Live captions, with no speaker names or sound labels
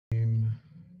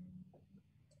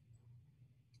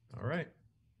All right.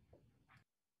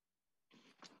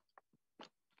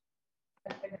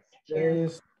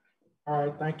 All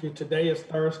right, thank you. Today is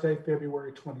Thursday,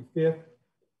 February 25th.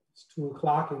 It's 2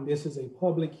 o'clock, and this is a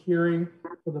public hearing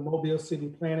for the Mobile City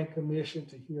Planning Commission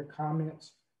to hear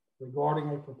comments regarding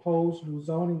a proposed new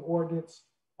zoning ordinance,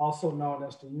 also known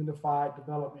as the Unified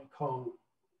Development Code.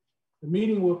 The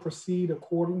meeting will proceed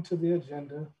according to the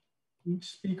agenda.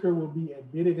 Each speaker will be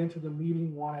admitted into the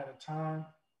meeting one at a time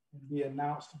and be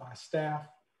announced by staff.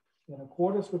 In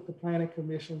accordance with the Planning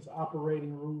Commission's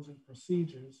operating rules and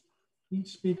procedures, each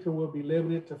speaker will be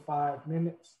limited to 5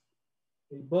 minutes.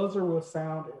 A buzzer will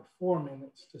sound at 4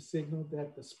 minutes to signal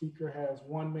that the speaker has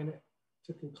 1 minute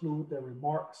to conclude their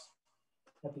remarks.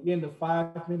 At the end of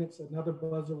 5 minutes, another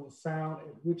buzzer will sound,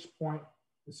 at which point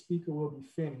the speaker will be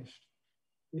finished.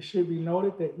 It should be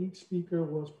noted that each speaker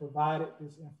was provided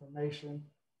this information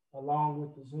along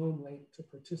with the Zoom link to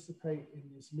participate in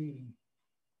this meeting.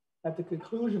 At the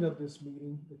conclusion of this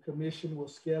meeting, the commission will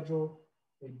schedule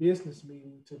a business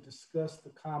meeting to discuss the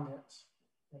comments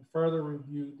and further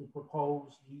review the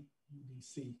proposed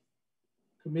UDC.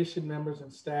 Commission members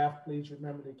and staff, please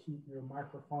remember to keep your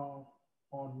microphone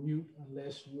on mute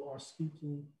unless you are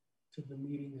speaking to the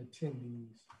meeting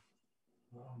attendees.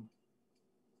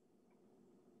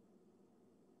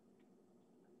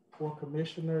 For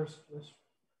commissioners,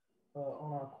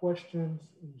 on our questions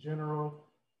in general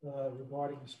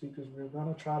regarding the speakers, we're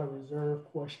going to try to reserve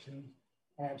questions,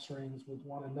 answerings with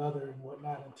one another and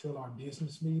whatnot until our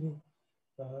business meeting.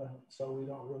 So we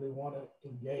don't really want to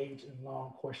engage in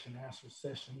long question answer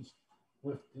sessions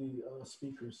with the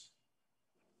speakers.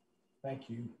 Thank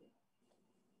you.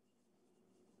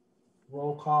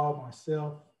 Roll call,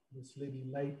 myself, Ms. Liddy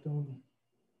Latham,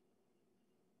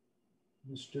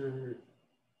 Miss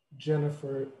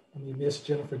Jennifer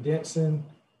Denson,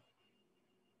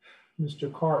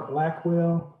 Mr. Cart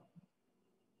Blackwell,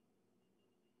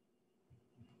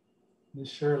 Ms.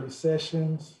 Shirley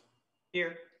Sessions.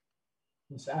 Here.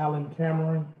 Ms. Alan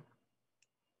Cameron,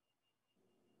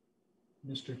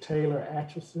 Mr. Taylor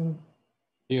Atchison.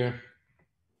 Here.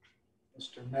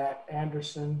 Mr. Matt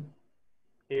Anderson.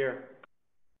 Here.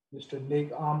 Mr.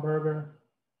 Nick Omberger.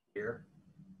 Here.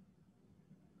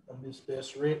 Ms.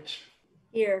 Bess Rich.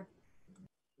 Here.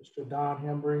 Mr. Don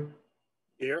Hembry.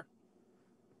 Here.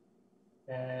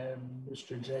 And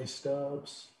Mr. Jay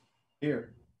Stubbs.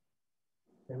 Here.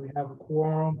 And we have a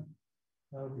quorum.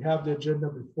 We have the agenda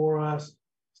before us.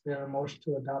 Is there a motion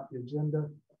to adopt the agenda?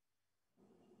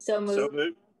 So moved. So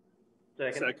moved.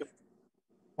 Second.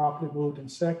 Properly moved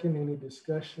and second. Any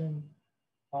discussion?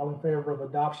 All in favor of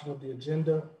adoption of the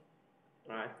agenda?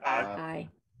 Aye. Aye.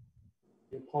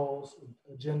 Opposed?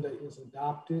 Agenda is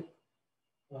adopted.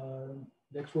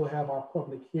 Next, we'll have our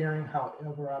public hearing.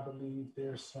 However, I believe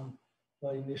there's some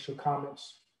initial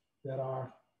comments that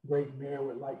our great mayor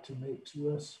would like to make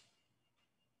to us.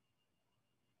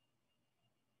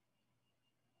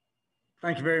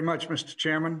 Thank you very much, Mr.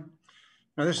 Chairman.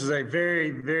 Now, this is a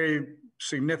very, very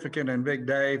significant and big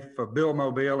day for Bill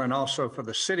Mobile and also for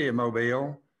the city of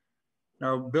Mobile.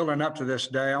 Now, building up to this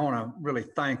day, I want to really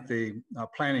thank the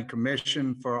Planning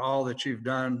Commission for all that you've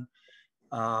done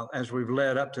as we've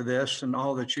led up to this and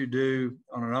all that you do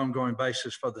on an ongoing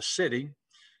basis for the city.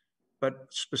 But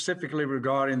specifically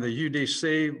regarding the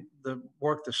UDC, the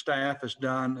work the staff has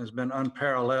done has been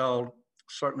unparalleled,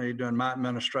 certainly during my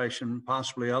administration,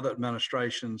 possibly other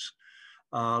administrations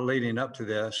leading up to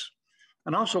this.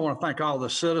 And I also want to thank all the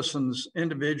citizens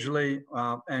individually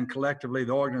and collectively,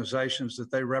 the organizations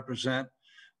that they represent,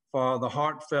 for the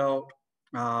heartfelt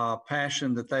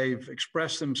passion that they've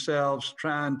expressed themselves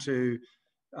trying to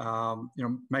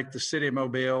make the city of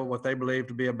Mobile what they believe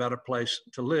to be a better place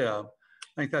to live.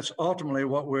 I think that's ultimately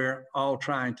what we're all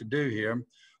trying to do here.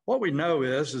 What we know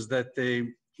is that the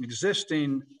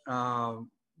existing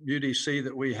UDC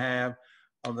that we have,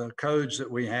 of the codes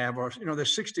that we have, are, they're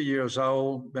 60 years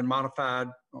old, been modified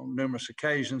on numerous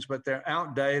occasions, but they're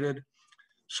outdated.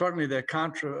 Certainly they're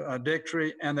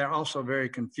contradictory, and they're also very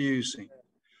confusing.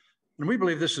 And we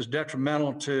believe this is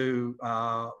detrimental to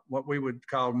what we would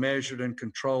call measured and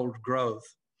controlled growth.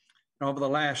 And over the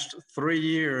last 3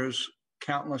 years,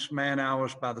 countless man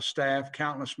hours by the staff,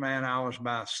 countless man hours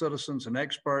by citizens and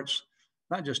experts,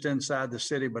 not just inside the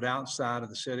city, but outside of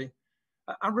the city.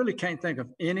 I really can't think of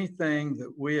anything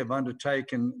that we have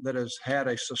undertaken that has had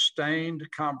a sustained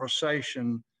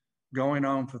conversation going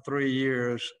on for 3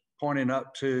 years, pointing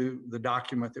up to the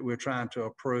document that we're trying to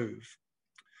approve.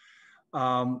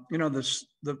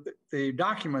 The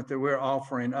document that we're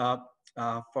offering up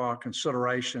for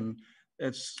consideration,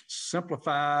 it's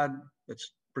simplified,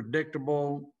 it's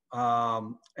predictable,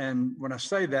 And when I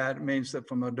say that, it means that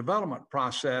from a development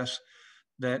process,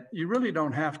 that you really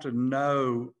don't have to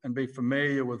know and be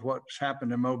familiar with what's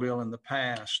happened in Mobile in the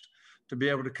past to be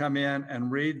able to come in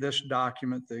and read this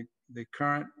document, the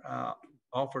current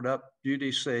offered up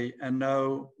UDC, and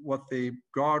know what the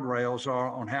guardrails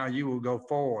are on how you will go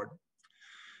forward.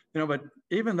 But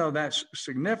even though that's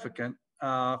significant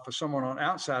for someone on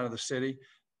outside of the city,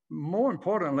 more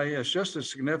importantly, it's just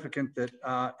as significant that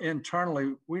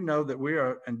internally, we know that we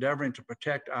are endeavoring to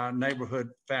protect our neighborhood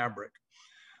fabric.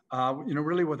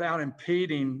 Really without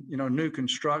impeding, new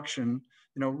construction,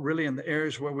 really in the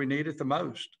areas where we need it the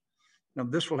most.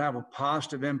 This will have a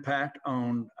positive impact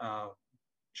on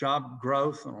job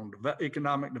growth, on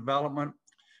economic development,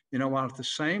 while at the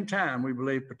same time, we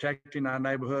believe protecting our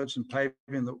neighborhoods and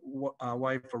paving the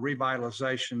way for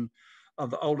revitalization of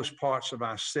the oldest parts of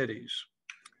our cities.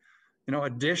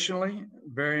 Additionally,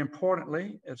 very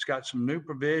importantly, it's got some new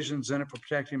provisions in it for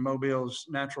protecting Mobile's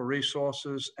natural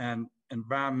resources and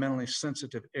environmentally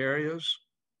sensitive areas.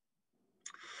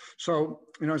 So,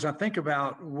 as I think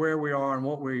about where we are and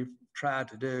what we've tried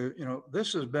to do,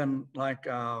 this has been like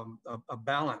a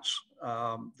balance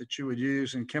that you would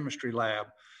use in chemistry lab.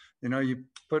 You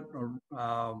put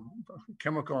a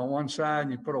chemical on one side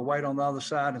and you put a weight on the other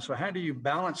side. And so how do you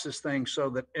balance this thing so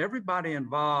that everybody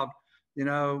involved,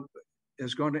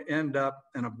 is going to end up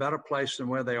in a better place than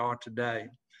where they are today?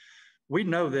 We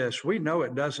know this. We know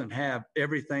it doesn't have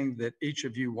everything that each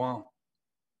of you want.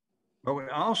 But we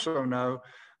also know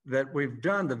that we've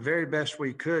done the very best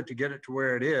we could to get it to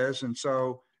where it is. And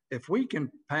so if we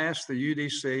can pass the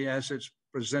UDC as it's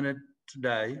presented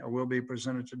today, or will be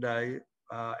presented today,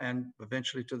 and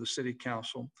eventually to the City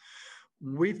Council,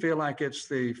 we feel like it's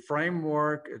the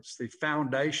framework, it's the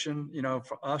foundation,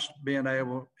 for us being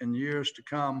able in years to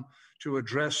come to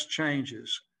address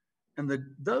changes. And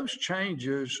those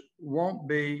changes won't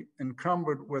be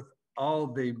encumbered with all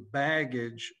the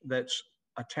baggage that's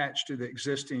attached to the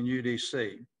existing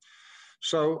UDC.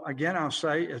 So again, I'll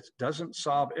say it doesn't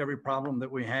solve every problem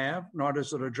that we have, nor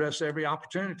does it address every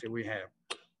opportunity we have,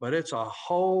 but it's a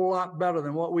whole lot better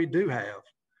than what we do have.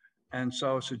 And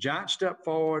so it's a giant step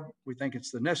forward. We think it's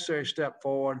the necessary step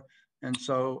forward. And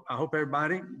so I hope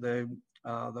everybody, the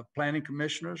planning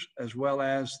commissioners, as well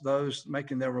as those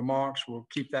making their remarks, will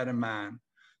keep that in mind.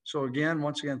 So again,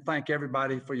 once again, thank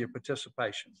everybody for your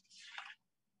participation.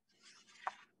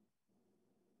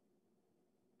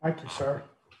 Thank you, sir.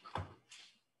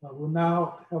 We'll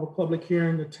now have a public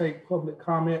hearing to take public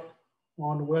comment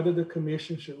on whether the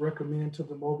commission should recommend to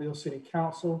the Mobile City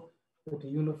Council that the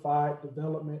Unified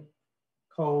Development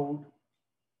Code.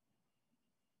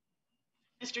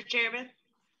 Mr. Chairman?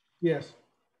 Yes.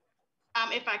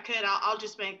 If I could, I'll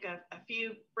just make a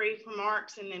few brief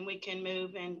remarks and then we can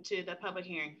move into the public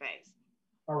hearing phase.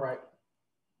 All right.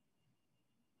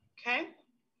 Okay.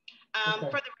 For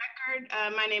the record,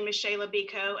 my name is Shayla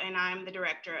Biko and I'm the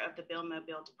director of the Bill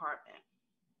Mobile Department.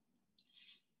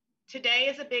 Today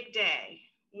is a big day,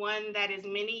 one that is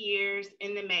many years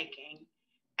in the making.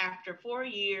 After 4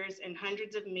 years and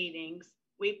hundreds of meetings,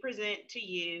 we present to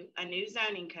you a new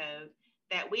zoning code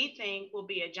that we think will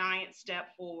be a giant step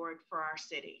forward for our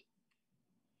city.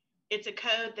 It's a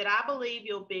code that I believe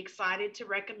you'll be excited to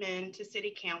recommend to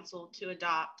City Council to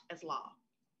adopt as law.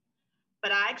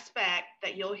 But I expect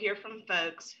that you'll hear from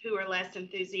folks who are less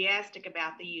enthusiastic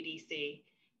about the UDC.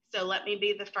 So let me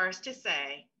be the first to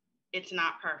say, it's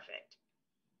not perfect.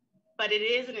 But it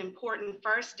is an important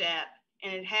first step,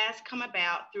 and it has come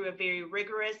about through a very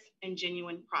rigorous and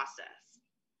genuine process.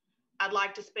 I'd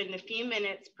like to spend a few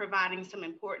minutes providing some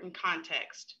important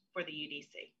context for the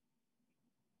UDC.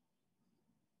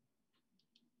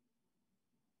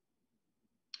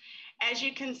 As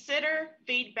you consider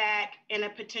feedback and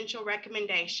a potential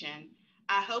recommendation,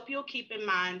 I hope you'll keep in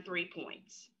mind 3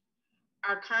 points.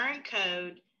 Our current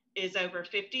code is over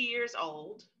 50 years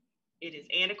old. It is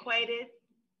antiquated,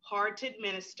 hard to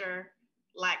administer,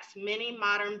 lacks many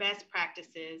modern best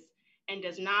practices, and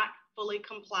does not fully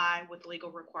comply with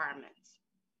legal requirements.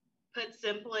 Put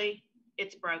simply,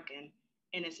 it's broken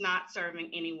and it's not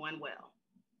serving anyone well.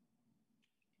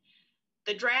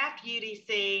 The draft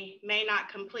UDC may not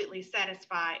completely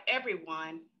satisfy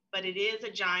everyone, but it is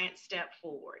a giant step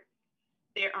forward.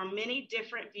 There are many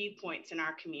different viewpoints in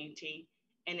our community,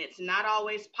 and it's not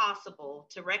always possible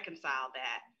to reconcile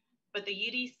that, but the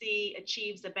UDC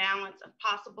achieves a balance of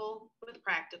possible with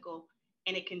practical,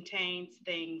 and it contains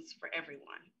things for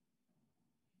everyone.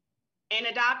 And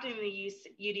adopting the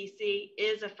UDC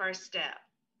is a first step,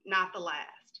 not the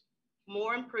last.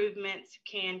 More improvements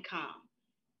can come.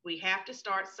 We have to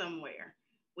start somewhere.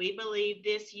 We believe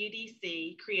this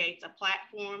UDC creates a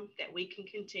platform that we can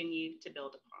continue to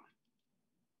build upon.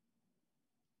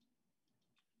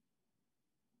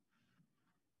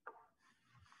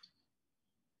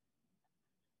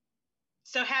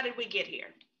 So how did we get here?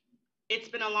 It's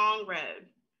been a long road,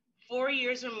 4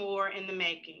 years or more in the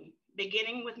making,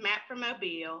 beginning with Map for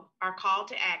Mobile, our call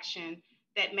to action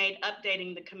that made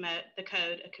updating the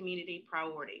code a community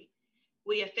priority.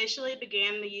 We officially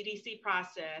began the UDC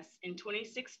process in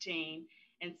 2016,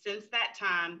 and since that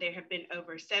time, there have been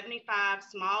over 75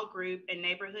 small group and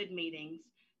neighborhood meetings,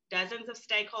 dozens of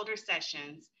stakeholder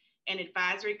sessions, and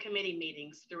advisory committee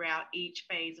meetings throughout each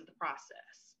phase of the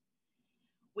process.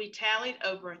 We tallied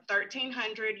over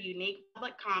 1,300 unique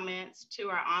public comments to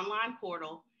our online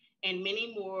portal, and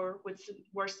many more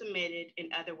were submitted in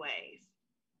other ways.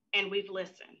 And we've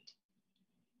listened.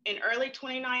 In early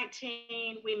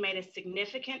 2019, we made a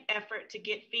significant effort to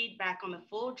get feedback on the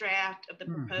full draft of the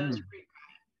proposed rewrite,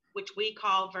 which we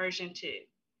call version 2.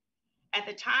 At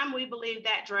the time, we believed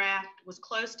that draft was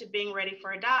close to being ready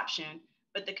for adoption,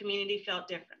 but the community felt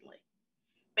differently.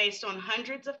 Based on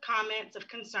hundreds of comments of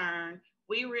concern,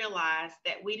 we realized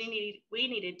that we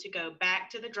needed to go back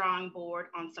to the drawing board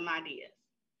on some ideas.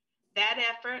 That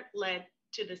effort led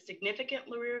to the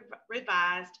significantly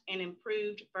revised and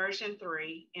improved version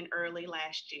 3 in early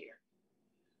last year.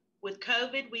 With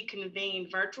COVID, we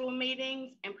convened virtual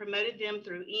meetings and promoted them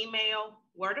through email,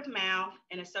 word of mouth,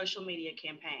 and a social media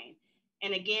campaign.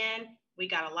 And again, we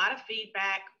got a lot of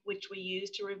feedback, which we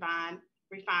used to refine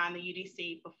the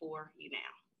UDC before you now.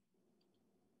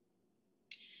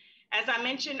 As I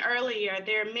mentioned earlier,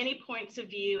 there are many points of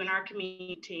view in our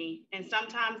community, and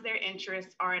sometimes their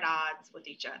interests are at odds with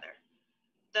each other.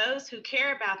 Those who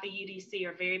care about the UDC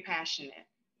are very passionate.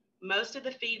 Most of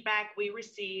the feedback we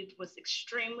received was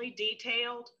extremely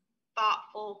detailed,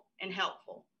 thoughtful, and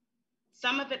helpful.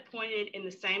 Some of it pointed in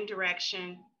the same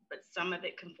direction, but some of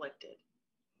it conflicted.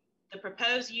 The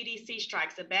proposed UDC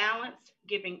strikes a balance,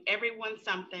 giving everyone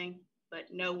something, but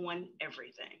no one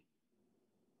everything.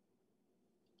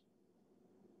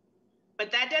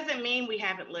 But that doesn't mean we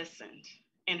haven't listened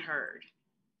and heard.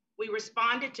 We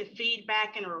responded to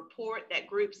feedback in a report that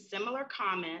groups similar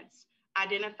comments,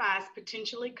 identifies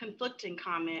potentially conflicting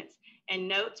comments, and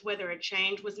notes whether a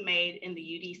change was made in the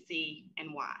UDC and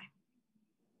why.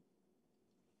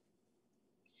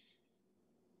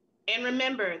 And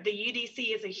remember, the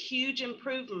UDC is a huge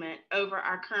improvement over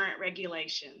our current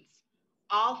regulations.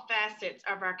 All facets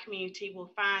of our community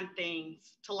will find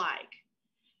things to like.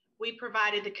 We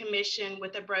provided the commission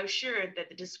with a brochure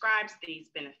that describes these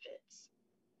benefits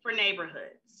for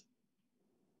neighborhoods,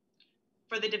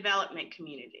 for the development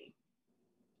community,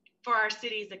 for our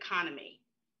city's economy,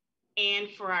 and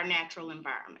for our natural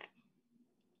environment.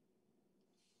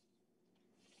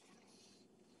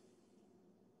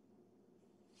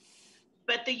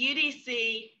 But the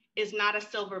UDC is not a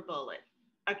silver bullet,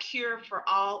 a cure for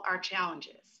all our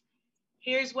challenges.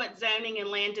 Here's what zoning and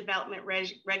land development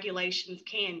regulations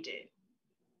can do.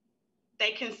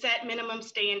 They can set minimum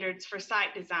standards for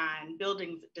site design,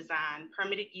 buildings design,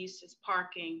 permitted uses,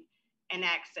 parking, and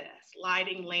access,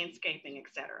 lighting, landscaping,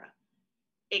 etc.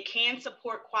 It can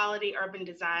support quality urban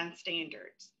design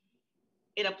standards.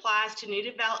 It applies to new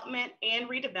development and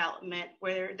redevelopment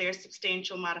where there's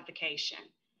substantial modification.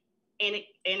 And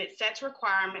it sets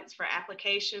requirements for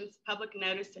applications, public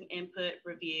notice and input,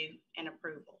 review, and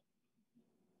approval.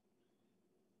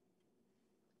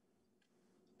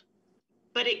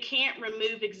 But it can't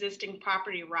remove existing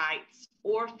property rights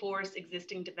or force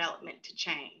existing development to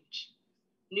change.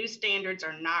 New standards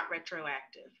are not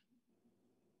retroactive.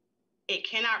 It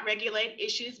cannot regulate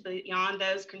issues beyond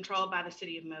those controlled by the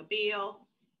City of Mobile,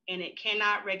 and it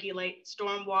cannot regulate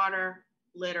stormwater,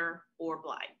 litter, or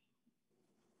blight.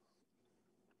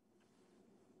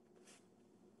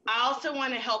 I also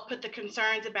want to help put the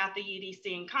concerns about the UDC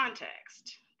in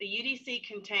context. The UDC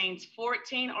contains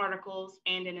 14 articles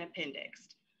and an appendix.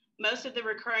 Most of the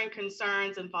recurring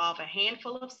concerns involve a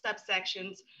handful of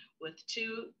subsections with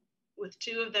two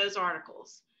of those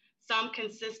articles. Some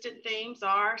consistent themes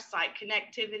are site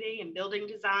connectivity and building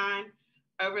design,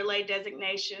 overlay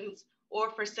designations, or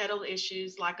for settled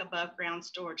issues like above ground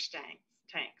storage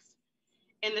tanks.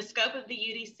 In the scope of the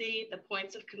UDC, the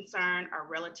points of concern are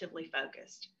relatively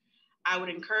focused. I would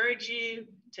encourage you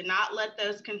to not let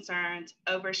those concerns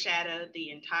overshadow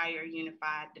the entire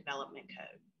Unified Development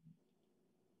Code.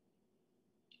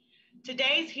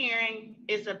 Today's hearing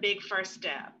is a big first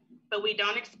step, but we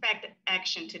don't expect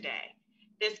action today.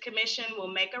 This commission will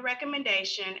make a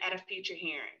recommendation at a future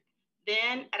hearing.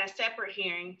 Then at a separate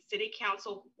hearing, City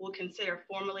Council will consider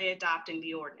formally adopting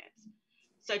the ordinance.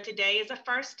 So today is a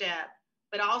first step,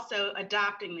 but also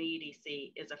adopting the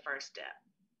UDC is a first step.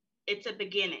 It's a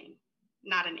beginning,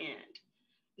 not an end.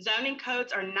 Zoning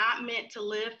codes are not meant to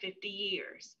live 50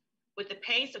 years. With the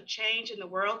pace of change in the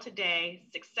world today,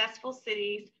 successful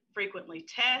cities frequently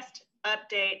test,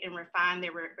 update, and refine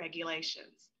their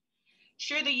regulations.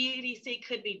 Sure, the UDC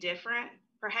could be different,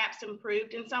 perhaps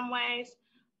improved in some ways,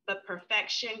 but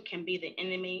perfection can be the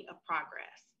enemy of progress.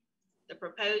 The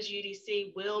proposed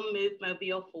UDC will move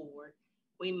Mobile forward.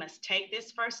 We must take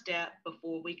this first step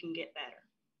before we can get better.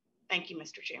 Thank you,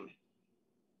 Mr. Chairman.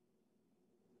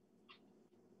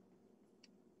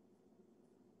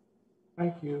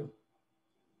 Thank you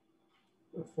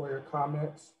for your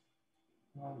comments.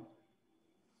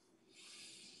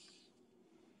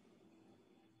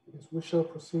 Yes, we shall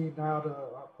proceed now to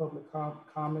our public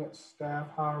comments. Staff,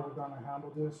 how are we going to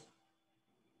handle this?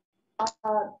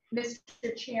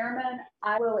 Mr. Chairman,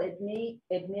 I will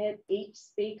admit each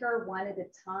speaker one at a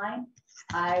time.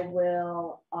 I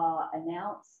will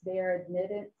announce their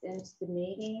admittance into the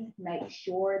meeting, make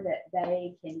sure that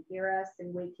they can hear us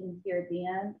and we can hear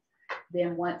them.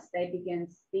 Then once they begin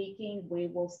speaking, we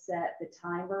will set the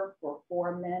timer for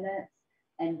 4 minutes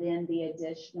and then the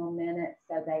additional minutes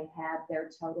so they have their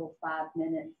total 5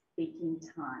 minutes speaking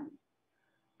time.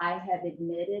 I have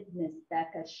admitted Ms.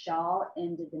 Becca Shaw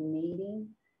into the meeting.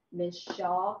 Ms.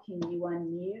 Shaw, can you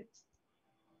unmute?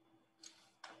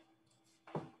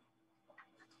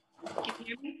 Can you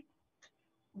hear me?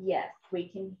 Yes, we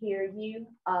can hear you.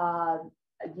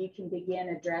 You can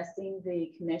begin addressing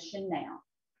the commission now.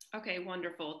 Okay,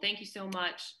 wonderful. Thank you so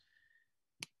much.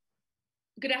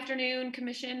 Good afternoon,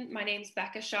 Commission. My name is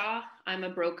Becca Shaw. I'm a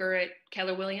broker at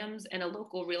Keller Williams and a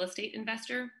local real estate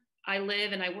investor. I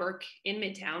live and I work in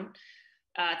Midtown.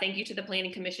 Thank you to the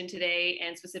Planning Commission today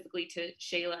and specifically to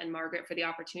Shayla and Margaret for the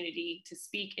opportunity to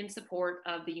speak in support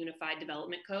of the Unified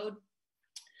Development Code.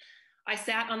 I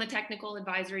sat on the Technical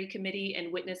Advisory Committee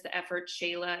and witnessed the effort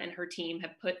Shayla and her team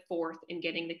have put forth in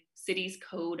getting the city's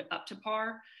code up to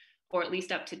par, or at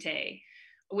least up to today.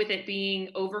 With it being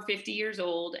over 50 years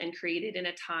old and created in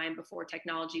a time before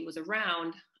technology was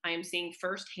around, I am seeing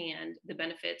firsthand the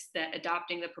benefits that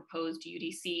adopting the proposed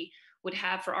UDC would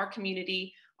have for our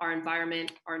community, our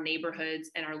environment, our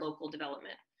neighborhoods, and our local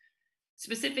development.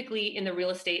 Specifically in the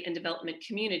real estate and development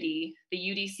community, the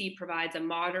UDC provides a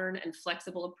modern and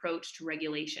flexible approach to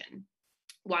regulation.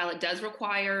 While it does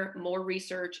require more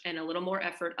research and a little more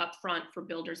effort upfront for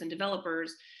builders and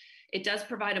developers, it does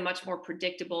provide a much more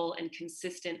predictable and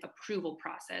consistent approval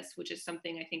process, which is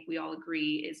something I think we all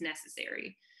agree is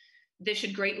necessary. This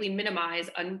should greatly minimize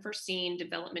unforeseen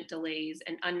development delays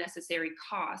and unnecessary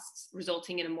costs,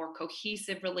 resulting in a more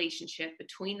cohesive relationship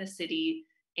between the city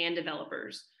and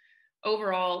developers.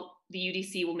 Overall, the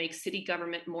UDC will make city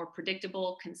government more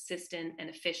predictable, consistent, and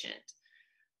efficient.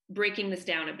 Breaking this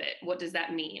down a bit, what does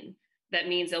that mean? That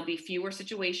means there'll be fewer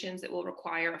situations that will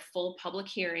require a full public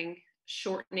hearing,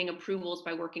 shortening approvals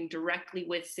by working directly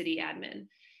with city admin.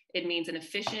 It means an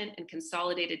efficient and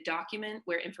consolidated document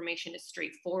where information is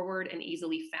straightforward and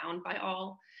easily found by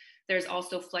all. There's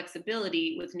also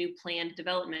flexibility with new planned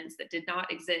developments that did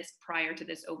not exist prior to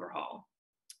this overhaul.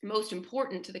 Most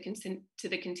important to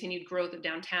the continued growth of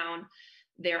downtown,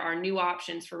 there are new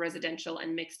options for residential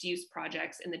and mixed use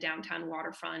projects in the downtown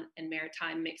waterfront and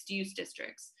maritime mixed use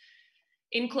districts.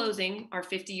 In closing, our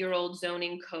 50-year-old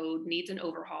zoning code needs an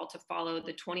overhaul to follow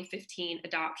the 2015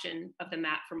 adoption of the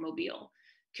map for Mobile.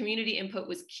 Community input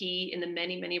was key in the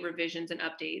many revisions and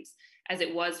updates, as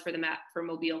it was for the map for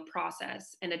Mobile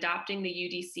process, and adopting the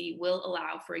UDC will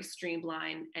allow for a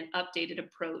streamlined and updated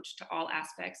approach to all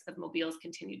aspects of Mobile's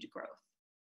continued growth.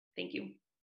 Thank you.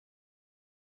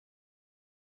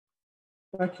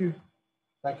 Thank you.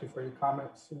 Thank you for your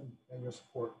comments and your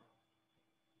support.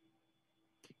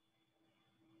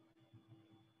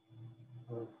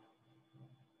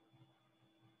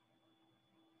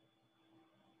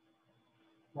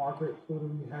 Margaret, who do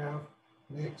we have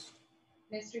next?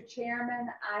 Mr. Chairman,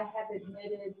 I have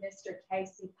admitted Mr.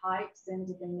 Casey Pipes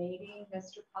into the meeting.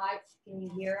 Mr. Pipes, can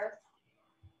you hear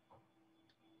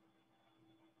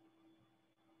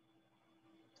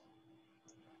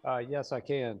us? Yes, I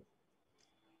can.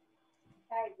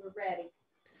 Okay, we're ready.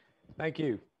 Thank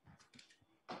you.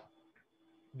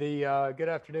 Good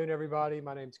afternoon, everybody.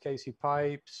 My name is Casey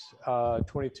Pipes,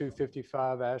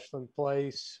 2255 Ashland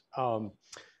Place.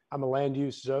 I'm a land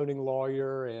use zoning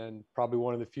lawyer and probably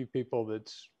one of the few people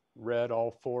that's read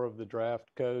all 4 of the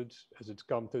draft codes as it's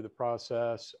come through the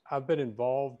process. I've been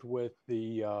involved with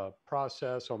the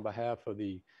process on behalf of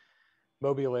the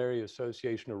Mobile Area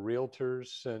Association of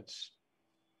Realtors since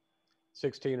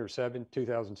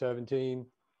 2017.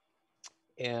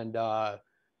 And I'd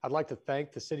like to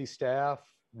thank the city staff,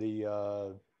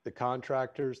 the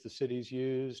contractors the city's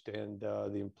used, and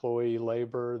the employee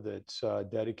labor that's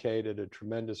dedicated a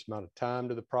tremendous amount of time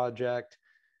to the project.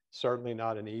 Certainly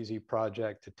not an easy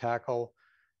project to tackle.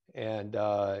 And,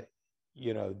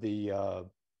 you know,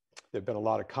 there've been a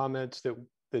lot of comments that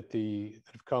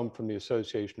have come from the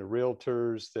Association of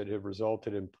Realtors that have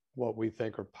resulted in what we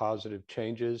think are positive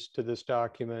changes to this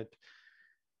document.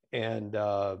 And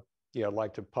yeah, I'd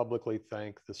like to publicly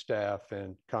thank the staff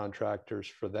and contractors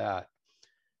for that.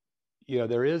 You know,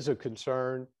 there is a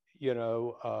concern, you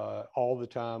know, all the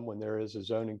time when there is a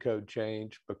zoning code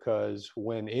change, because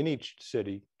when any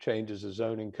city changes a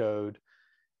zoning code,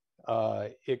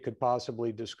 it could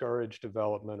possibly discourage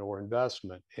development or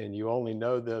investment. And you only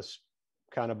know this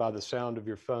kind of by the sound of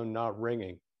your phone not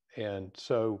ringing. And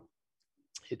so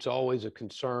it's always a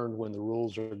concern when the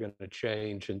rules are going to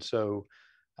change. And so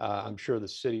I'm sure the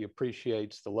city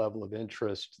appreciates the level of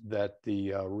interest that the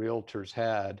realtors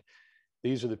had.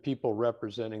 These are the people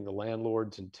representing the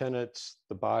landlords and tenants,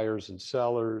 the buyers and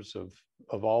sellers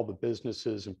of all the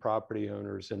businesses and property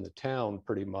owners in the town,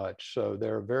 pretty much. So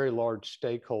they're a very large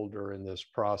stakeholder in this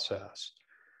process.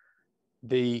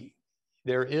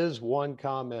 There is one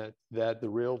comment that the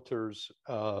Realtors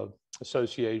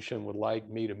Association would like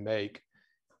me to make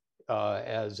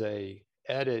as a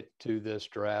edit to this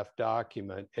draft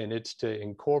document, and it's to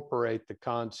incorporate the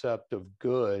concept of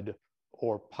good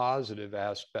or positive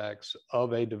aspects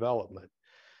of a development.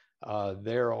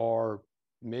 There are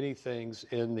many things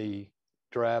in the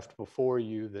draft before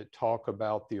you that talk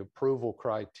about the approval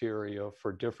criteria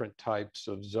for different types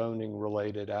of zoning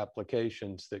related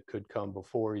applications that could come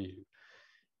before you.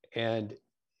 And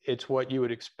it's what you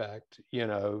would expect. You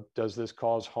know, does this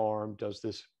cause harm? Does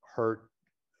this hurt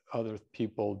other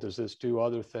people? Does this do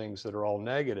other things that are all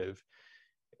negative?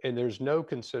 And there's no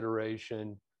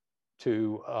consideration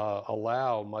to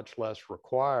allow, much less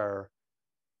require,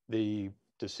 the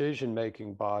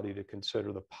decision-making body to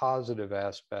consider the positive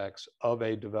aspects of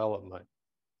a development,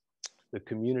 the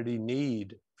community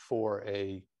need for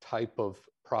a type of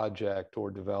project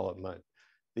or development,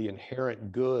 the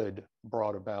inherent good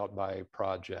brought about by a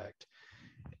project.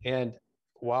 And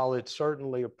while it's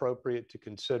certainly appropriate to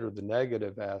consider the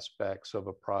negative aspects of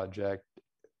a project,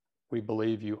 we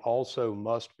believe you also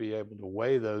must be able to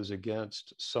weigh those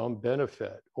against some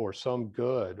benefit or some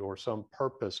good or some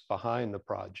purpose behind the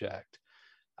project.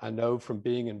 I know from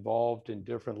being involved in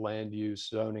different land use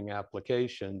zoning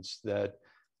applications that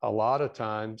a lot of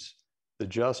times the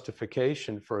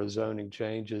justification for a zoning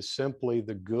change is simply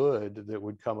the good that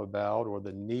would come about or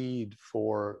the need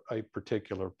for a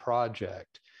particular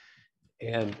project.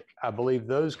 And I believe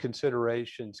those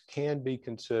considerations can be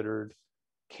considered,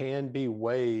 can be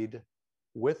weighed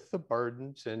with the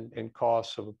burdens and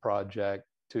costs of a project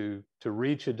to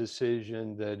reach a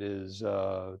decision that is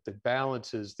that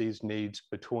balances these needs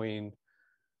between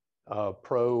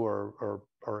pro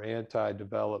or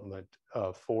anti-development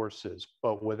forces.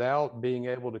 But without being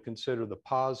able to consider the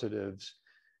positives,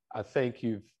 I think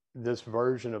this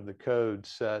version of the code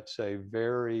sets a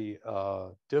very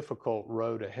difficult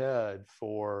road ahead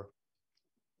for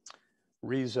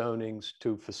rezonings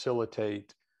to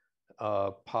facilitate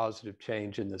positive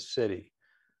change in the city.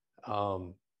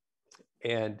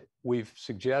 And we've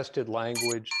suggested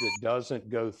language that doesn't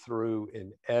go through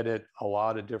and edit a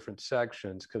lot of different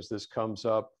sections, because this comes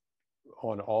up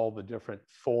on all the different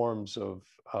forms of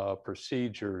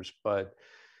procedures. But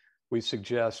we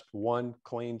suggest one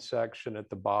clean section at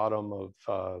the bottom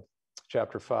of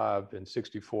Chapter 5 and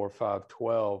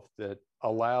 64.512 that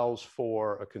allows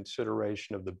for a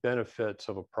consideration of the benefits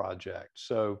of a project.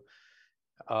 So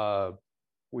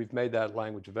we've made that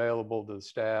language available to the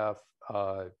staff.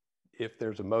 If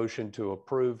there's a motion to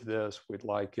approve this, we'd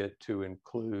like it to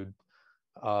include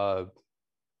a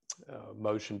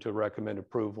motion to recommend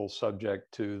approval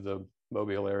subject to the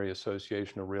Mobile Area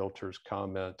Association of Realtors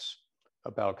comments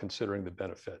about considering the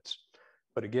benefits.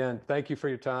 But again, thank you for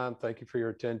your time. Thank you for your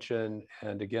attention.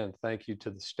 And again, thank you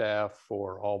to the staff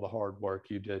for all the hard work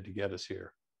you did to get us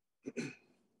here.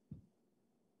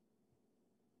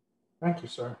 Thank you,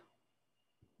 sir.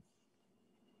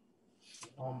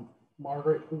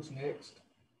 Margaret, who's next?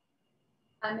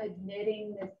 I'm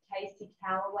admitting Ms. Casey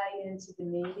Calloway into the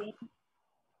meeting.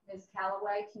 Ms.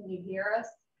 Calloway, can you hear us?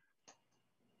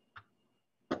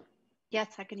 Yes,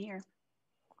 I can hear.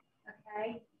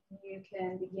 Okay, you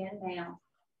can begin now.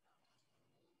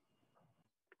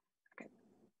 Okay.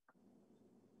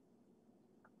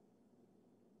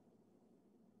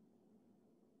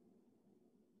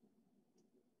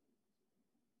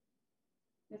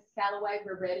 Ms. Calloway,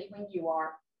 we're ready when you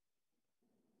are.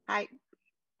 Hi,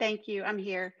 Thank you. I'm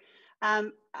here.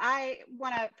 I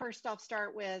want to first off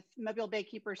start with Mobile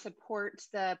Baykeeper supports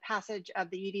the passage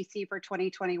of the UDC for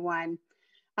 2021.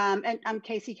 And I'm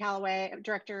Casey Calloway,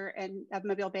 Director of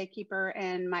Mobile Baykeeper,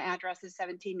 and my address is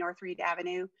 17 North Reed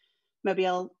Avenue,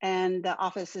 Mobile, and the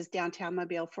office is downtown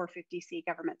Mobile, 450C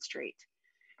Government Street.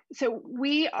 So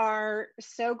we are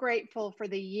so grateful for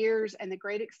the years and the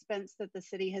great expense that the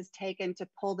city has taken to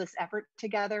pull this effort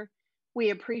together.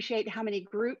 We appreciate how many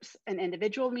groups and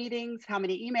individual meetings, how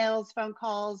many emails, phone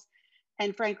calls,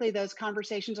 and frankly, those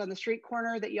conversations on the street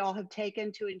corner that y'all have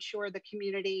taken to ensure the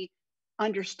community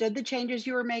understood the changes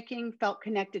you were making, felt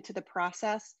connected to the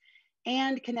process,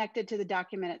 and connected to the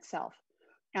document itself.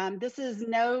 This is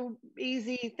no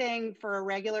easy thing for a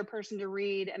regular person to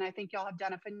read, and I think y'all have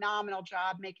done a phenomenal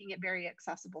job making it very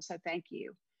accessible, so thank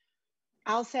you.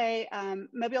 I'll say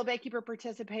Mobile Baykeeper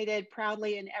participated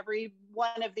proudly in every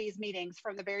one of these meetings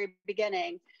from the very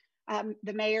beginning.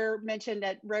 The mayor mentioned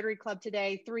at Rotary Club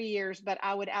today 3 years, but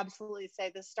I would absolutely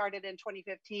say this started in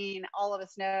 2015. All of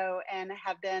us know and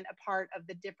have been a part of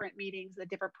the different meetings, the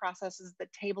different processes, the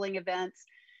tabling events,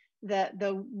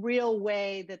 the real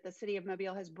way that the city of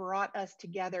Mobile has brought us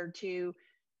together to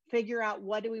figure out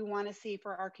what do we want to see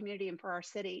for our community and for our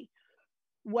city.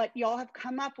 What y'all have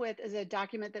come up with is a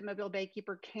document that Mobile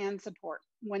Baykeeper can support,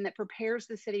 one that prepares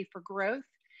the city for growth,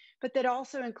 but that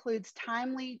also includes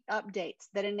timely updates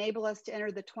that enable us to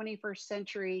enter the 21st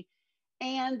century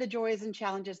and the joys and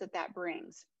challenges that that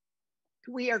brings.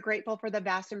 We are grateful for the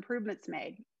vast improvements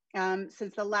made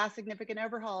since the last significant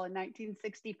overhaul in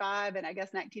 1965 and I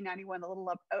guess 1991,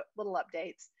 little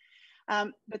updates.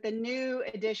 But the new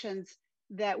additions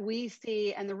that we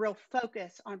see and the real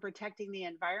focus on protecting the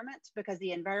environment, because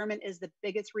the environment is the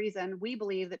biggest reason we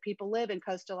believe that people live in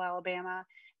coastal Alabama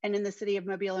and in the city of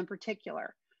Mobile in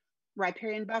particular.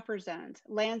 Riparian buffer zones,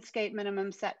 landscape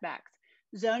minimum setbacks,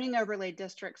 zoning overlay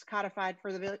districts codified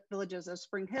for the villages of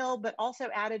Spring Hill, but also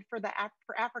added for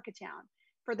Africatown,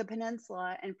 for the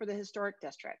peninsula, and for the historic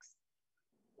districts.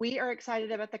 We are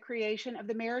excited about the creation of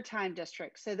the Maritime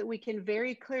District so that we can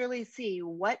very clearly see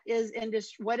what is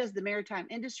the maritime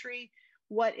industry,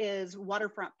 what is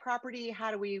waterfront property, how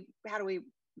do we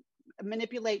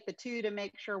manipulate the two to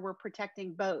make sure we're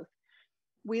protecting both.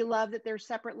 We love that there's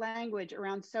separate language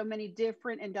around so many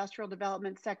different industrial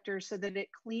development sectors so that it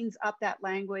cleans up that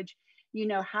language. You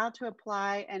know how to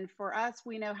apply, and for us,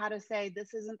 we know how to say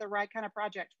this isn't the right kind of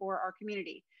project for our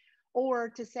community, or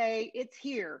to say it's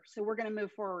here, so we're going to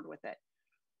move forward with it.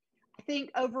 I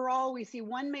think overall, we see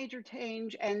one major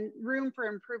change and room for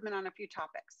improvement on a few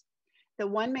topics. The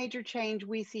one major change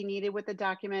we see needed with the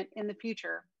document in the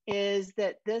future is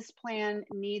that this plan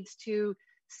needs to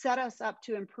set us up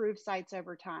to improve sites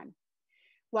over time.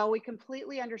 While we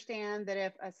completely understand that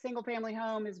if a single family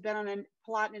home has been on a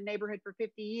plot in a neighborhood for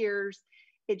 50 years,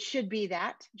 it should be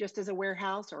that, just as a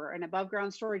warehouse or an above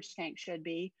ground storage tank should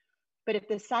be. But if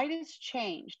the site is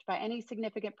changed by any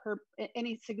significant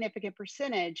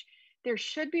percentage, there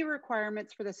should be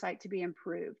requirements for the site to be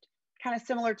improved, kind of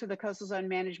similar to the coastal zone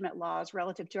management laws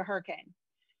relative to a hurricane.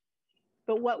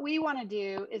 But what we want to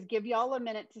do is give y'all a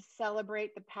minute to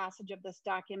celebrate the passage of this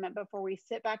document before we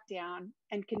sit back down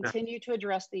and continue to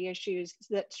address the issues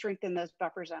that strengthen those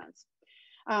buffer zones.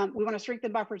 We want to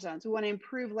strengthen buffer zones. We want to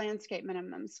improve landscape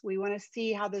minimums. We want to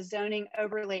see how the zoning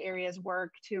overlay areas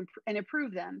work and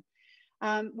improve them.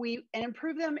 And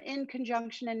improve them in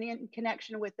conjunction and in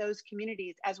connection with those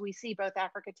communities as we see both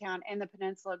Africatown and the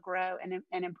peninsula grow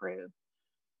and improve.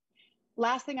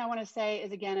 Last thing I want to say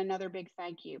is, again, another big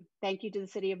thank you. Thank you to the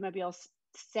City of Mobile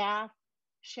staff,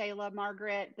 Shayla,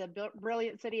 Margaret, the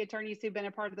brilliant city attorneys who've been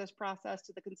a part of this process,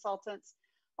 to the consultants,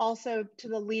 also to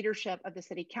the leadership of the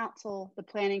City Council, the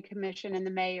Planning Commission, and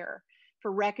the Mayor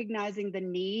for recognizing the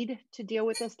need to deal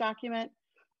with this document.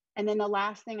 And then the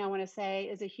last thing I want to say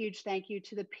is a huge thank you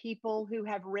to the people who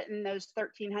have written those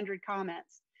 1,300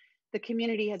 comments. The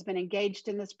community has been engaged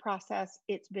in this process.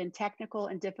 It's been technical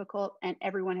and difficult, and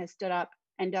everyone has stood up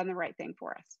and done the right thing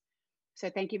for us. So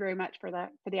thank you very much for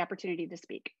the opportunity to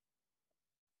speak.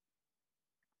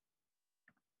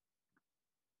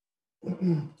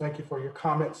 Thank you for your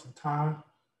comments and time.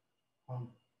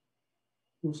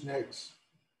 Who's next?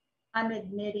 I'm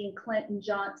admitting Clinton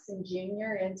Johnson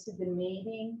Jr. into the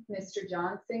meeting. Mr.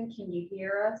 Johnson, can you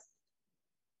hear us?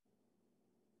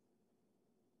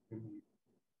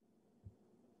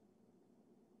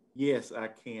 Yes, I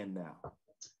can now.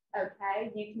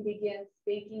 Okay, you can begin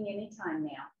speaking anytime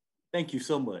now. Thank you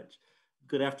so much.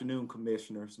 Good afternoon,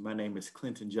 commissioners. My name is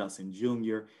Clinton Johnson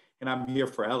Jr., and I'm here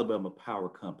for Alabama Power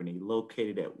Company,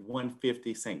 located at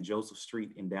 150 St. Joseph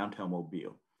Street in downtown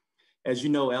Mobile. As you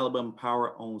know, Alabama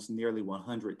Power owns nearly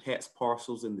 100 tax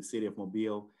parcels in the city of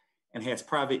Mobile and has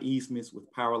private easements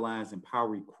with power lines and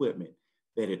power equipment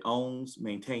that it owns,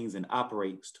 maintains, and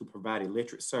operates to provide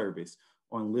electric service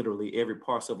on literally every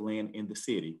parcel of land in the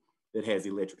city that has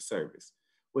electric service.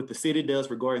 What the city does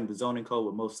regarding the zoning code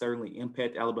will most certainly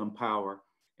impact Alabama Power,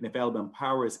 and if Alabama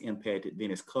Power is impacted,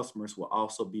 then its customers will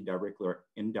also be directly or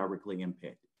indirectly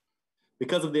impacted.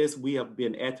 Because of this, we have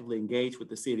been actively engaged with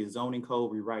the city's zoning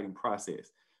code rewriting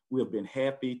process. We have been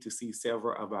happy to see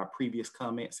several of our previous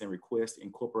comments and requests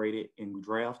incorporated in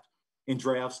drafts.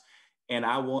 And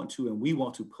we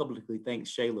want to publicly thank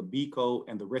Shayla Biko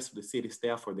and the rest of the city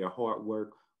staff for their hard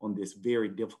work on this very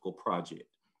difficult project.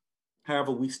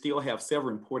 However, we still have several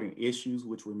important issues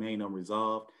which remain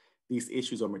unresolved. These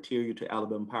issues are material to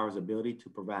Alabama Power's ability to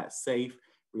provide safe,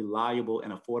 reliable,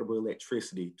 and affordable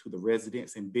electricity to the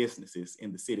residents and businesses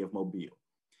in the city of Mobile.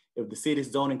 If the city's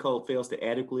zoning code fails to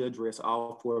adequately address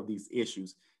all 4 of these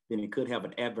issues, then it could have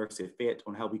an adverse effect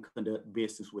on how we conduct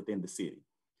business within the city.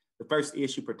 The first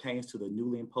issue pertains to the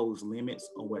newly imposed limits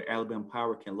on where Alabama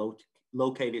Power can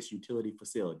locate its utility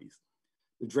facilities.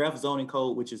 The draft zoning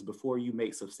code, which is before you,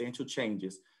 makes substantial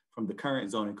changes from the current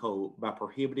zoning code by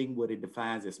prohibiting what it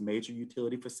defines as major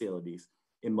utility facilities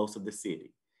in most of the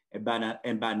city, and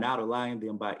by not allowing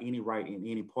them by any right in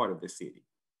any part of the city.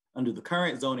 Under the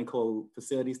current zoning code,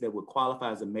 facilities that would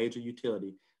qualify as a major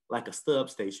utility, like a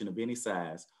substation of any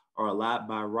size, are allowed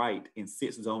by right in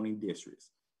 6 zoning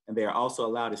districts, and they are also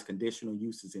allowed as conditional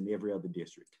uses in every other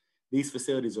district. These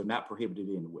facilities are not prohibited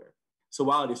anywhere. So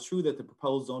while it is true that the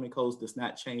proposed zoning codes does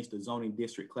not change the zoning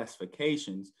district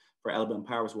classifications for Alabama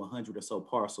Power's 100 or so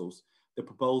parcels, the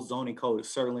proposed zoning code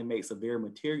certainly makes a very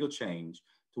material change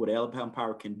to what Alabama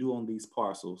Power can do on these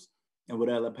parcels and what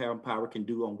Alabama Power can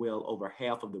do on well over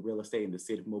half of the real estate in the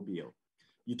city of Mobile.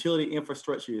 Utility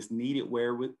infrastructure is needed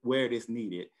where it is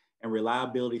needed, and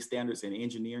reliability standards and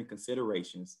engineering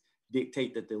considerations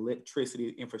dictate that the electricity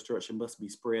infrastructure must be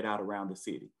spread out around the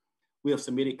city. We have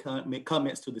submitted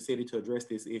comments to the city to address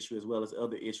this issue as well as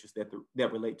other issues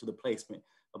that relate to the placement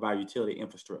of our utility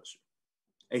infrastructure.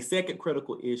 A second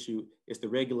critical issue is the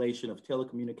regulation of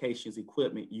telecommunications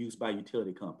equipment used by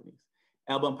utility companies.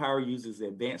 Alabama Power uses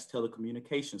advanced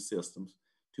telecommunication systems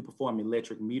to perform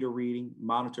electric meter reading,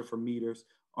 monitor for meters,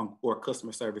 or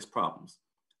customer service problems.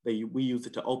 We use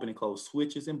it to open and close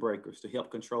switches and breakers to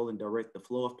help control and direct the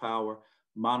flow of power,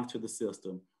 monitor the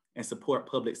system, and support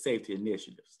public safety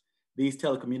initiatives. These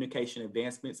telecommunication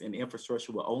advancements and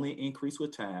infrastructure will only increase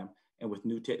with time and with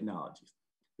new technologies.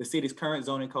 The city's current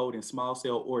zoning code and small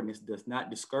cell ordinance does not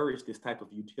discourage this type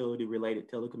of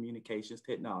utility-related telecommunications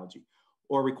technology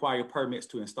or require permits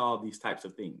to install these types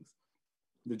of things.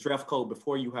 The draft code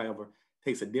before you, however,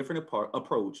 takes a different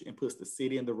approach and puts the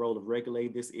city in the role of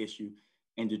regulating this issue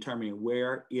and determining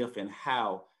where, if, and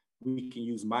how we can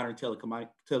use modern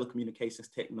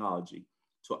telecommunications technology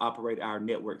to operate our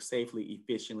network safely,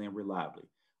 efficiently, and reliably.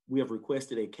 We have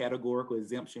requested a categorical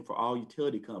exemption for all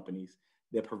utility companies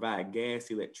that provide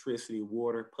gas, electricity,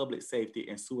 water, public safety,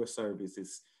 and sewer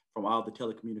services from all the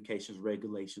telecommunications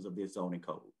regulations of this zoning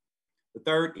code. The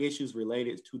third issue is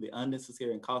related to the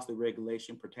unnecessary and costly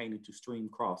regulation pertaining to stream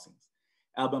crossings.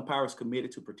 Alabama Power is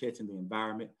committed to protecting the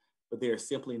environment, but there is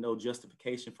simply no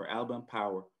justification for Alabama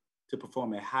Power to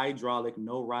perform a hydraulic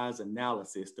no-rise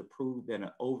analysis to prove that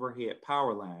an overhead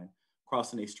power line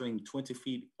crossing a stream 20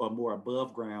 feet or more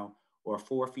above ground or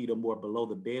 4 feet or more below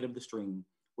the bed of the stream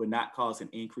would not cause an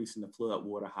increase in the flood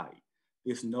water height.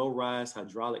 This no-rise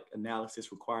hydraulic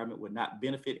analysis requirement would not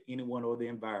benefit anyone or the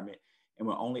environment and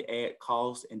will only add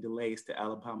costs and delays to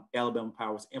Alabama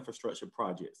Power's infrastructure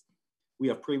projects. We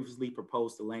have previously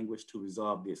proposed the language to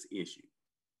resolve this issue.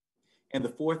 And the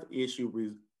fourth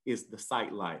issue is the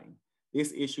site lighting.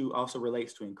 This issue also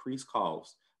relates to increased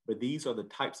costs, but these are the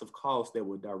types of costs that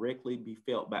will directly be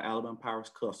felt by Alabama Power's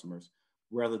customers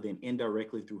rather than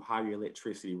indirectly through higher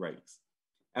electricity rates.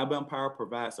 Alabama Power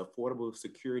provides affordable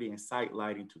security and site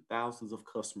lighting to thousands of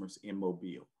customers in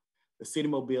Mobile. The City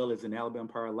of Mobile is an Alabama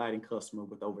Power lighting customer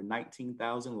with over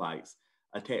 19,000 lights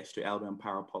attached to Alabama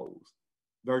Power poles.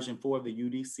 Version 4 of the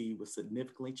UDC will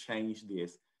significantly change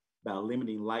this by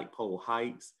limiting light pole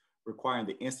heights, requiring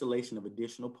the installation of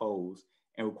additional poles,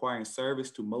 and requiring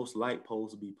service to most light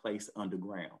poles to be placed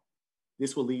underground.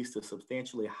 This will lead to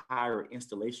substantially higher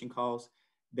installation costs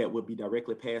that will be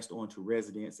directly passed on to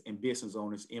residents and business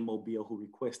owners in Mobile who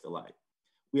request the light.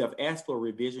 We have asked for a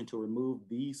revision to remove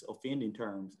these offending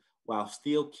terms while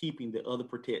still keeping the other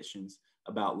protections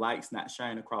about lights not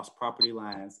shining across property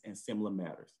lines and similar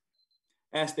matters.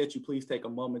 Ask that you please take a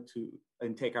moment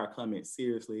and take our comments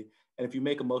seriously. And if you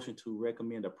make a motion to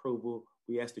recommend approval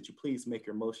We ask that you please make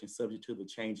your motion subject to the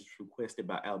changes requested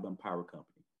by Alabama Power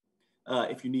Company.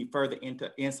 If you need further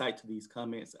insight to these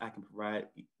comments, I can provide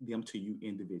them to you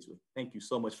individually. Thank you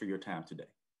so much for your time today.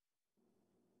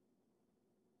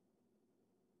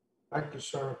 Thank you,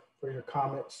 sir, for your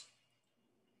comments.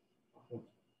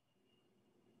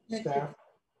 Staff?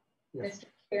 Yes. Mr.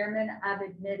 Chairman, I've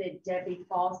admitted Debbie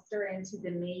Foster into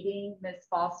the meeting. Ms.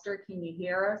 Foster, can you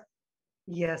hear us?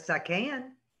 Yes, I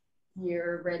can.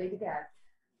 You're ready to go.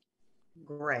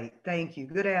 Great, thank you.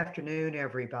 Good afternoon,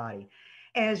 everybody.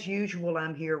 As usual,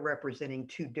 I'm here representing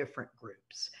two different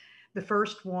groups. The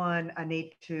first one, I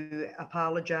need to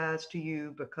apologize to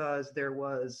you because there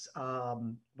was,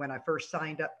 when I first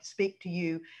signed up to speak to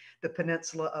you, the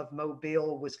Peninsula of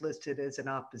Mobile was listed as an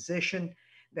opposition.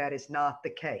 That is not the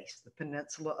case. The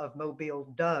Peninsula of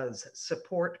Mobile does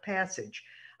support passage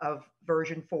of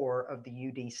version 4 of the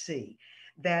UDC.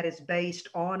 That is based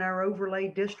on our overlay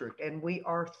district, and we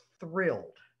are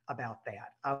thrilled about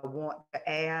that. I want to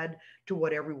add to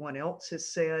what everyone else has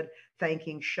said,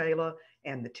 thanking Shayla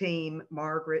and the team,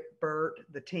 Margaret, Bert,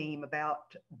 the team,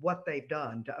 about what they've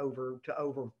done to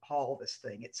overhaul this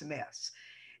thing. It's a mess.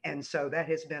 And so that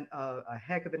has been a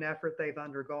heck of an effort they've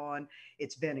undergone.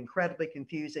 It's been incredibly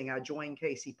confusing. I joined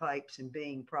Casey Pipes in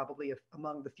being probably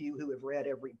among the few who have read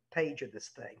every page of this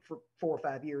thing for 4 or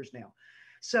 5 years now.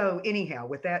 So anyhow,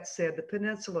 with that said, the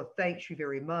Peninsula thanks you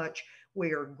very much.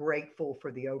 We are grateful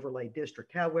for the overlay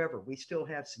district. However, we still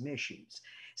have some issues.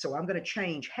 So I'm going to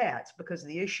change hats because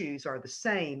the issues are the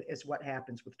same as what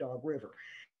happens with Dog River.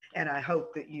 And I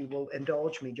hope that you will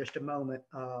indulge me just a moment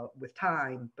with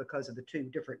time because of the two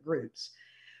different groups.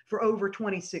 For over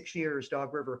 26 years,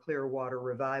 Dog River Clearwater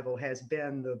Revival has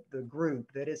been the group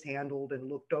that has handled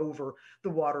and looked over the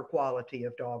water quality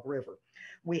of Dog River.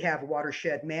 We have a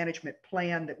watershed management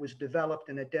plan that was developed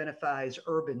and identifies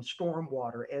urban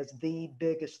stormwater as the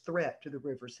biggest threat to the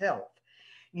river's health.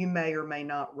 You may or may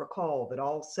not recall that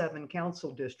all 7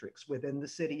 council districts within the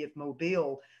city of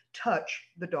Mobile touch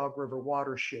the Dog River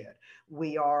watershed.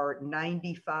 We are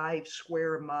 95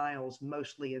 square miles,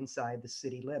 mostly inside the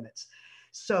city limits.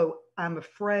 So I'm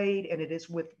afraid, and it is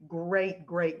with great,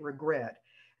 great regret,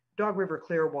 Dog River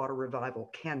Clearwater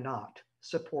Revival cannot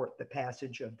support the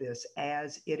passage of this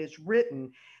as it is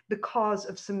written because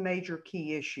of some major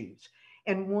key issues.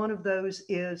 And one of those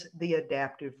is the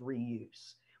adaptive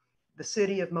reuse. The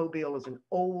city of Mobile is an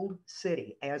old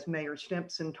city, as Mayor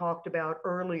Stimpson talked about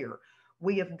earlier.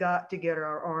 We have got to get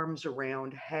our arms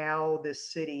around how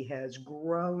this city has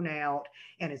grown out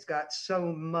and it's got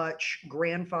so much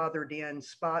grandfathered in,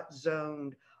 spot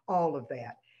zoned, all of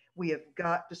that. We have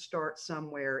got to start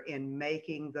somewhere in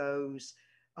making those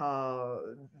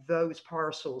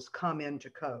parcels come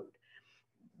into code.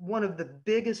 One of the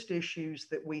biggest issues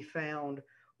that we found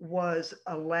was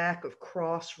a lack of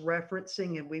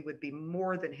cross-referencing, and we would be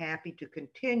more than happy to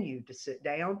continue to sit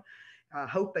down. I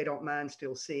hope they don't mind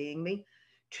still seeing me,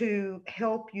 to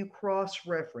help you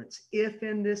cross-reference. If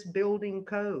in this building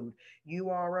code, you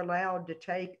are allowed to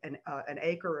take an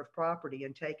acre of property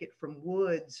and take it from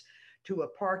woods to a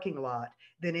parking lot,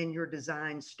 then in your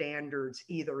design standards,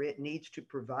 either it needs to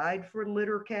provide for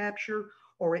litter capture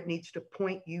or it needs to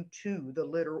point you to the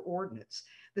litter ordinance.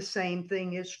 The same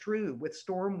thing is true with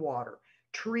stormwater.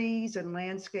 Trees and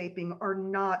landscaping are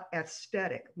not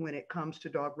aesthetic when it comes to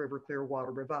Dog River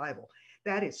Clearwater Revival.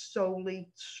 That is solely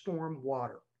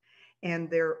stormwater. And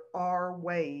there are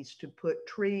ways to put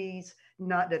trees,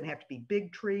 doesn't have to be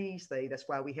big trees. That's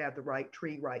why we have the right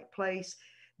tree, right place.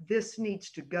 This needs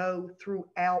to go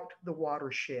throughout the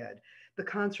watershed. The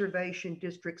conservation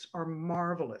districts are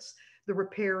marvelous. The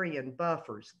riparian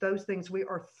buffers, those things, we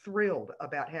are thrilled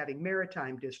about having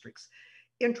maritime districts.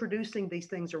 Introducing these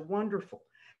things are wonderful,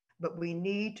 but we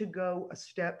need to go a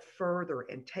step further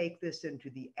and take this into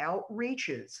the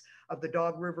outreaches of the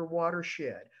Dog River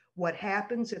watershed. What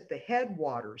happens at the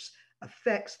headwaters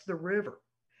affects the river.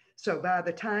 So by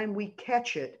the time we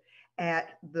catch it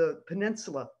at the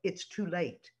peninsula, it's too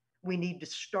late. We need to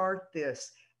start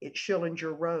this at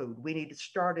Schillinger Road. We need to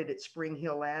start it at Spring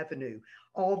Hill Avenue.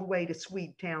 All the way to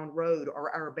Swedetown Road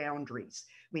are our boundaries.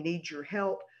 We need your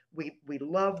help. We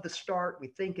love the start. We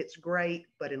think it's great,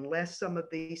 but unless some of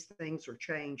these things are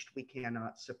changed, we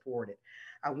cannot support it.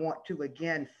 I want to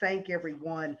again thank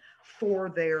everyone for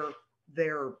their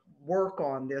work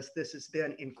on this. This has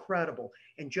been incredible.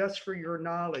 And just for your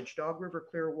knowledge, Dog River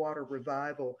Clearwater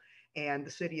Revival and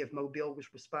the city of Mobile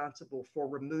was responsible for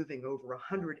removing over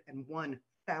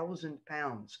 101,000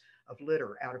 pounds of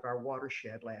litter out of our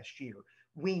watershed last year.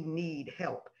 We need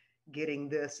help getting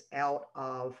this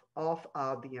off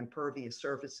of the impervious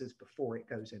surfaces before it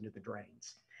goes into the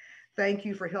drains. Thank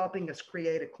you for helping us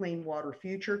create a clean water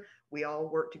future. We all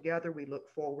work together. We look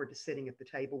forward to sitting at the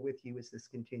table with you as this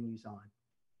continues on.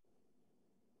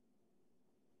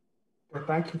 Well,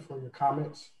 thank you for your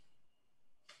comments.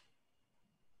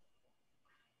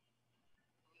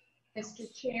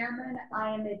 Mr. Chairman,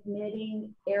 I am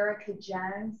admitting Erica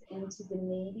Jones into the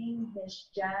meeting. Ms.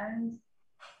 Jones,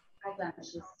 hold on,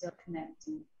 she's still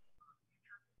connecting.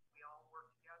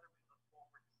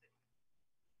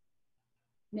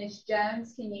 Ms.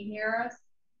 Jones, can you hear us?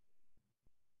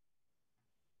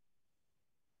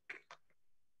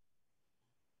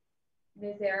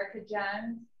 Ms. Erica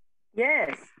Jones?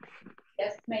 Yes.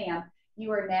 Yes, ma'am.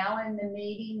 You are now in the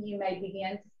meeting. You may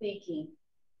begin speaking.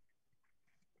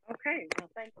 Okay, well,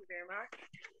 thank you very much.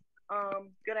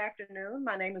 Good afternoon.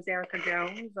 My name is Erica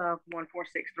Jones of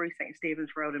 1463 St.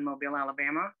 Stephen's Road in Mobile,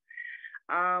 Alabama.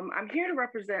 I'm here to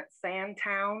represent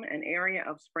Sandtown, an area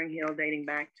of Spring Hill dating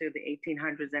back to the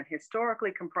 1800s and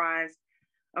historically comprised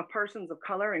of persons of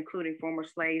color, including former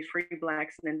slaves, free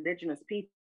Blacks, and indigenous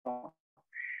people.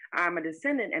 I'm a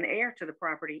descendant and heir to the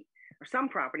property, or some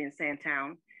property in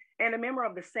Sandtown, and a member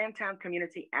of the Sandtown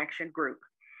Community Action Group.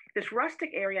 This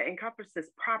rustic area encompasses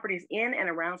properties in and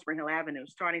around Spring Hill Avenue,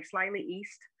 starting slightly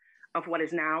east of what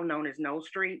is now known as Knoll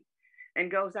Street,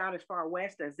 and goes out as far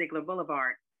west as Ziegler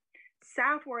Boulevard.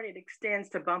 Southward, it extends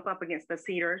to bump up against the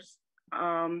Cedars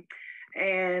and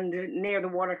near the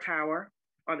water tower,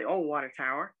 or the old water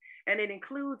tower, and it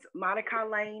includes Monica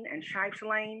Lane and Shipes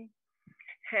Lane,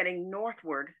 heading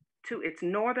northward to its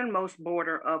northernmost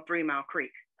border of 3 Mile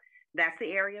Creek. That's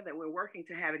the area that we're working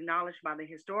to have acknowledged by the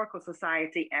Historical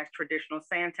Society as traditional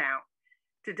Sandtown.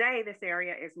 Today, this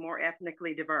area is more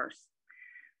ethnically diverse.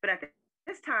 But at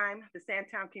this time, the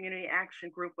Sandtown Community Action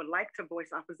Group would like to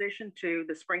voice opposition to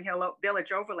the Spring Hill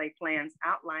Village overlay plans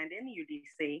outlined in the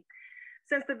UDC,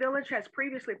 since the village has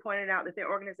previously pointed out that their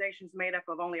organization is made up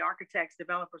of only architects,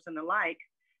 developers, and the like.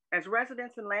 As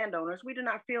residents and landowners, we do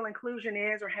not feel inclusion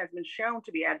is or has been shown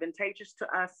to be advantageous to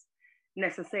us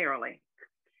necessarily.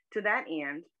 To that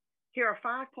end, here are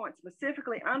 5 points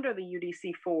specifically under the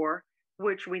UDC-4,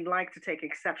 which we'd like to take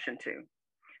exception to.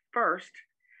 First,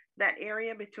 that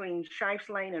area between Shipes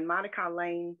Lane and Monica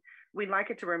Lane, we'd like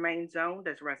it to remain zoned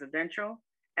as residential,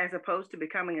 as opposed to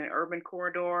becoming an urban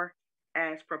corridor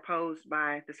as proposed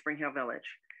by the Spring Hill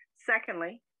Village.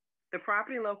 Secondly, the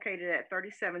property located at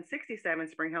 3767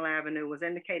 Spring Hill Avenue was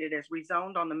indicated as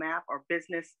rezoned on the map or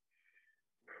business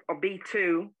or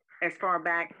B2 as far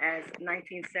back as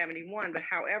 1971. But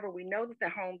however, we know that the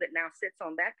home that now sits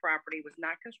on that property was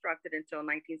not constructed until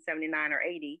 1979 or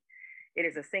 80. It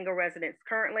is a single residence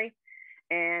currently,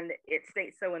 and it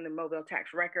states so in the Mobile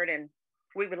tax record, and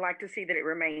we would like to see that it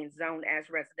remains zoned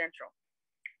as residential.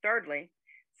 Thirdly,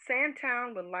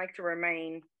 Sandtown would like to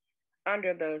remain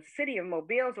under the City of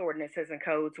Mobile's ordinances and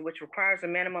codes, which requires a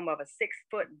minimum of a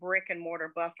 6-foot brick and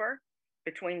mortar buffer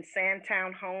between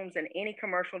Sandtown homes and any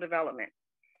commercial development.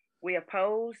 We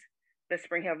oppose the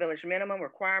Spring Hill Village minimum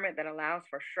requirement that allows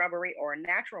for shrubbery or a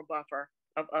natural buffer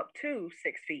of up to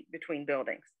 6 feet between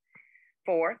buildings.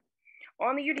 Fourth,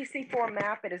 on the UDC-4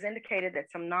 map, it is indicated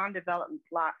that some non-developed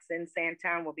lots in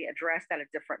Sandtown will be addressed at a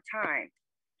different time.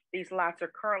 These lots are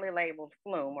currently labeled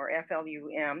FLUM or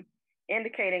FLUM,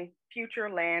 indicating future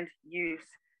land use,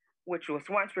 which was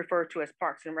once referred to as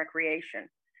Parks and Recreation.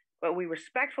 But we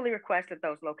respectfully request that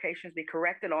those locations be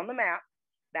corrected on the map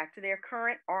back to their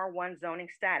current R1 zoning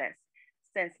status,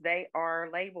 since they are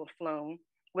labeled FLUM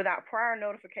without prior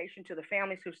notification to the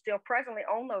families who still presently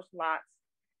own those lots,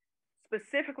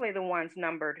 specifically the ones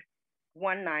numbered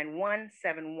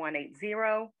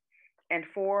 1917180 and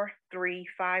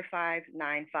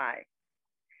 435595.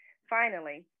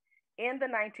 Finally, in the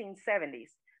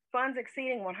 1970s, funds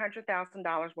exceeding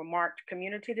 $100,000 were marked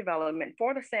community development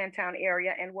for the Sandtown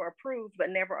area and were approved but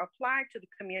never applied to the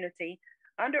community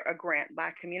under a grant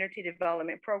by community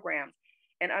development programs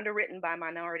and underwritten by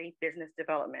Minority Business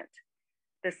Development.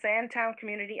 The Sandtown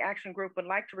Community Action Group would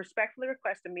like to respectfully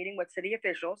request a meeting with city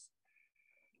officials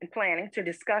and planning to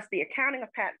discuss the accounting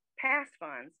of past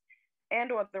funds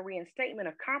and or the reinstatement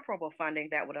of comparable funding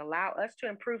that would allow us to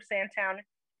improve Sandtown,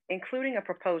 including a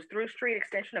proposed through street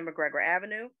extension of McGregor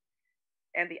Avenue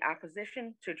and the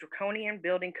opposition to draconian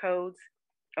building codes,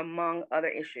 among other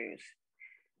issues.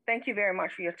 Thank you very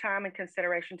much for your time and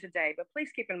consideration today, but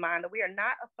please keep in mind that we are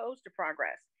not opposed to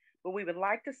progress, but we would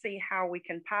like to see how we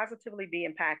can positively be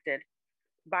impacted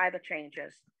by the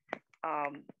changes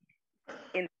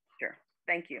in the future.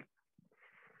 Thank you.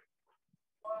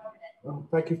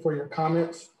 Thank you for your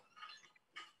comments.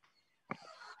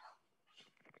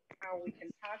 How we can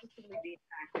positively be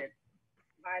impacted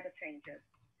by the changes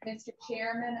Mr.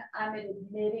 Chairman, I'm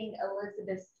admitting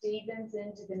Elizabeth Stevens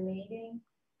into the meeting.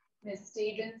 Ms.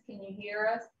 Stevens, can you hear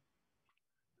us?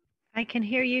 I can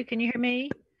hear you. Can you hear me?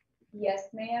 Yes,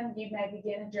 ma'am. You may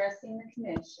begin addressing the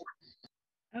commission.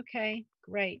 Okay,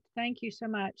 great. Thank you so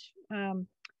much.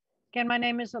 Again, my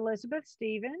name is Elizabeth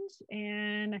Stevens,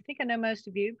 and I think I know most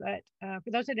of you, but for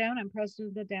those who don't, I'm president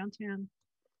of the Downtown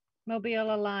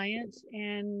Mobile Alliance.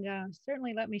 And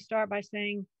certainly let me start by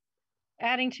saying,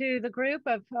 adding to the group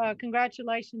of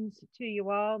congratulations to you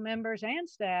all, members and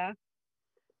staff,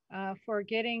 for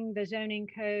getting the zoning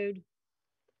code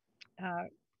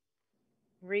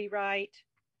rewrite.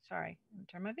 Sorry, I'm gonna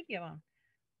turn my video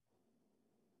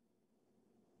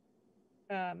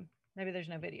on. Maybe there's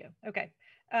no video. Okay.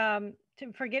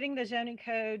 For getting the zoning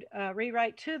code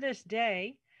rewrite to this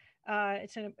day.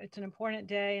 It's an important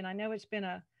day, and I know it's been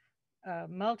a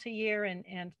multi-year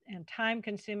and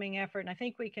time-consuming effort. And I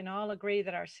think we can all agree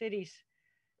that our city's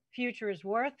future is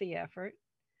worth the effort.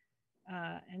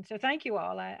 And so thank you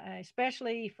all, I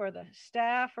especially for the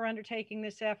staff for undertaking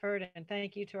this effort, and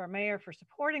thank you to our mayor for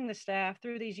supporting the staff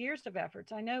through these years of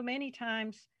efforts. I know many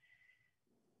times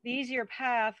the easier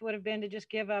path would have been to just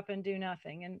give up and do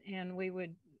nothing, and we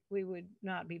would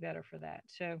not be better for that.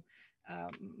 So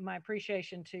my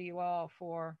appreciation to you all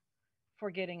for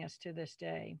getting us to this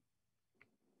day.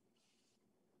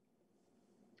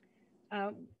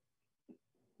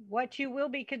 What you will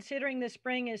be considering this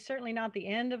spring is certainly not the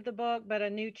end of the book, but a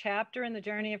new chapter in the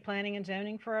journey of planning and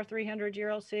zoning for our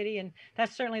 300-year-old city. And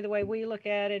that's certainly the way we look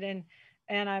at it.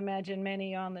 And I imagine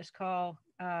many on this call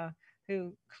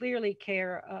who clearly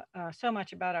care so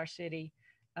much about our city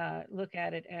look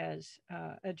at it as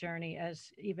a journey,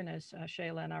 even as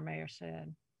Shayla and our mayor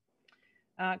said.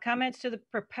 Comments to the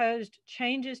proposed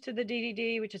changes to the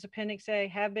DDD, which is Appendix A,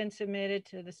 have been submitted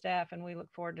to the staff, and we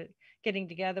look forward to getting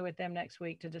together with them next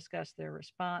week to discuss their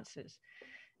responses.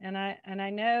 And I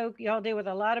know y'all deal with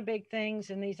a lot of big things,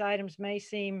 and these items may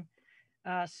seem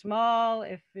small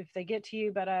if they get to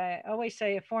you, but I always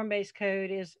say a form-based code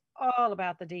is all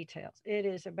about the details. It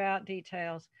is about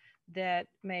details that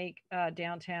make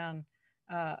downtown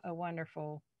a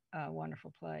wonderful,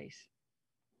 wonderful place.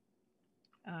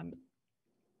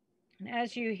 And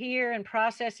as you hear and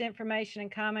process information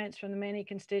and comments from the many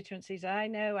constituencies, I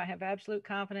know I have absolute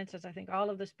confidence, as I think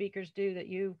all of the speakers do, that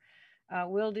you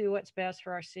will do what's best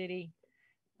for our city.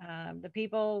 The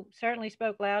people certainly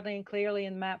spoke loudly and clearly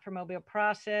in the Map for Mobile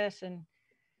process. And,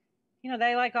 you know,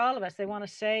 they, like all of us, they want a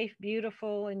safe,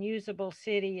 beautiful, and usable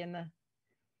city. And the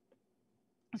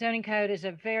zoning code is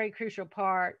a very crucial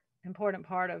important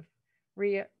part of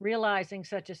realizing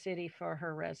such a city for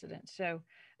her residents. So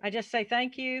I just say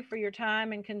thank you for your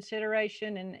time and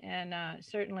consideration, and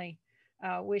certainly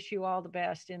wish you all the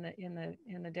best in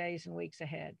the days and weeks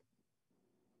ahead.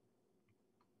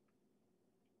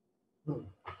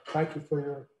 Thank you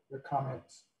for your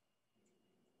comments.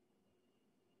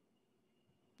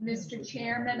 Mr.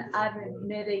 Chairman, I'm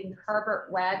admitting Herbert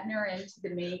Wagner into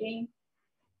the meeting.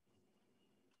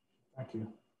 Thank you.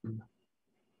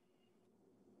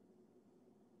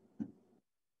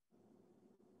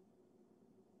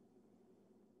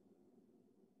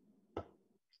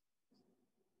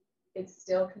 It's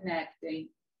still connecting.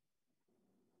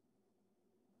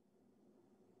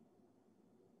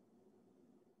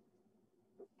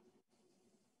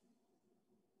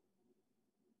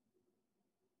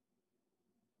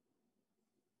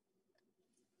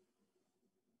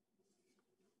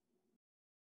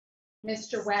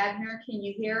 Mr. Wagner, can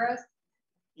you hear us?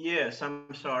 Yes,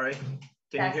 I'm sorry.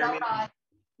 That's all right.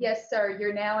 Yes, sir.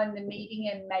 You're now in the meeting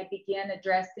and may begin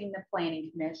addressing the Planning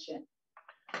Commission.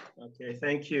 Okay,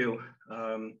 thank you.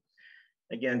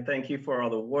 Again, thank you for all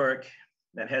the work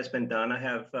that has been done. I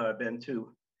have been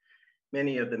to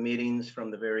many of the meetings from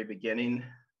the very beginning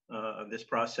of this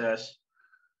process.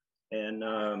 And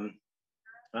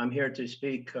I'm here to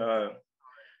speak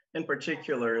in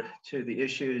particular to the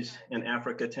issues in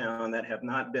Africatown that have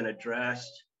not been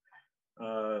addressed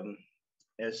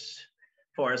as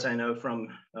far as I know from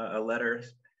a letter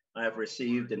I have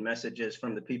received and messages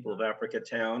from the people of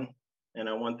Africatown. And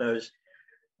I want those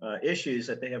issues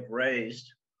that they have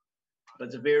raised.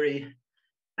 It's a very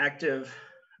active,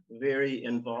 very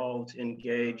involved,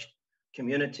 engaged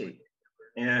community.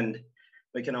 And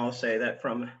we can all say that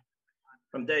from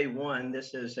day one,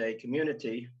 this is a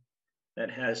community that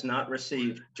has not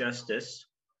received justice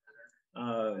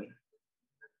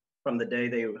from the day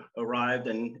they arrived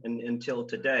and until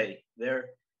today. Their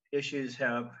issues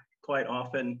have quite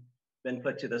often been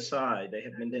put to the side. They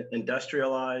have been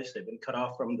industrialized, they've been cut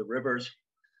off from the rivers.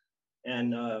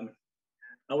 And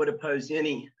I would oppose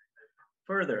any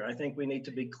further. I think we need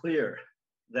to be clear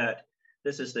that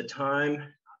this is the time,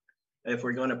 if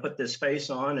we're going to put this face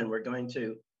on and we're going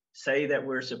to say that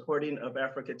we're supporting of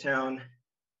Africatown,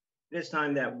 it's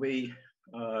time that we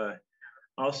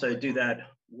also do that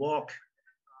walk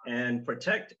and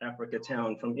protect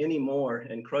Africatown from any more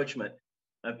encroachment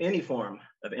of any form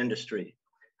of industry.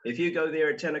 If you go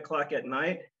there at 10 o'clock at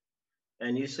night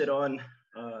and you sit on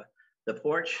the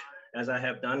porch, as I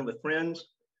have done with friends,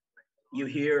 you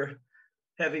hear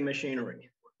heavy machinery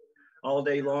all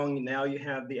day long. Now you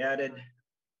have the added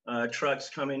trucks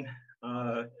coming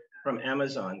from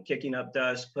Amazon, kicking up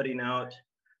dust, putting out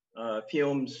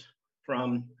fumes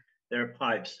from their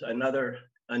pipes.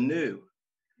 A new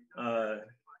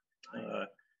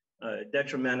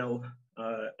detrimental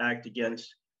act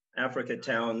against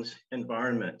Africatown's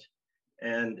environment.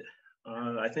 And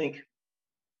I think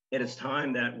it is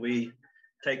time that we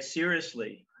take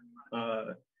seriously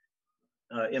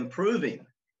improving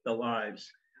the lives.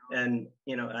 And,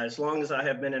 you know, as long as I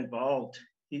have been involved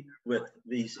with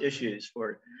these issues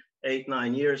for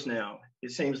 8-9 years now,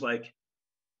 it seems like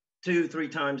 2-3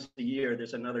 times a year,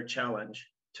 there's another challenge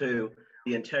to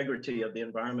the integrity of the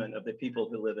environment of the people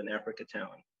who live in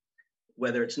Africatown,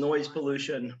 whether it's noise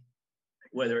pollution,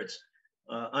 whether it's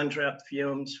untrapped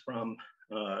fumes from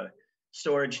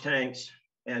storage tanks,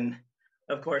 and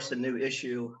of course, the new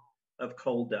issue of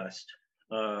coal dust.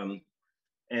 I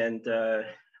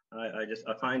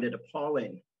find it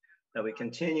appalling that we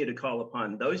continue to call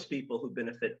upon those people who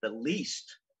benefit the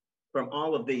least from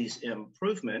all of these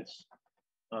improvements.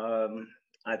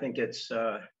 I think it's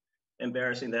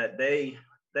embarrassing that they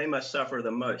must suffer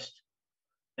the most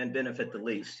and benefit the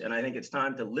least. And I think it's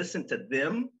time to listen to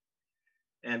them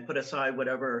and put aside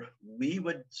whatever we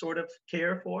would sort of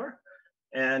care for,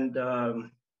 and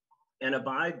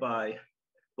abide by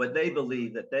what they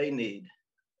believe that they need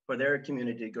for their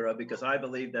community to grow, because I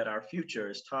believe that our future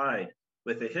is tied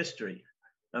with the history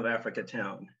of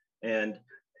Africatown. And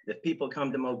if people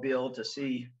come to Mobile to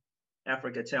see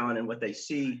Africatown, and what they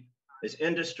see is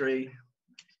industry,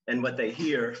 and what they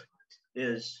hear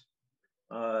is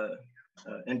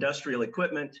industrial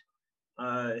equipment,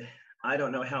 I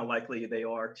don't know how likely they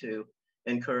are to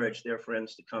encourage their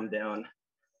friends to come down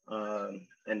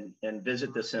and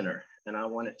visit the center. And I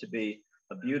want it to be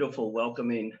a beautiful,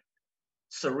 welcoming,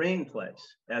 serene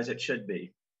place, as it should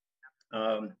be.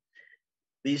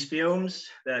 These fumes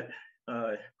that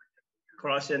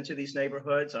cross into these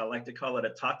neighborhoods, I like to call it a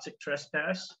toxic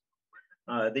trespass.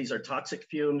 These are toxic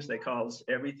fumes. They cause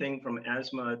everything from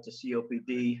asthma to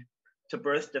COPD to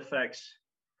birth defects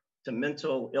to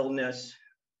mental illness.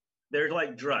 They're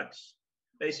like drugs.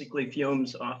 Basically,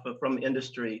 fumes from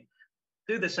industry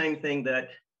do the same thing that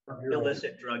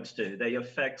illicit drugs do. They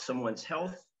affect someone's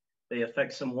health. They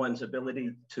affect someone's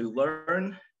ability to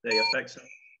learn. They affect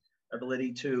someone's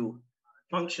ability to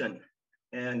function.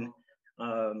 And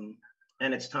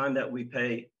it's time that we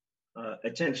pay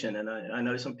attention. And I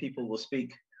know some people will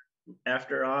speak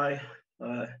after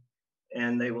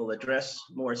and they will address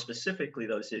more specifically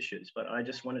those issues. But I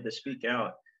just wanted to speak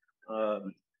out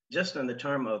just in the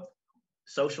term of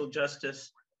social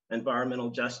justice, environmental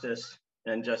justice,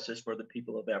 and justice for the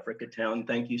people of Africatown.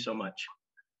 Thank you so much.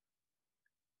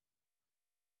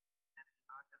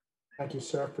 Thank you,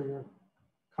 sir, for your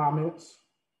comments.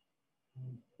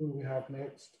 Who do we have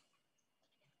next?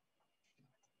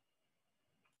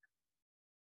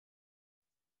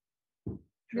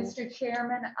 Mr.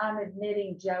 Chairman, I'm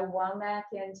admitting Joe Womack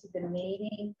into the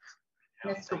meeting.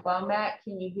 Mr. Womack,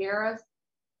 can you hear us?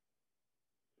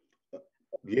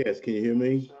 Yes, can you hear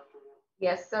me?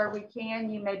 Yes, sir, we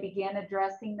can. You may begin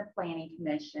addressing the Planning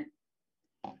Commission.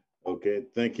 Okay,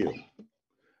 thank you.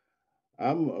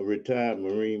 I'm a retired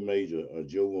Marine Major,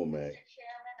 Joe Womack,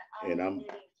 and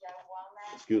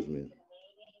excuse me.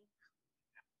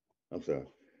 I'm sorry.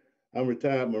 I'm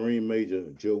retired Marine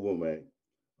Major Joe Womack,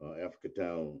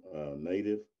 Africatown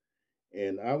native,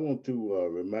 and I want to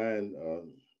remind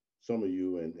some of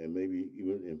you and maybe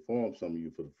even inform some of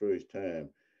you for the first time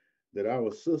that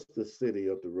our sister city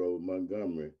up the road,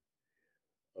 Montgomery,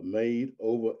 made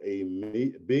over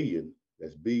 $1 billion,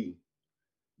 that's B,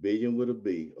 billion with a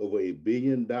B, over $1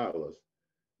 billion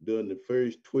during the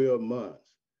first 12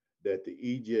 months that the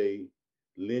E.J.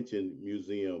 Lynching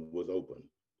Museum was open.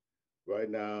 Right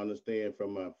now, I understand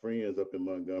from my friends up in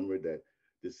Montgomery that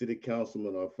the city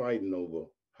councilmen are fighting over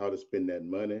how to spend that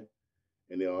money,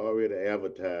 and they're already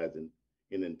advertising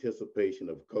in anticipation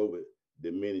of COVID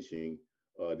diminishing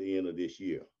the end of this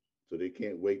year. So they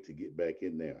can't wait to get back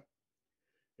in there.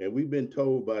 And we've been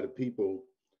told by the people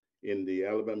in the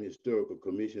Alabama Historical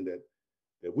Commission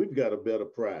that we've got a better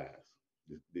prize.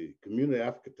 The community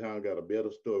of Africatown got a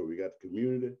better story. We got the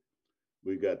community,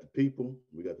 We got the people,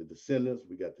 we got the descendants,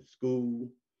 we got the school,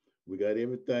 we got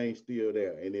everything still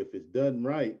there. And if it's done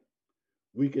right,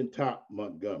 we can top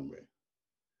Montgomery.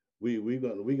 We're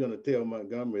gonna tell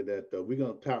Montgomery that we're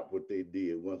gonna top what they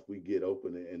did once we get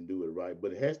open and do it right.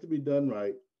 But it has to be done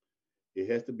right. It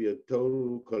has to be a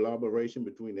total collaboration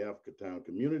between the Africatown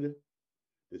community,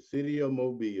 the city of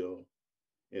Mobile,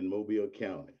 and Mobile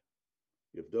County.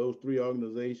 If those three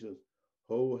organizations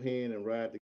hold hand and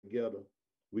ride together,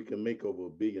 we can make over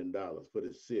 $1 billion for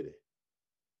the city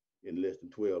in less than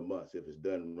 12 months if it's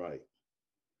done right.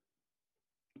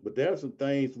 But there are some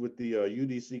things with the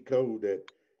UDC code that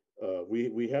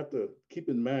we have to keep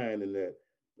in mind, in that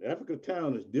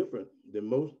Africatown is different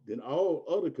than all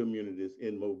other communities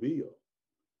in Mobile.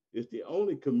 It's the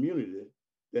only community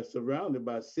that's surrounded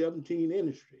by 17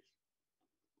 industries.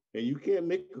 And you can't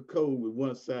make a code with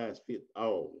one size fit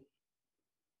all.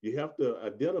 You have to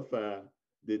identify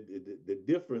the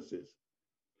differences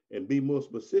and be more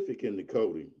specific in the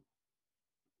coding.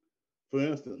 For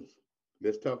instance,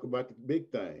 let's talk about the big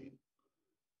thing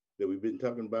that we've been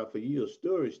talking about for years: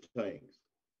 storage tanks.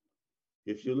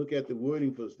 If you look at the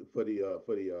wording for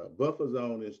the buffer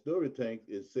zone and storage tanks,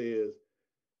 it says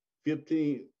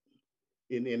 15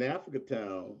 in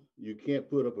Africatown. You can't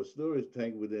put up a storage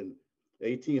tank within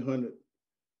 1,800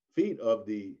 feet of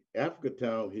the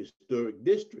Africatown Historic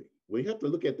District. We have to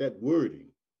look at that wording.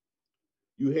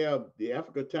 You have the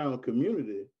Africatown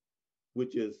community,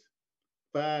 which is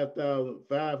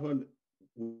 5,500,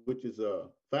 which is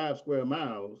 5 square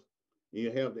miles. And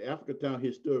you have the Africatown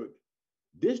Historic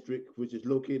District, which is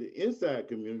located inside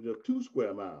community of 2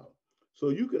 square miles. So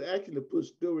you could actually put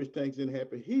storage tanks in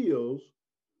Happy Hills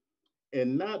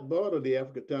and not bother the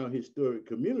Africatown Historic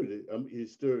Community,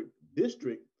 Historic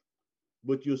District,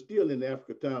 but you're still in the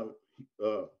Africatown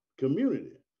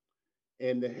community.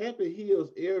 And the Happy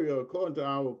Hills area, according to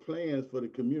our plans for the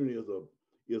community,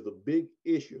 is a big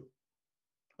issue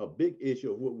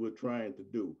of what we're trying to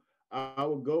do.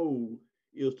 Our goal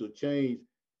is to change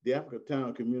the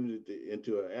Africatown community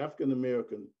into an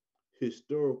African-American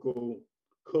historical,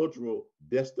 cultural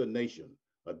destination.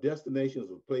 A destination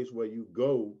is a place where you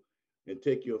go and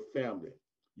take your family.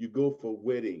 You go for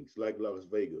weddings like Las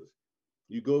Vegas.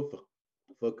 You go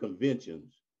for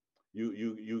conventions.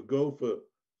 You go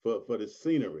for the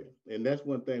scenery. And that's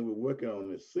one thing we're working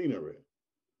on, is scenery.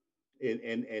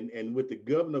 And with the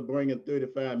governor bringing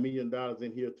 $35 million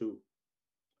in here to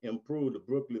improve the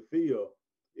Brooklyn Field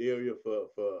area for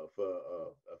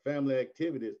family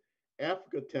activities,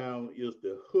 Africatown is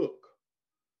the hook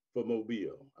for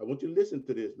Mobile. I want you to listen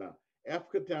to this now.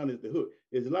 Africatown is the hook.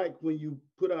 It's like when you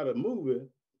put out a movie,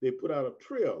 they put out a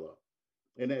trailer,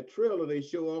 and that trailer they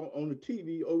show on the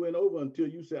TV over and over until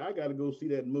you say, I got to go see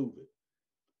that movie.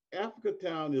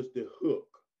 Africatown is the hook.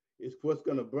 It's what's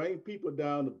going to bring people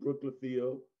down to Brooklyn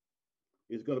Field.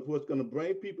 It's what's going to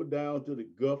bring people down to the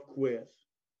Gulf Quest.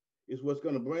 It's what's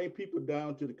going to bring people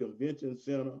down to the convention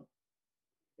center.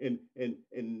 And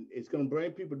it's going to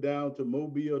bring people down to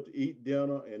Mobile to eat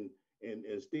dinner and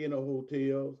stay in the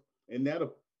hotels. And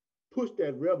that'll push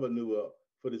that revenue up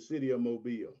for the city of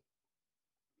Mobile.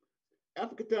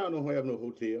 Africatown don't have no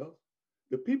hotels.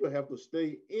 The people have to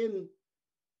stay in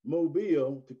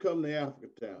Mobile to come to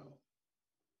Africatown.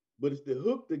 But it's the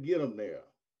hook to get them there.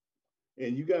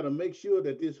 And you got to make sure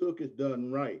that this hook is done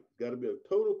right. Got to be a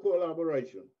total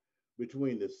collaboration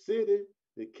between the city,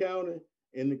 the county,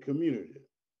 and the community.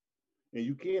 And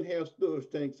you can't have storage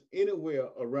tanks anywhere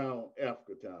around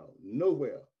Africatown,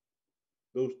 nowhere.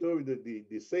 Those storage,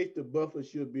 the safety buffer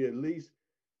should be at least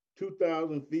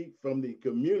 2,000 feet from the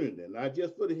community, not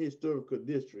just for the historical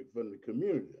district, from the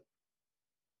community.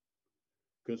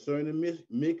 Concerning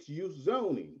mixed use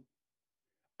zoning,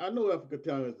 I know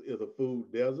Africatown is a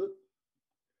food desert,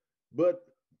 but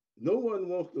no one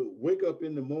wants to wake up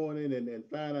in the morning and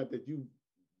find out that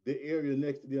the area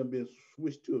next to them been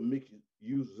switched to a mixed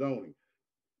use zoning.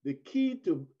 The key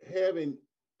to having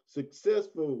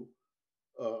successful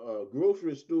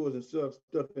grocery stores and stuff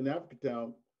in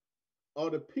Africatown are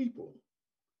the people.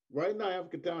 Right now,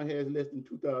 Africatown has less than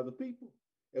 2,000 people.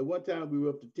 At one time, we were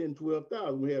up to 10,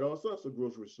 12,000. We had all sorts of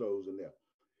grocery stores in there.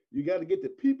 You got to get the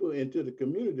people into the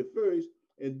community first,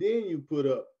 and then you put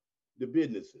up the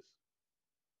businesses.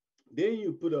 Then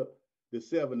you put up the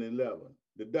 7-Eleven,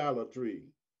 the Dollar Tree,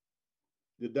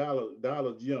 the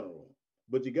Dollar General.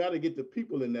 But you got to get the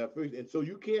people in there first. And so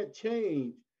you can't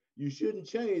change, you shouldn't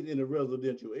change in the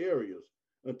residential areas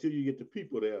until you get the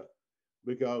people there.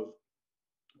 Because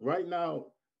right now,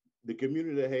 the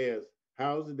community has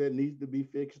houses that needs to be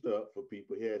fixed up for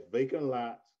people. It has vacant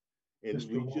lots, and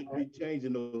we should be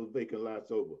changing those vacant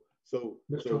lots over. So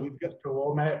we've got Mr.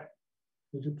 Womack,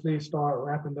 Would you please start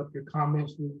wrapping up your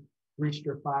comments? We reached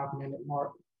your 5-minute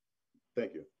mark.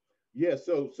 Thank you. Yes,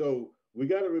 so we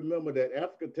got to remember that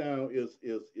Africatown is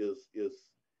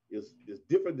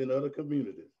different than other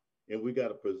communities, and we got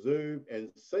to preserve and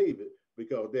save it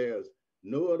because there's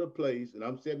no other place, and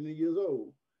I'm 70 years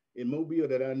old, in Mobile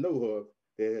that I know of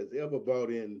that has ever brought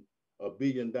in $1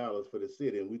 billion for the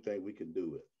city, and we think we can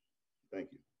do it.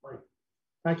 Thank you. Right.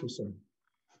 Thank you, sir.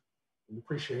 We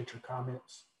appreciate your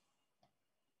comments.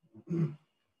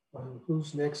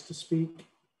 Who's next to speak?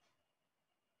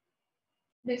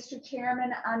 Mr.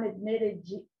 Chairman, I'm admitting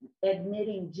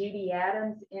Judy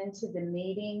Adams into the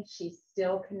meeting. She's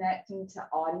still connecting to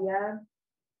audio.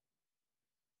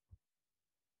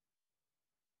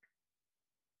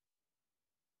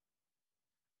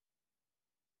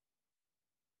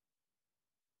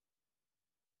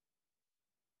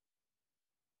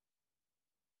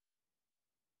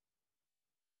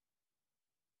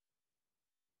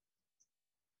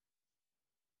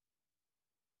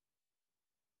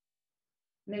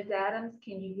 Ms. Adams,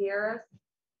 can you hear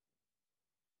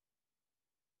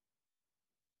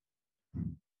us?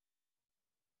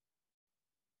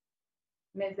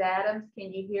 Ms. Adams,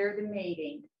 can you hear the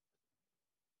meeting?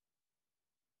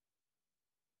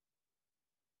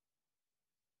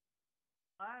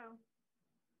 Hello.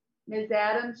 Ms.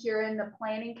 Adams, you're in the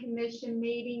Planning Commission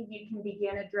meeting. You can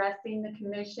begin addressing the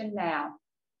commission now.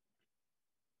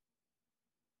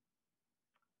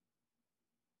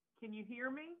 Can you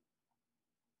hear me?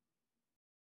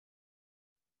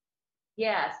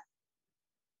 Yes.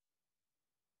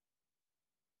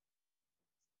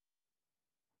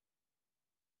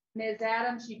 Ms.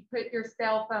 Adams, you put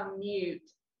yourself on mute.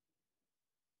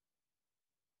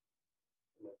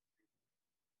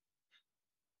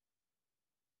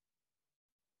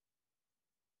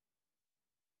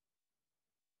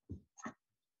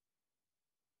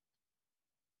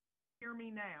 Hear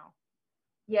me now?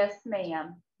 Yes,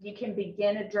 ma'am. You can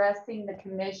begin addressing the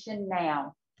commission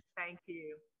now. Thank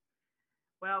you.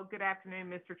 Well, good afternoon,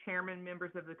 Mr. Chairman,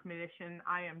 members of the commission.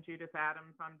 I am Judith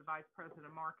Adams. I'm the Vice President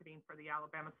of Marketing for the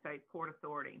Alabama State Port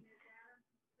Authority.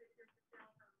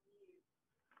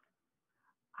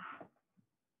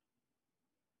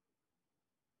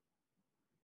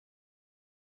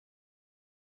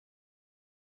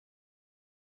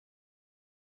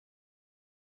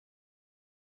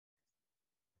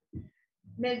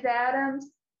 Ms. Adams?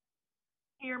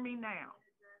 Hear me now?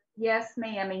 Yes,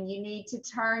 ma'am, and you need to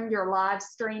turn your live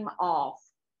stream off.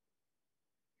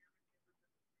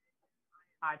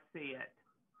 I see it.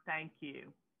 Thank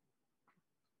you.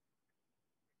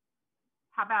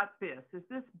 How about this? Is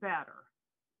this better?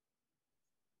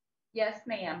 Yes,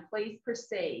 ma'am. Please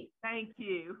proceed. Thank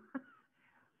you.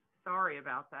 Sorry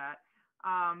about that.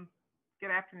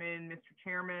 Good afternoon, Mr.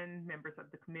 Chairman, members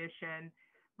of the commission.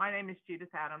 My name is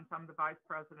Judith Adams. I'm the Vice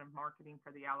President of Marketing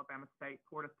for the Alabama State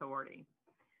Port Authority.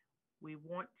 We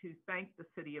want to thank the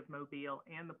City of Mobile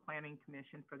and the Planning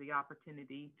Commission for the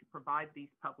opportunity to provide these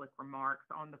public remarks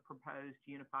on the proposed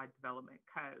Unified Development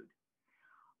Code.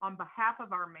 On behalf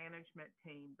of our management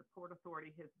team, the Port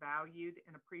Authority has valued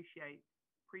and appreciated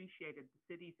the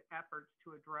city's efforts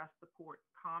to address the port's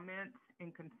comments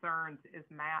and concerns as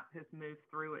MAP has moved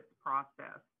through its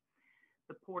process.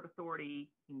 The Port Authority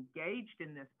engaged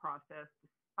in this process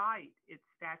despite its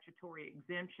statutory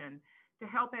exemption to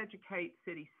help educate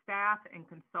city staff and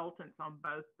consultants on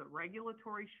both the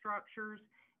regulatory structures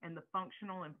and the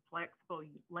functional and flexible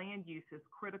land uses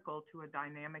critical to a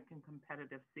dynamic and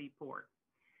competitive seaport.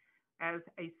 As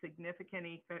a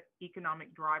significant economic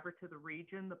driver to the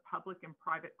region, the public and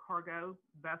private cargo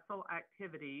vessel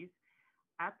activities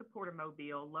at the Port of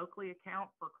Mobile locally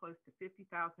account for close to 50,000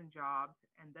 jobs,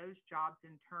 and those jobs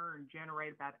in turn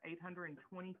generate about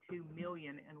 $822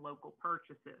 million in local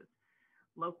purchases.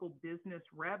 Local business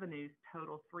revenues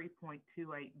total $3.28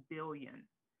 billion.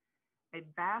 A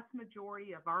vast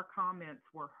majority of our comments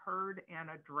were heard and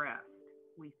addressed.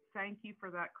 We thank you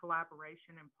for that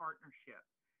collaboration and partnership.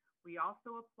 We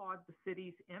also applaud the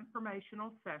city's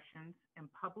informational sessions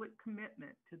and public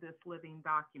commitment to this living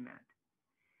document.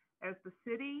 As the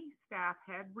city staff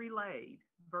had relayed,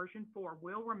 version 4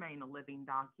 will remain a living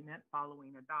document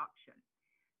following adoption.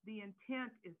 The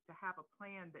intent is to have a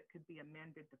plan that could be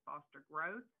amended to foster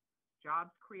growth,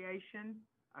 jobs creation,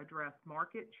 address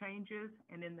market changes,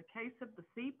 and in the case of the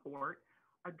seaport,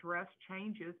 address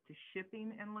changes to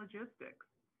shipping and logistics.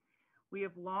 We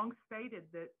have long stated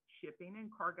that shipping and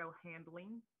cargo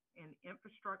handling and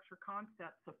infrastructure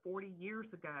concepts of 40 years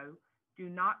ago do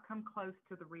not come close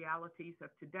to the realities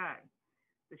of today.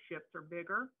 The ships are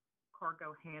bigger,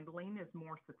 cargo handling is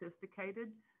more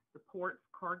sophisticated, the port's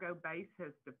cargo base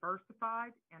has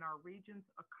diversified, and our region's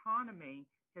economy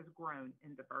has grown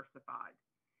and diversified.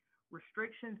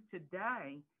 Restrictions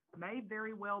today may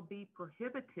very well be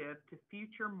prohibitive to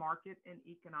future market and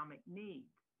economic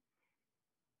needs.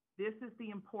 This is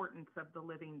the importance of the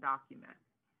living document.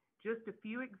 Just a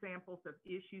few examples of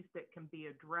issues that can be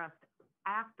addressed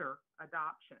after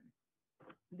adoption.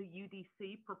 The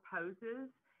UDC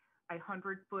proposes a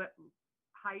 100-foot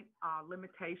height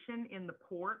limitation in the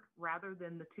port rather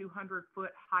than the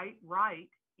 200-foot height right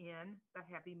in the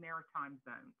heavy maritime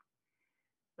zones.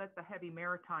 But the heavy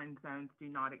maritime zones do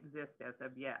not exist as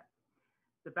of yet.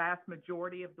 The vast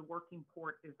majority of the working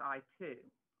port is I-2.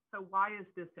 So why is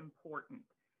this important?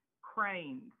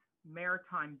 Cranes,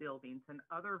 maritime buildings, and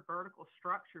other vertical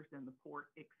structures in the port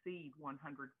exceed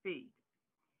 100 feet.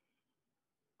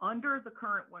 Under the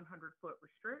current 100-foot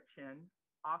restriction,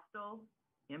 Austal,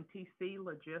 MTC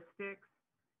Logistics,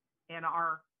 and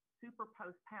our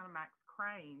Superpost Panamax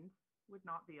cranes would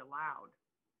not be allowed.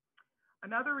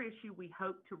 Another issue we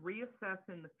hope to reassess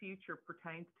in the future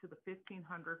pertains to the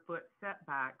 1,500-foot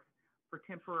setbacks for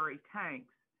temporary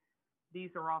tanks. These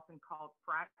are often called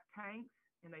frac tanks,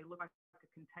 and they look like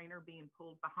a container being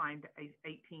pulled behind a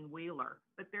 18-wheeler,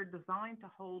 but they're designed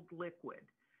to hold liquid.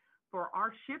 For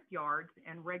our shipyards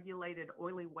and regulated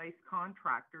oily waste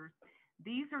contractors,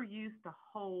 these are used to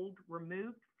hold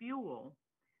removed fuel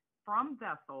from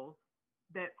vessels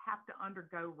that have to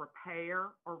undergo repair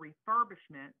or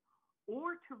refurbishment,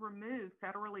 or to remove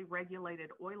federally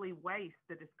regulated oily waste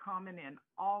that is common in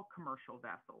all commercial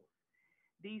vessels.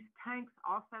 These tanks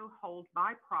also hold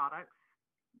byproducts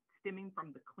stemming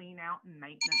from the clean out and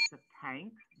maintenance of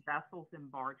tanks, vessels,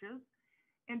 and barges.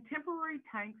 And temporary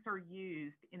tanks are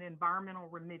used in environmental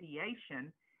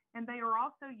remediation, and they are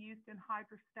also used in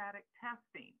hydrostatic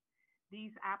testing.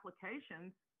 These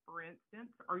applications, for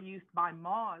instance, are used by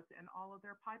Moz in all of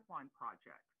their pipeline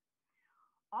projects.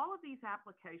 All of these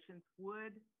applications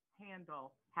would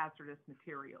handle hazardous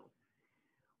materials.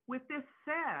 With this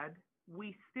said,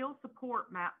 we still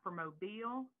support MAP for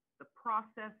Mobile, the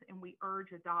process, and we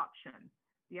urge adoption.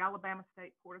 The Alabama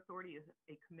State Port Authority is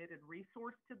a committed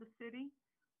resource to the city.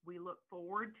 We look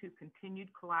forward to continued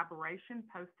collaboration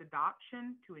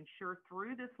post-adoption to ensure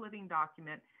through this living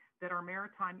document that our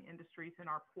maritime industries and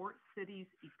our port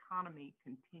cities' economy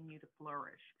continue to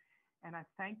flourish. And I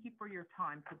thank you for your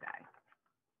time today.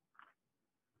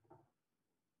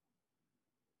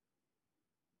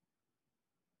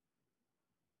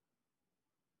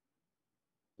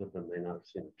 That may not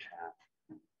see the chat.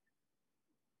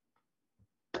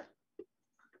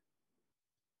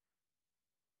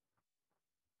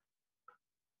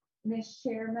 Ms.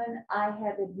 Chairman, I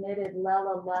have admitted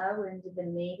Lela Lowe into the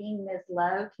meeting. Ms.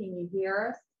 Lowe, can you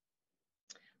hear us?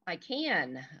 I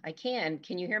can.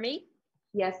 Can you hear me?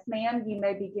 Yes, ma'am. You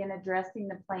may begin addressing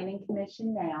the Planning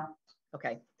Commission now.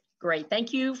 Okay, great.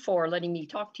 Thank you for letting me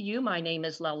talk to you. My name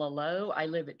is Lela Lowe. I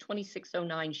live at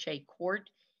 2609 Shea Court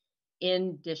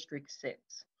in District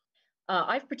 6.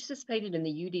 I've participated in the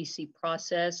UDC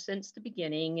process since the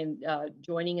beginning and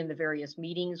joining in the various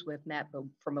meetings with MAP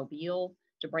for Mobile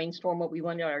to brainstorm what we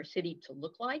wanted our city to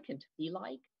look like and to be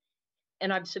like.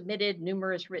 And I've submitted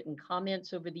numerous written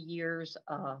comments over the years,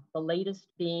 the latest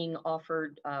being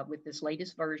offered with this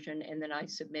latest version, and then I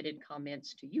submitted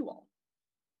comments to you all.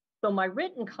 So my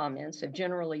written comments have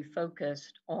generally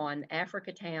focused on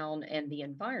Africatown and the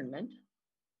environment,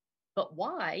 but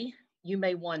why, you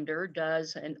may wonder,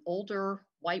 does an older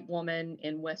white woman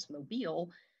in West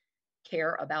Mobile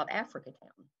care about Africatown?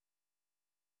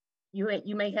 You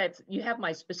have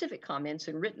my specific comments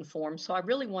in written form, so I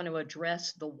really want to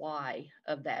address the why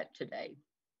of that today.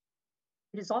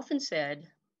 It is often said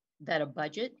that a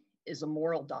budget is a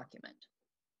moral document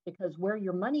because where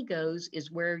your money goes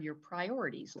is where your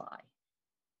priorities lie.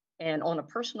 And on a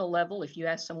personal level, if you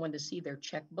ask someone to see their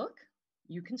checkbook,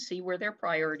 you can see where their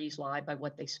priorities lie by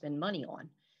what they spend money on.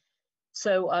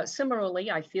 So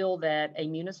similarly, I feel that a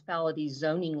municipality's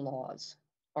zoning laws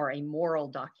are a moral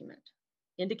document,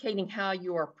 indicating how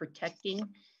you are protecting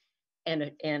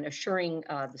and assuring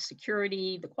the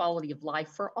security, the quality of life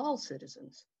for all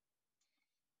citizens.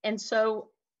 And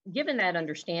so given that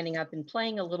understanding, I've been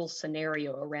playing a little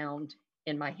scenario around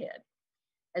in my head.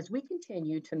 As we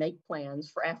continue to make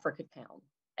plans for Africatown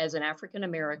as an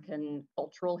African-American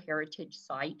cultural heritage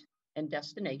site and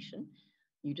destination,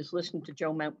 you just listened to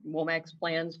Joe Womack's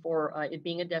plans for it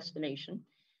being a destination.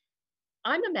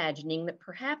 I'm imagining that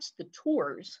perhaps the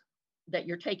tours that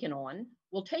you're taking on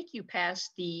will take you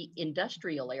past the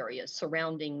industrial areas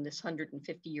surrounding this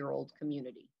 150-year-old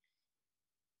community.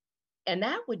 And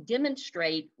that would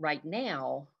demonstrate right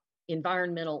now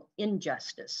environmental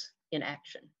injustice in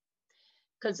action.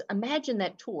 Because imagine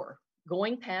that tour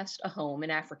going past a home in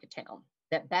Africatown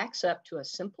that backs up to a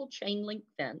simple chain link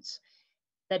fence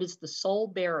that is the sole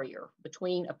barrier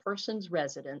between a person's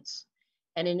residence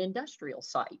and an industrial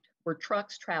site where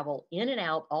trucks travel in and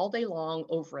out all day long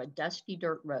over a dusty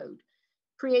dirt road,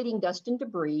 creating dust and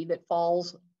debris that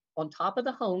falls on top of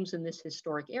the homes in this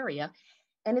historic area.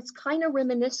 And it's kind of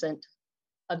reminiscent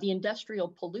of the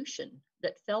industrial pollution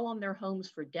that fell on their homes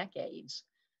for decades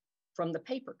from the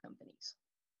paper companies.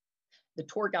 The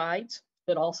tour guides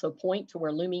that also point to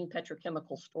where looming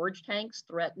petrochemical storage tanks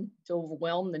threaten to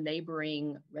overwhelm the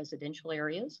neighboring residential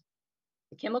areas,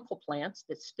 the chemical plants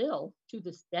that still, to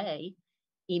this day,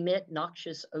 emit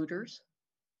noxious odors,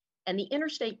 and the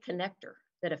interstate connector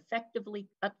that effectively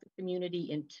cut the community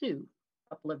in two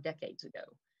a couple of decades ago,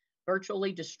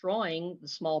 virtually destroying the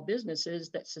small businesses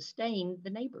that sustain the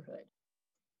neighborhood.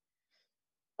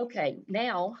 Okay,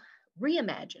 now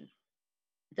reimagine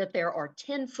that there are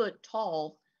 10-foot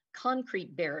tall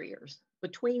concrete barriers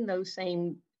between those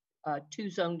same two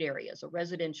zoned areas, a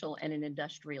residential and an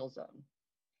industrial zone,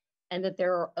 and that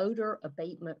there are odor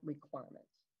abatement requirements,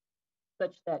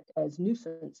 such that as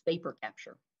nuisance vapor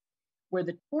capture, where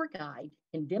the tour guide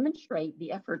can demonstrate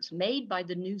the efforts made by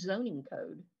the new zoning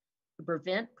code to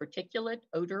prevent particulate,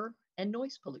 odor, and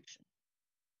noise pollution.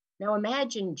 Now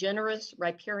imagine generous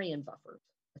riparian buffers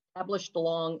established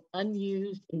along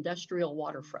unused industrial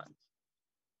waterfronts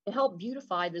to help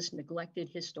beautify this neglected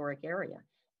historic area.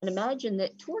 And imagine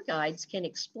that tour guides can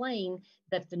explain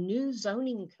that the new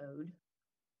zoning code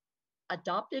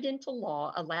adopted into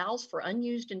law allows for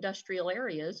unused industrial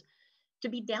areas to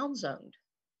be downzoned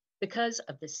because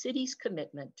of the city's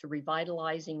commitment to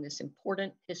revitalizing this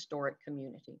important historic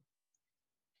community.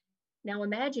 Now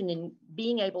imagine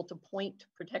being able to point to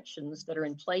protections that are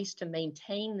in place to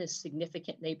maintain this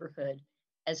significant neighborhood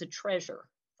as a treasure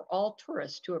for all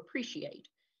tourists to appreciate,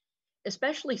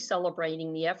 especially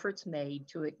celebrating the efforts made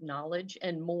to acknowledge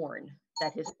and mourn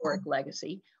that historic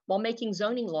legacy while making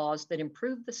zoning laws that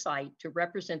improve the site to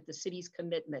represent the city's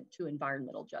commitment to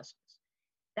environmental justice.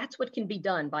 That's what can be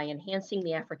done by enhancing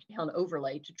the Africatown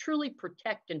overlay to truly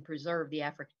protect and preserve the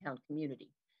Africatown community.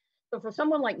 So for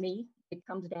someone like me, it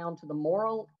comes down to the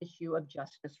moral issue of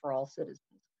justice for all citizens.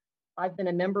 I've been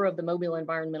a member of the Mobile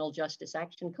Environmental Justice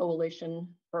Action Coalition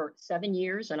for 7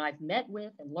 years, and I've met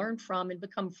with and learned from and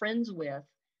become friends with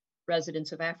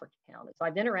residents of Africatown as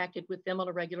I've interacted with them on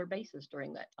a regular basis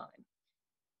during that time.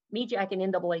 MEJAC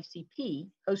and NAACP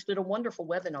hosted a wonderful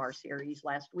webinar series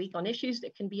last week on issues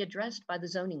that can be addressed by the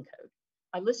zoning code.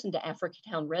 I listened to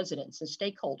Africatown residents and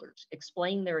stakeholders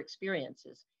explain their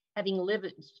experiences, having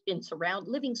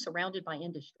living surrounded by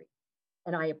industry.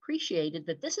 And I appreciated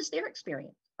that this is their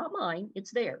experience, not mine,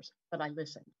 it's theirs, but I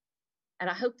listened. And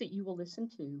I hope that you will listen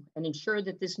to and ensure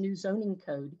that this new zoning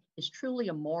code is truly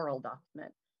a moral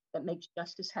document that makes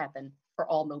justice happen for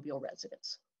all Mobile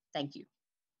residents. Thank you.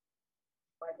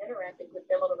 I've interacted with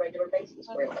them on a regular basis.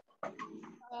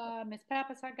 Ms.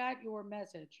 Pappas, I got your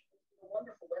message. A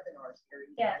wonderful webinar series.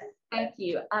 Yes, thank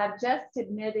you. I've just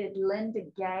admitted Linda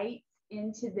Gates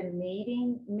into the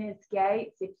meeting. Ms.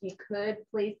 Gates, if you could,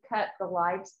 please cut the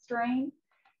live stream.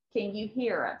 Can you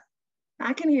hear us?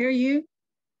 I can hear you.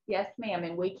 Yes, ma'am,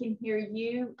 and we can hear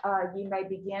you. You may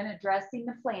begin addressing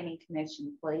the Planning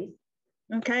Commission, please.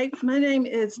 Okay, my name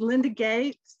is Linda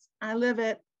Gates. I live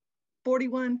at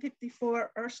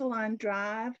 4154 Ursuline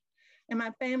Drive, and my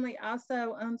family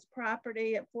also owns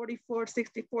property at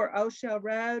 4464 O'Shell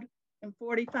Road and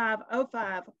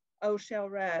 4505 O'Shell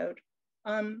Road.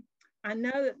 I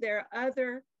know that there are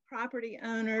other property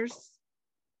owners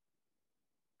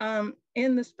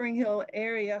in the Spring Hill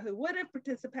area who would have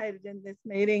participated in this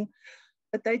meeting,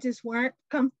 but they just weren't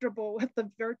comfortable with the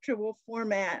virtual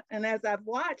format. And as I've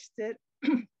watched it,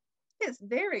 it's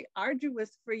very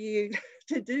arduous for you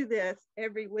to do this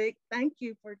every week. Thank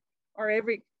you for, or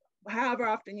however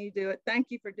often you do it, thank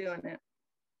you for doing it.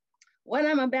 What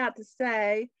I'm about to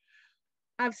say,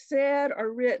 I've said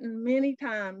or written many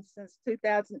times since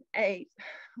 2008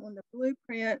 when the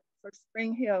blueprint for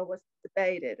Spring Hill was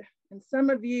debated, and some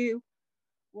of you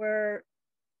were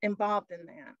involved in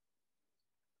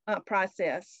that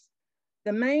process.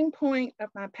 The main point of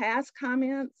my past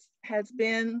comments has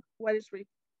been what is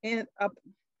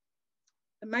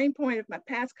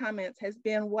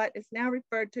what is now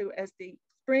referred to as the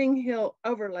Spring Hill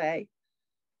overlay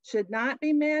should not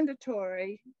be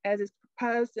mandatory as is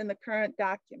proposed in the current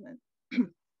document.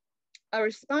 A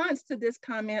response to this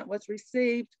comment was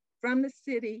received from the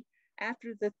city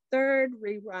after the third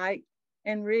rewrite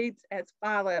and reads as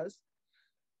follows.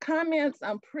 Comments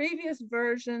on previous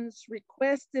versions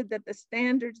requested that the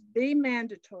standards be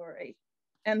mandatory,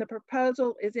 and the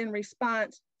proposal is in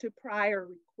response to prior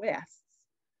requests.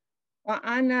 Well,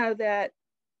 I know that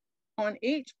on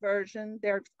each version,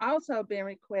 there's also been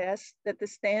requests that the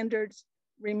standards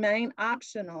remain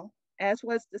optional, as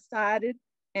was decided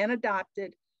and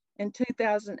adopted in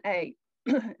 2008,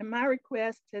 and my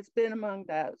request has been among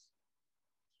those.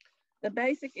 The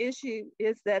basic issue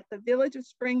is that the Village of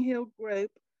Spring Hill group,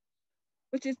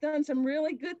 which has done some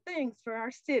really good things for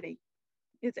our city,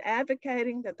 is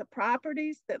advocating that the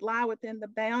properties that lie within the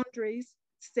boundaries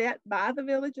set by the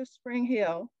Village of Spring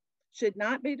Hill should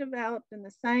not be developed in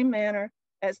the same manner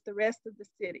as the rest of the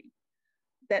city,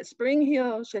 that Spring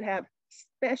Hill should have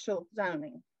special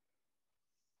zoning.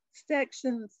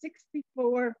 Section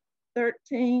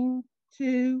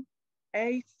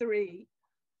 6413(2)(a)(3)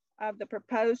 of the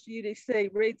proposed UDC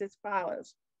reads as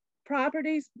follows: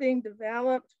 properties being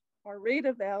developed or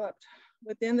redeveloped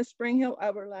within the Spring Hill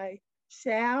overlay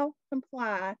shall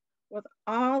comply with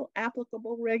all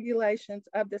applicable regulations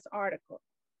of this article.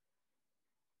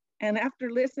 And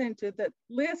after listening to the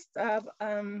list of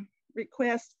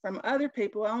requests from other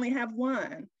people, I only have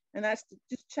one, and that's to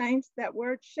just change that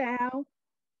word shall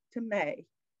to may.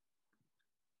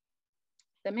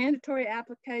 The mandatory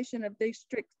application of these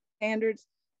strict standards,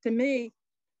 to me,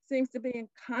 seems to be in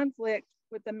conflict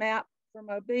with the map for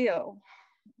Mobile.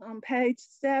 On page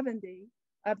 70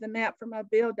 of the map for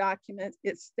Mobile document,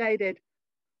 it's stated,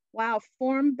 while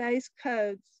form-based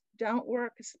codes don't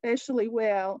work especially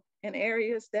well in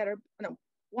areas that are,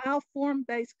 while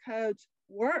form-based codes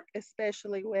work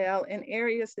especially well in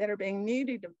areas that are being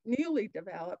newly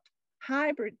developed,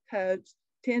 hybrid codes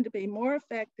tend to be more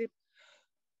effective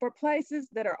for places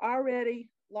that are already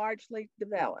largely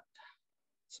developed.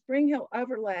 Spring Hill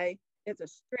overlay is a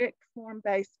strict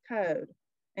form-based code,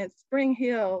 and Spring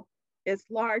Hill is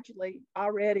largely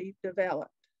already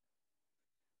developed.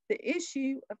 The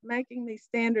issue of making these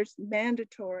standards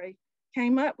mandatory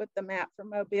came up with the map for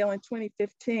Mobile in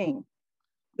 2015.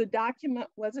 The document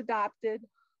was adopted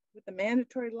with the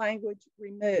mandatory language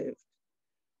removed.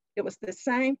 It was the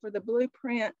same for the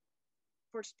blueprint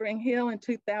for Spring Hill in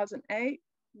 2008,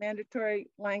 mandatory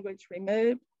language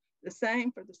removed. The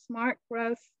same for the smart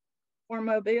growth for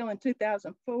Mobile in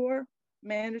 2004,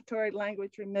 mandatory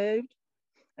language removed.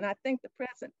 And I think the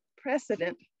present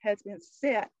precedent has been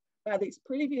set by these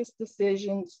previous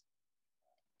decisions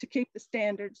to keep the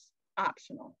standards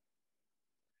optional.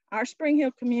 Our Spring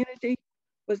Hill community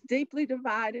was deeply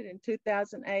divided in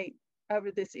 2008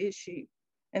 over this issue,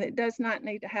 and it does not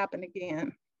need to happen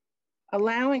again.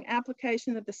 Allowing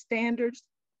application of the standards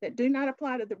that do not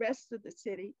apply to the rest of the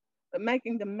city, but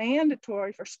making them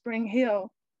mandatory for Spring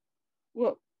Hill,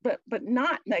 but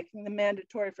not making them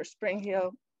mandatory for Spring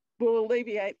Hill will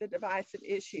alleviate the divisive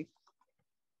issue.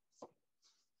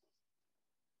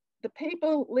 The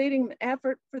people leading the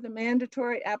effort for the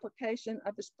mandatory application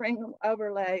of the Spring Hill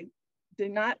overlay do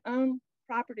not own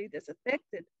property that's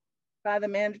affected by the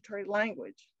mandatory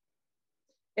language.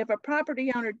 If a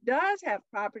property owner does have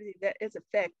property that is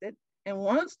affected and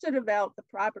wants to develop the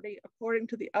property according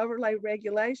to the overlay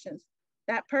regulations,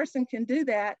 that person can do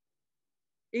that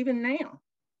even now.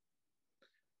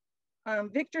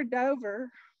 Victor Dover,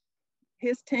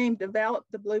 his team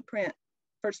developed the blueprint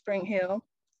for Spring Hill,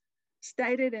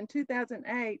 stated in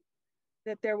 2008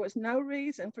 that there was no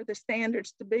reason for the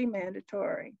standards to be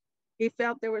mandatory. He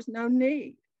felt there was no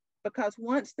need because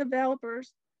once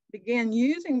developers begin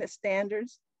using the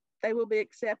standards, they will be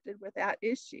accepted without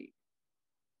issue.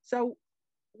 So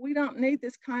we don't need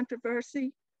this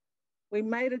controversy. We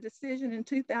made a decision in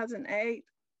 2008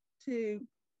 to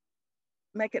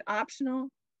make it optional.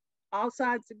 All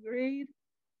sides agreed.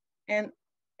 And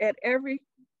at every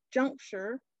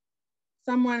juncture,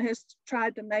 someone has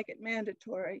tried to make it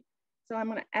mandatory. So I'm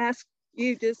going to ask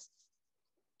you just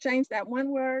change that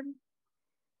one word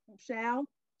from shall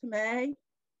to may,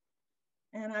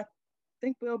 and I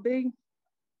think we'll be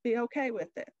okay with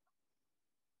it.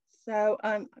 So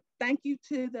thank you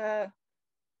to the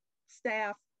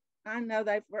staff. I know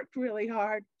they've worked really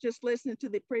hard just listening to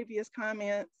the previous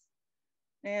comments,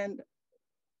 and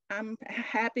I'm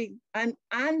happy. I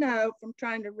know from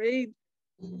trying to read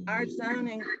our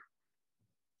zoning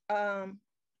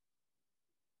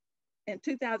in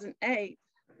 2008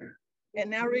 and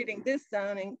now reading this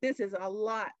zoning, this is a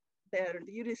lot better.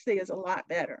 The UDC is a lot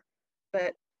better,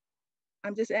 but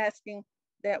I'm just asking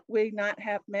that we not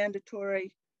have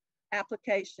mandatory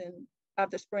application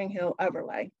of the Spring Hill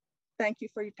overlay. Thank you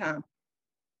for your time.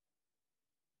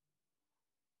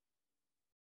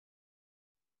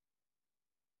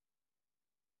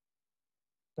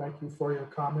 Thank you for your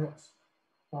comments.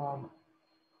 Who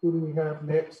do we have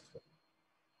next?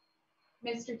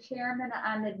 Mr. Chairman,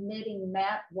 I'm admitting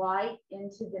Matt White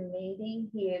into the meeting.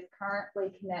 He is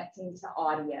currently connecting to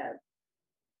audio.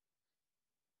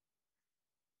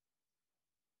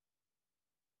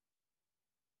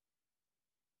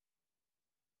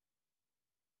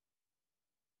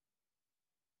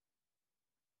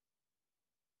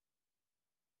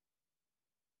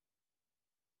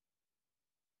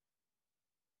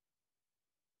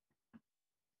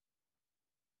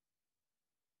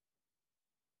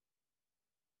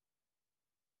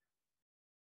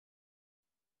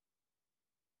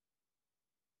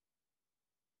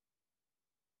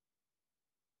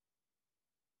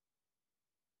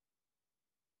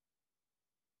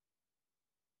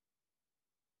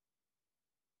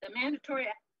 The mandatory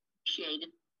appreciated.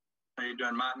 How you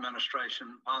doing, my administration,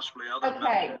 possibly other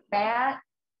Okay, members? Matt.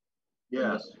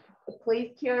 Yes.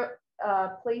 Please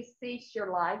cease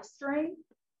your live stream.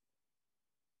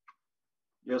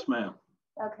 Yes, ma'am.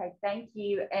 Okay, thank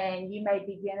you. And you may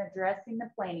begin addressing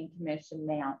the Planning Commission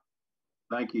now.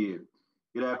 Thank you.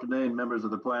 Good afternoon, members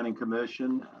of the Planning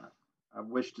Commission. I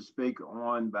wish to speak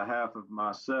on behalf of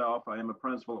myself. I am a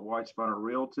principal at White Spunner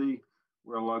Realty.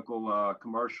 We're a local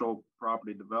commercial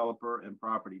property developer and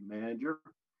property manager.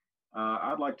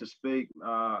 I'd like to speak,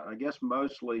 I guess,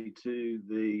 mostly to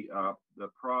the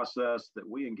process that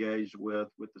we engaged with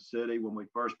the city when we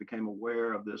first became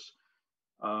aware of this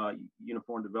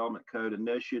Uniform Development Code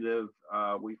initiative.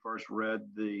 We first read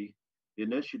the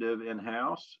initiative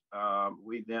in-house.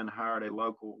 We then hired a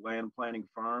local land planning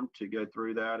firm to go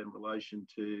through that in relation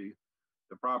to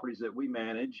the properties that we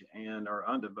manage and are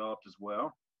undeveloped as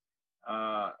well.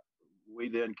 We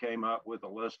then came up with a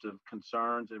list of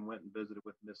concerns and went and visited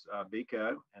with Ms.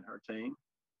 Biko and her team.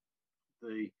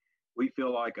 We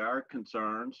feel like our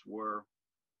concerns were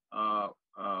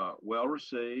well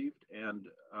received and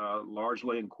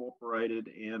largely incorporated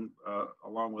in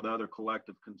along with other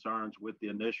collective concerns with the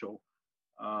initial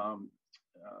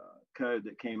code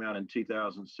that came out in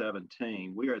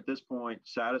 2017. We are at this point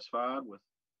satisfied with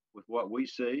what we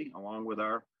see, along with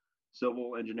our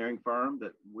civil engineering firm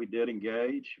that we did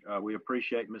engage. We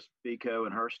appreciate Ms. Biko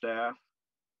and her staff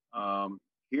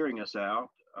hearing us out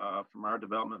from our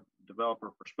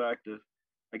developer perspective.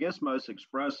 I guess most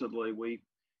expressively,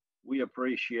 we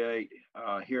appreciate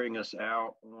hearing us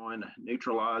out on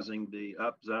neutralizing the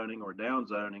upzoning or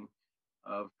downzoning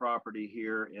of property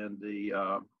here in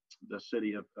the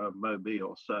city of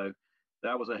Mobile. So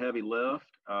that was a heavy lift,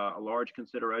 a large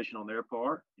consideration on their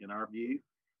part, in our view.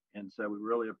 And so we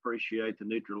really appreciate the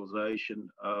neutralization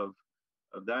of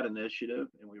that initiative,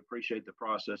 and we appreciate the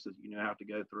process that you now have to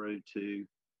go through to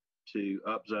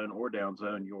upzone or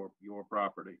downzone your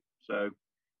property. So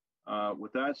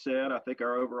with that said, I think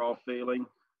our overall feeling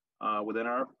within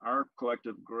our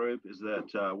collective group is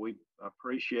that we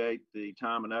appreciate the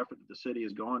time and effort that the city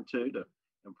has gone to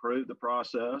improve the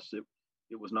process.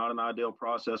 It was not an ideal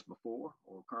process before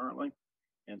or currently,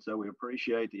 and so we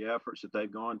appreciate the efforts that they've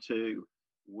gone to.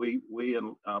 We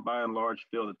by and large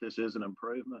feel that this is an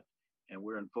improvement, and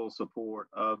we're in full support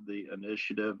of the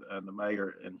initiative and the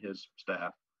mayor and his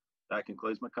staff. That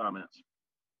concludes my comments.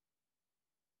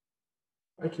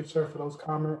 Thank you, sir, for those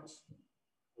comments.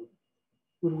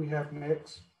 Who do we have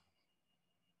next?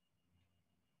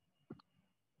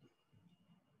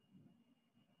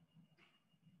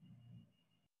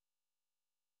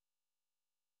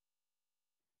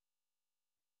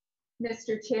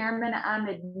 Mr. Chairman, I'm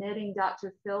admitting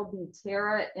Dr. Phil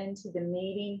Butera into the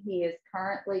meeting. He is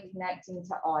currently connecting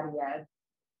to audio.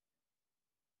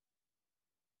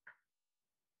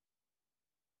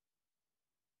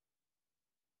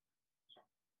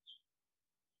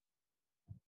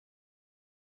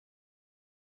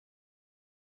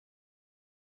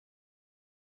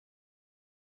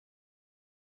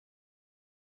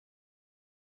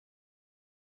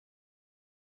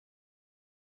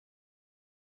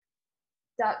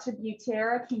 Dr.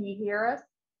 Butera, can you hear us?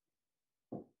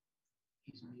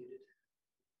 He's muted.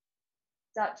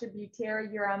 Dr.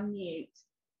 Butera, you're on mute.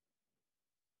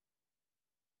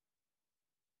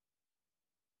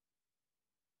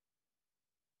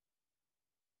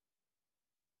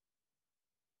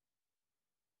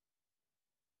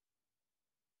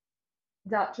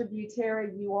 Dr.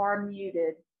 Butera, you are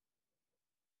muted.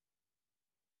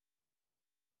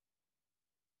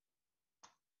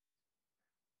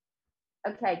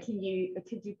 Okay, could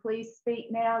you please speak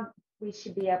now? We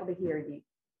should be able to hear you.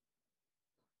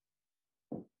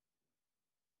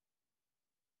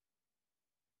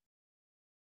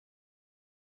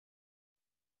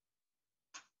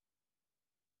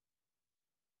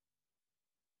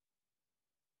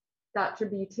 Dr.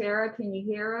 Butera, can you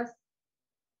hear us?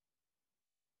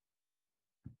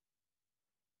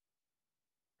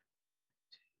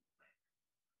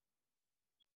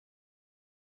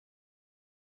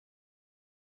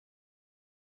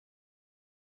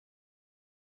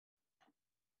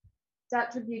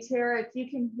 Dr. Butera, if you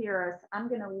can hear us, I'm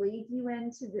going to lead you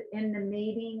into the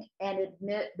meeting and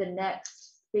admit the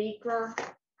next speaker.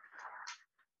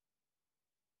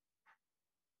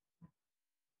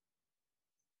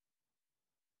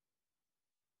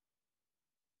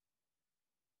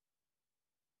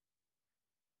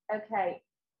 Okay,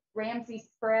 Ramsey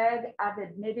Sprague, I've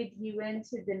admitted you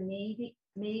into the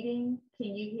meeting.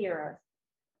 Can you hear us?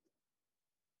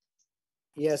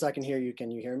 Yes, I can hear you.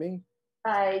 Can you hear me?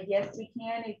 Yes, we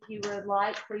can. If you would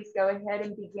like, please go ahead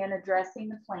and begin addressing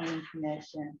the Planning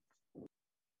Commission.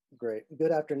 Great.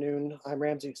 Good afternoon. I'm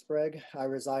Ramsey Sprague. I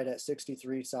reside at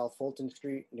 63 South Fulton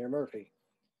Street near Murphy.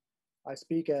 I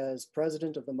speak as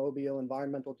president of the Mobile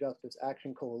Environmental Justice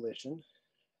Action Coalition.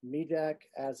 MEJAC,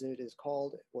 as it is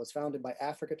called, was founded by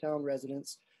Africatown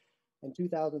residents in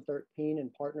 2013 in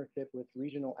partnership with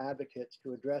regional advocates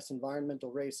to address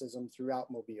environmental racism throughout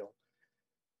Mobile.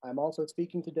 I'm also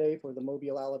speaking today for the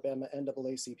Mobile, Alabama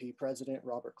NAACP President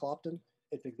Robert Clopton,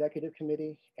 its executive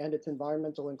committee, and its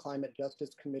Environmental and Climate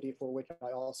Justice Committee, for which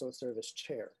I also serve as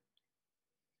chair.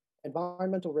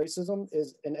 Environmental racism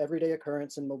is an everyday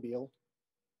occurrence in Mobile.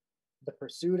 The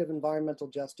pursuit of environmental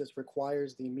justice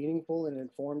requires the meaningful and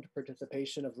informed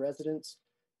participation of residents,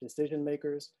 decision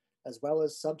makers, as well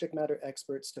as subject matter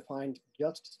experts to find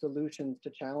just solutions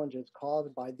to challenges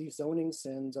caused by the zoning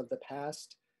sins of the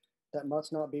past that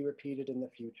must not be repeated in the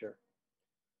future.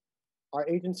 Our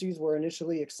agencies were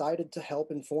initially excited to help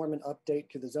inform an update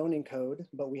to the zoning code,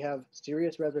 but we have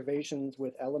serious reservations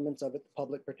with elements of its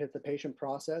public participation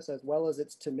process as well as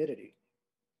its timidity.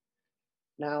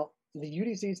 Now, the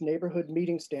UDC's neighborhood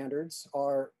meeting standards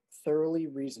are thoroughly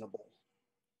reasonable.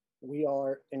 We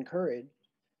are encouraged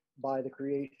by the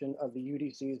creation of the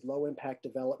UDC's low impact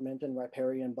development and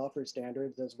riparian buffer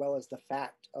standards, as well as the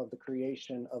fact of the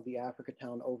creation of the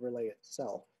Africatown overlay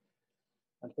itself.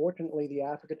 Unfortunately, the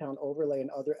Africatown overlay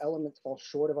and other elements fall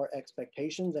short of our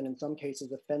expectations and in some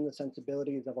cases offend the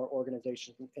sensibilities of our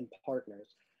organizations and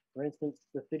partners. For instance,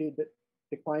 the city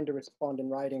declined to respond in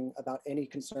writing about any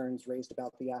concerns raised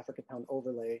about the Africatown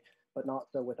overlay, but not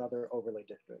so with other overlay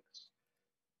districts.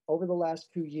 Over the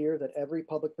last 2 years, at every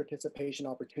public participation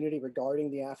opportunity regarding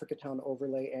the Africatown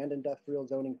overlay and industrial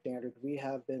zoning standards, we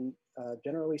have been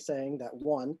generally saying that,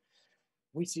 one,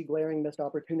 we see glaring missed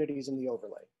opportunities in the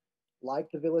overlay.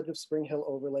 Like the Village of Spring Hill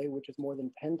overlay, which is more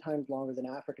than 10 times longer than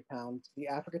Africatown's, the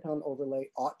Africatown overlay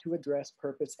ought to address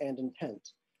purpose and intent,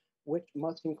 which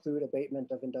must include abatement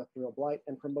of industrial blight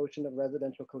and promotion of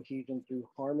residential cohesion through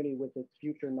harmony with its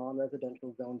future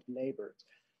non-residential zoned neighbors.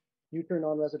 Future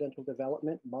non-residential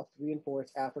development must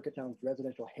reinforce Africatown's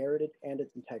residential heritage and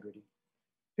its integrity.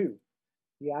 2,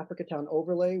 the Africatown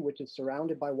overlay, which is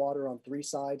surrounded by water on 3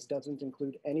 sides, doesn't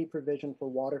include any provision for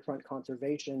waterfront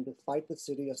conservation, despite the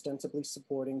city ostensibly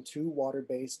supporting 2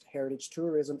 water-based heritage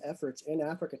tourism efforts in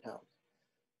Africatown.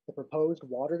 The proposed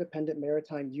water-dependent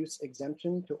maritime use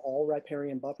exemption to all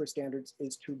riparian buffer standards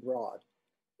is too broad.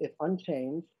 If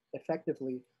unchanged,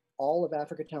 effectively, all of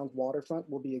Africatown's waterfront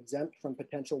will be exempt from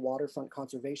potential waterfront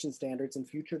conservation standards in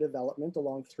future development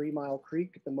along 3 Mile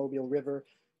Creek, the Mobile River,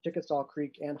 Chickasaw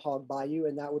Creek, and Hog Bayou,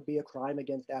 and that would be a crime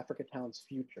against Africatown's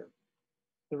future.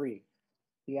 3,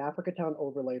 the Africatown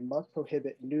overlay must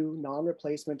prohibit new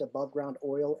non-replacement above-ground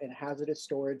oil and hazardous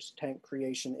storage tank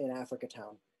creation in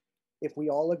Africatown. If we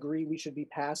all agree we should be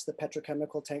past the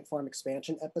petrochemical tank farm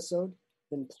expansion episode,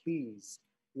 then please,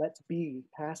 let's be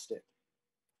past it.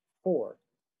 4,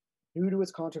 due to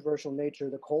its controversial nature,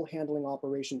 the coal handling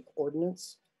operation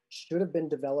ordinance should have been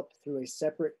developed through a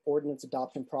separate ordinance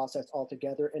adoption process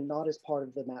altogether and not as part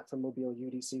of the Map for Mobile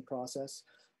UDC process.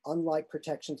 Unlike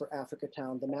protection for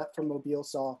Africatown, the Map for Mobile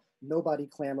saw nobody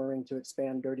clamoring to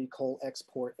expand dirty coal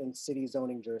export in city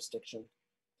zoning jurisdiction.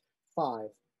 5,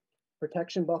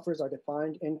 protection buffers are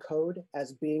defined in code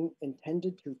as being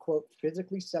intended to, quote,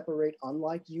 physically separate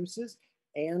unlike uses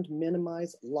and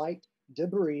minimize light,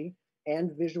 debris,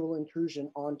 and visual intrusion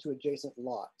onto adjacent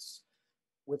lots.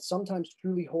 With sometimes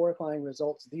truly horrifying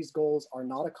results, these goals are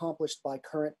not accomplished by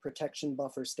current protection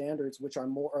buffer standards, which are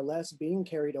more or less being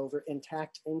carried over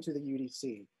intact into the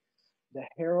UDC. The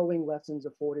harrowing lessons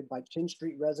afforded by Chin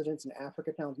Street residents in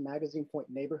Africatown's Magazine Point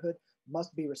neighborhood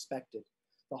must be respected.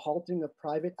 The halting of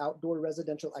private outdoor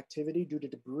residential activity due to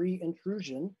debris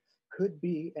intrusion could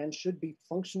be and should be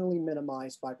functionally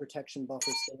minimized by protection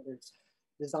buffer standards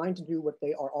designed to do what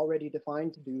they are already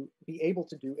defined to do, be able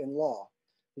to do in law.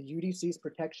 The UDC's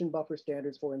protection buffer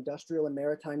standards for industrial and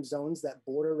maritime zones that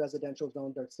border residential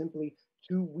zones are simply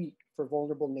too weak for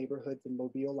vulnerable neighborhoods in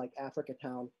Mobile like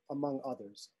Africatown, among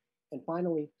others. And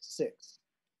finally, 6.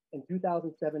 In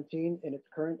 2017, in its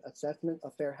current assessment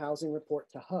of fair housing report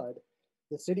to HUD,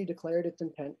 the city declared its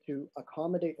intent to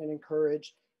accommodate and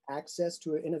encourage access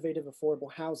to innovative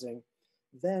affordable housing,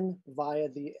 then via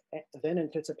the then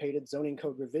anticipated zoning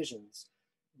code revisions.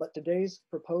 But today's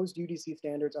proposed UDC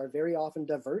standards are very often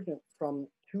divergent from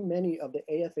too many of the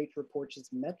AFH report's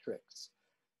metrics.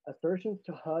 Assertions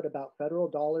to HUD about federal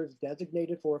dollars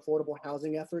designated for affordable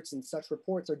housing efforts in such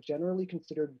reports are generally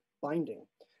considered binding,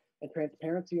 and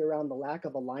transparency around the lack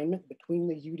of alignment between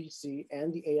the UDC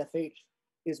and the AFH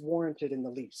is warranted in the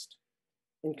least.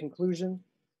 In conclusion,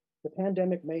 the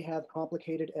pandemic may have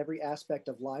complicated every aspect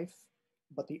of life,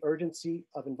 but the urgency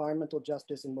of environmental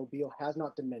justice in Mobile has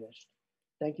not diminished.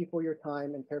 Thank you for your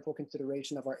time and careful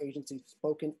consideration of our agency's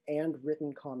spoken and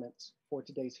written comments for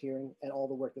today's hearing and all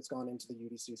the work that's gone into the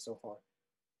UDC so far.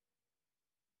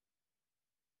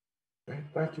 Okay,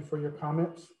 thank you for your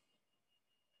comments.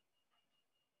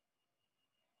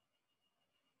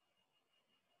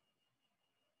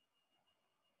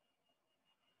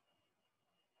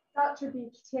 Dr.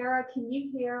 Butera, can you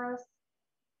hear us?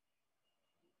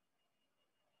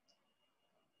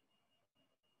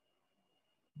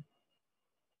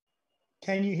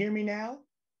 Can you hear me now?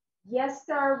 Yes,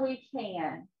 sir, we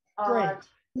can. Great.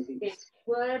 If you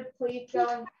would, please go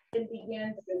ahead and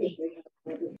begin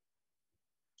speaking.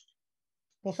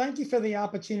 Well, thank you for the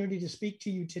opportunity to speak to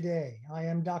you today. I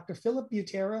am Dr. Philip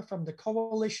Butera from the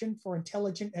Coalition for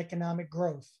Intelligent Economic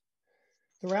Growth.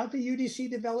 Throughout the UDC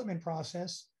development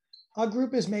process, our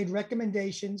group has made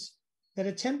recommendations that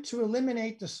attempt to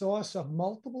eliminate the source of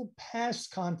multiple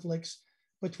past conflicts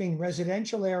between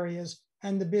residential areas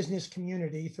and the business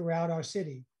community throughout our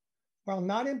city, while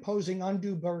not imposing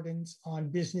undue burdens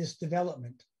on business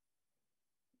development.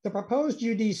 The proposed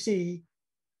UDC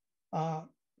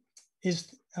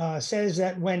says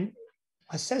that when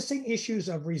assessing issues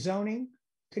of rezoning,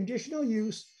 conditional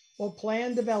use, or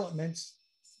planned developments,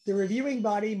 the reviewing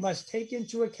body must take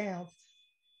into account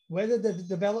whether the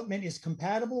development is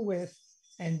compatible with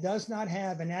and does not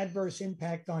have an adverse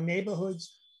impact on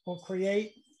neighborhoods or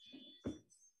create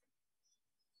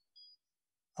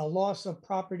a loss of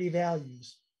property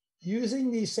values.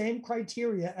 Using these same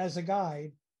criteria as a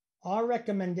guide, our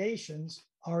recommendations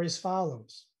are as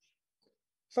follows.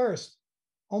 First,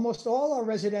 almost all our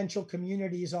residential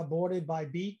communities are bordered by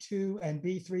B2 and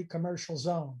B3 commercial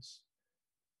zones.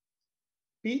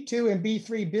 B2 and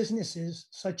B3 businesses,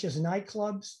 such as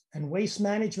nightclubs and waste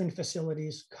management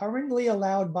facilities currently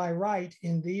allowed by right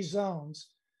in these zones,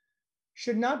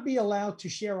 should not be allowed to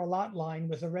share a lot line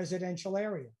with a residential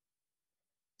area.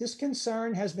 This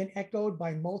concern has been echoed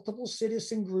by multiple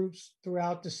citizen groups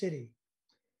throughout the city.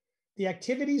 The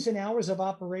activities and hours of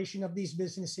operation of these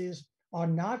businesses are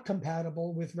not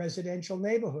compatible with residential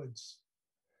neighborhoods.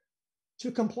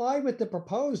 To comply with the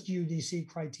proposed UDC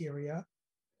criteria,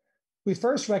 we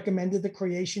first recommended the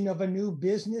creation of a new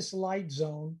business light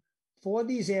zone for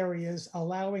these areas,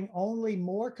 allowing only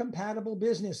more compatible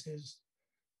businesses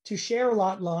to share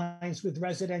lot lines with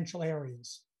residential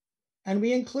areas. And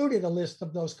we included a list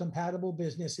of those compatible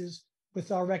businesses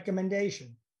with our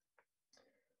recommendation.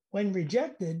 When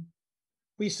rejected,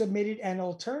 we submitted an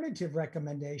alternative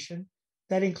recommendation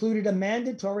that included a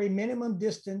mandatory minimum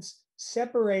distance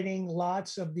separating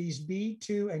lots of these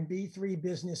B2 and B3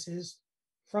 businesses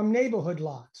from neighborhood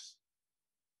lots.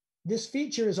 This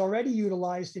feature is already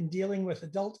utilized in dealing with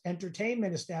adult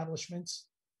entertainment establishments.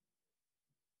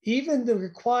 Even the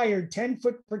required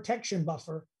 10-foot protection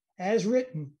buffer, as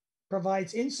written,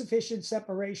 provides insufficient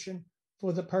separation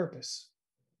for the purpose.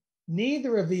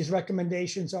 Neither of these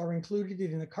recommendations are included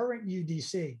in the current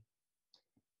UDC.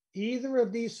 Either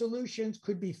of these solutions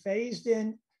could be phased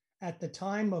in at the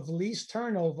time of lease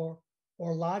turnover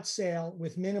or lot sale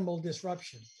with minimal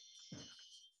disruption.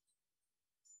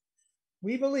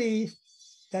 We believe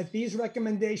that these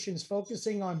recommendations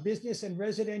focusing on business and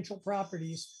residential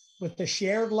properties with the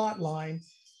shared lot line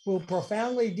will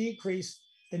profoundly decrease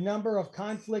the number of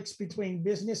conflicts between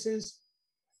businesses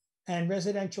and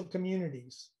residential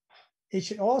communities. It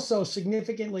should also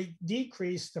significantly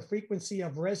decrease the frequency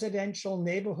of residential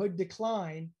neighborhood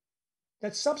decline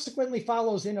that subsequently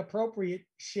follows inappropriate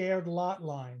shared lot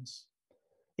lines.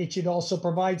 It should also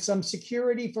provide some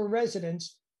security for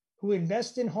residents who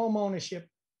invest in home ownership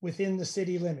within the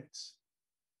city limits.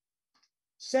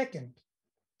 Second,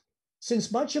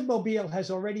 since much of Mobile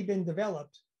has already been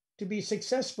developed, to be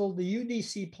successful, the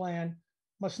UDC plan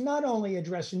must not only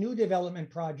address new development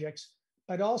projects,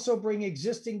 but also bring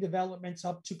existing developments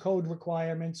up to code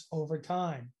requirements over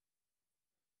time.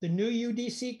 The new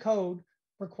UDC code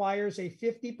requires a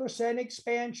 50%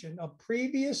 expansion of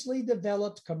previously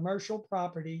developed commercial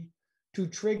property to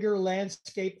trigger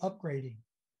landscape upgrading.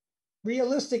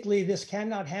 Realistically, this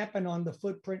cannot happen on the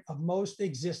footprint of most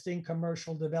existing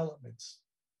commercial developments.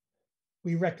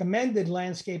 We recommended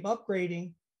landscape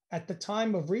upgrading at the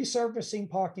time of resurfacing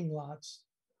parking lots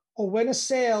or when a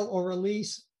sale or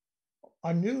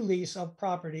a new lease of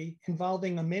property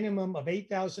involving a minimum of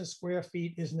 8,000 square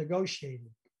feet is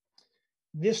negotiated.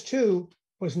 This too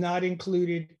was not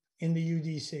included in the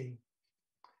UDC.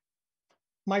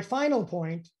 My final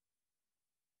point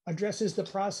addresses the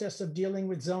process of dealing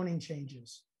with zoning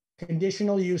changes,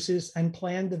 conditional uses, and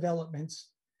planned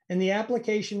developments, and the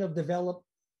application of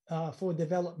for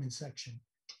development section.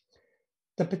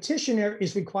 The petitioner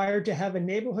is required to have a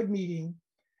neighborhood meeting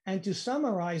and to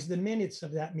summarize the minutes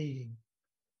of that meeting,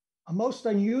 a most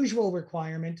unusual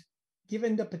requirement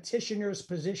given the petitioner's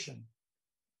position.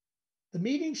 The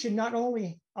meeting should not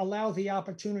only allow the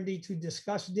opportunity to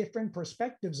discuss different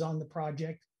perspectives on the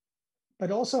project,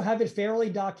 but also have it fairly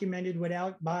documented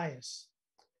without bias.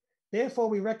 Therefore,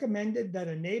 we recommended that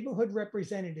a neighborhood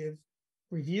representative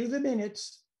review the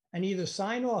minutes and either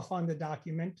sign off on the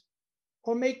document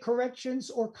or make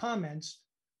corrections or comments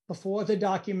before the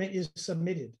document is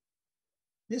submitted.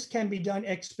 This can be done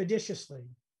expeditiously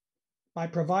by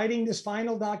providing this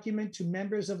final document to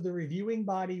members of the reviewing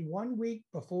body 1 week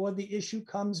before the issue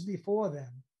comes before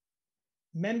them.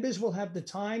 Members will have the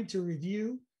time to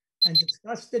review and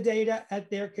discuss the data at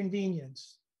their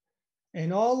convenience.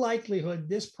 In all likelihood,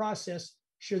 this process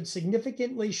should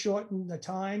significantly shorten the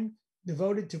time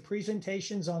devoted to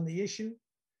presentations on the issue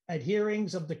at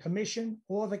hearings of the commission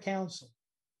or the council.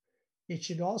 It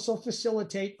should also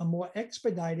facilitate a more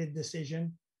expedited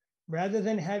decision rather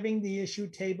than having the issue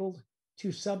tabled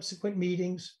to subsequent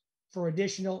meetings for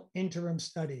additional interim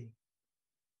study.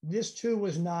 This too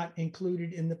was not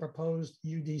included in the proposed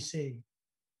UDC.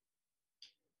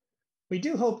 We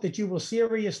do hope that you will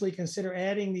seriously consider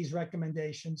adding these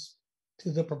recommendations to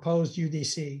the proposed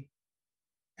UDC,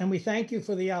 and we thank you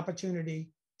for the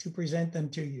opportunity to present them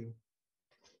to you.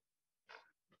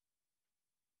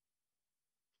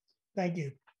 Thank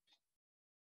you.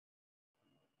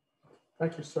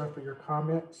 Thank you, sir, for your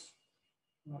comments.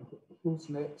 Who's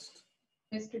next?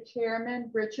 Mr. Chairman,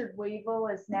 Richard Weevil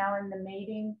is now in the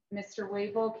meeting. Mr.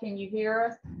 Weevil, can you hear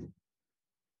us?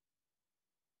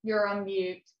 You're on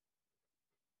mute.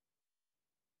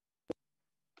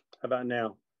 How about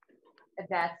now?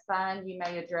 That's fine. You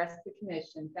may address the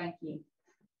commission. Thank you.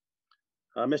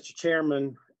 Mr.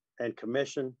 Chairman and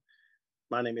Commission,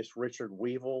 my name is Richard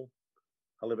Weevil.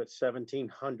 I live at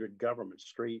 1700 Government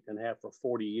Street and have for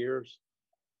 40 years.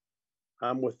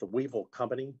 I'm with the Weevil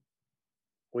Company.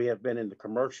 We have been in the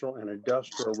commercial and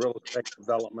industrial real estate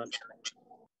development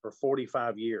for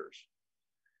 45 years.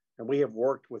 And we have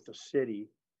worked with the city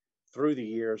through the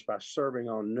years by serving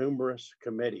on numerous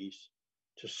committees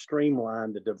to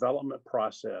streamline the development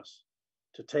process,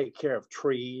 to take care of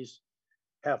trees,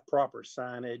 have proper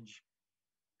signage,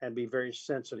 and be very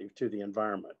sensitive to the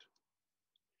environment.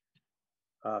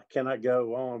 Can I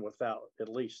go on without at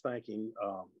least thanking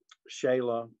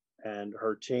Shayla and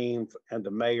her team and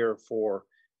the mayor for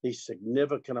the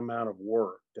significant amount of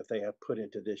work that they have put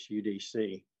into this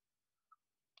UDC.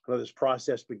 I know this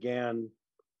process began,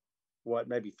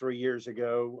 maybe 3 years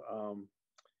ago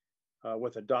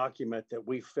with a document that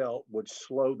we felt would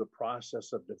slow the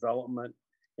process of development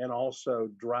and also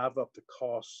drive up the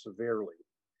cost severely,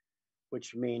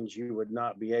 which means you would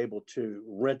not be able to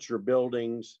rent your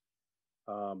buildings.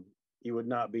 You would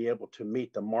not be able to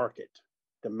meet the market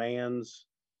demands,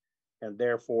 and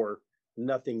therefore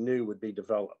nothing new would be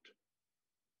developed,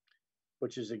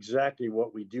 which is exactly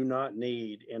what we do not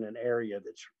need in an area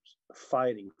that's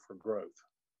fighting for growth.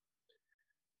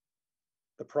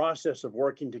 The process of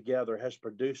working together has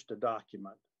produced a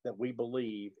document that we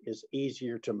believe is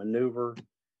easier to maneuver,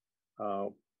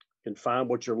 can find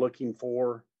what you're looking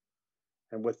for,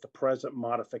 and with the present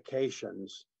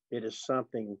modifications, it is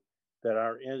something that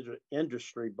our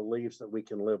industry believes that we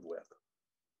can live with.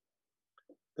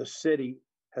 The city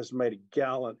has made a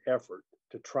gallant effort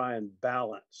to try and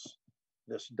balance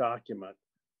this document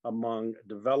among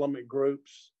development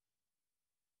groups,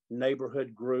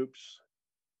 neighborhood groups,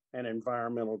 and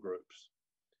environmental groups.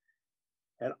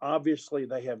 And obviously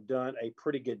they have done a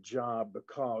pretty good job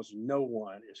because no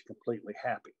one is completely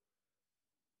happy.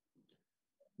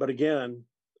 But again,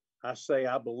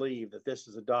 I believe that this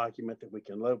is a document that we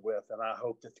can live with, and I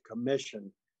hope that the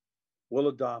commission will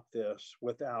adopt this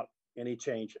without any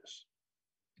changes.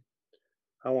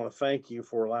 I want to thank you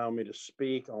for allowing me to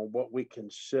speak on what we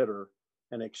consider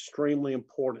an extremely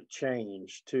important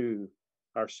change to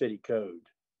our city code.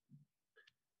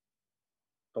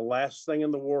 The last thing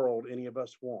in the world any of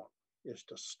us want is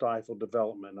to stifle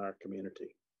development in our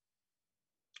community.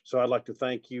 So I'd like to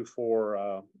thank you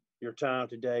for your time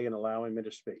today and allowing me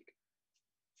to speak.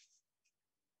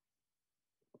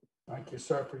 Thank you,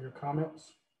 sir, for your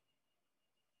comments.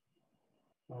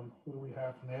 Who do we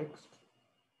have next?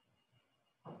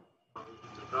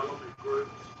 Development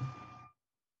groups,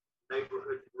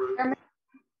 neighborhood groups.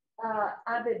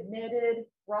 I've admitted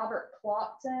Robert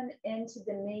Clopton into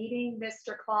the meeting.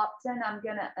 Mr. Clopton, I'm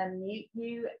going to unmute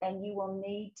you and you will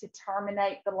need to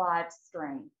terminate the live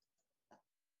stream.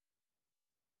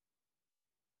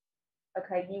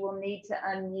 Okay, you will need to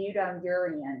unmute on your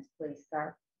end, please,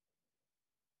 sir.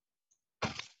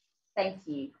 Thank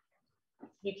you.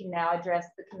 You can now address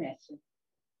the commission.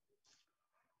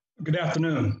 Good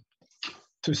afternoon.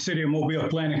 To the City of Mobile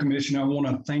Planning Commission, I want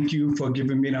to thank you for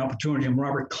giving me an opportunity. I'm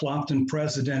Robert Clopton,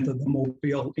 president of the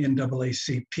Mobile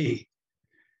NAACP.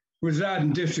 Reside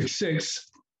in District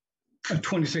 6 at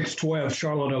 2612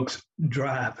 Charlotte Oaks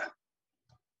Drive.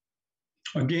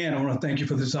 Again, I want to thank you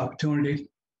for this opportunity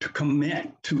to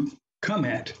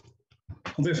comment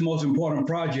on this most important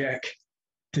project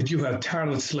that you have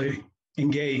tirelessly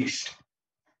engaged.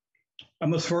 I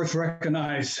must first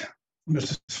recognize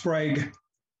Mr. Sprague,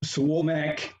 Mr.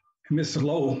 Womack, and Mr.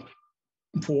 Lowe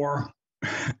for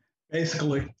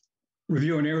basically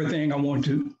reviewing everything I want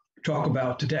to talk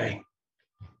about today.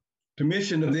 The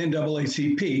mission of the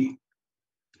NAACP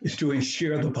is to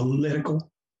ensure the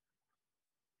political,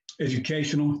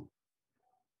 educational,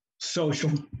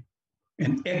 social,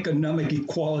 and economic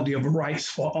equality of rights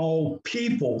for all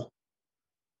people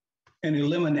and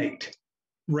eliminate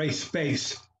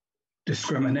race-based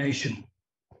discrimination.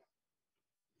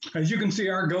 As you can see,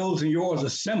 our goals and yours are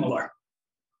similar.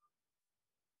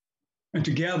 And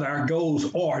together, our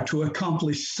goals are to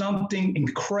accomplish something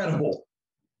incredible,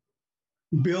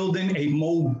 building a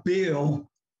mobile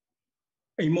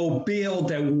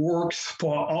that works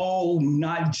for all,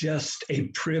 not just a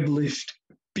privileged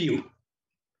few.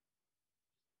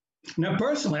 Now,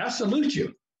 personally, I salute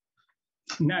you,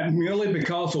 not merely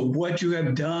because of what you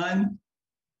have done,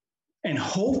 and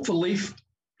hopefully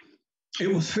it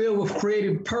was filled with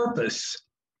creative purpose,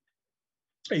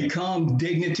 a calm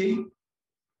dignity,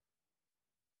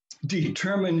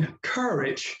 determined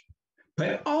courage,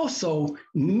 but also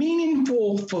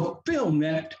meaningful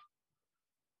fulfillment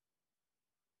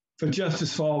for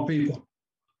justice for all people.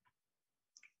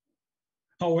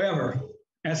 However,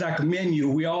 as I commend you,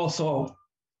 we also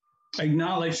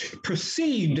acknowledge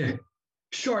perceived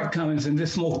shortcomings in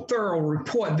this more thorough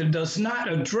report that does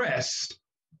not address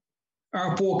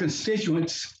our four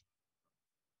constituents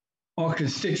or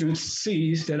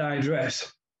constituencies that I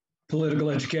address: political,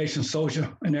 education, social,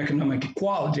 and economic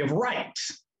equality of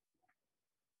rights.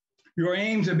 Your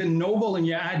aims have been noble, and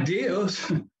your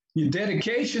ideas, your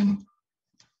dedication,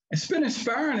 it's been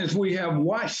inspiring as we have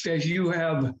watched as you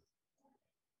have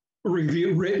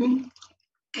written,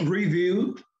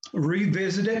 reviewed,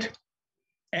 revisited,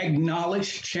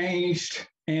 acknowledged, changed,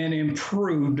 and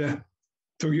improved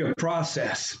through your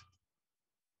process.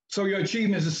 So your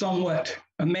achievements are somewhat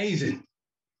amazing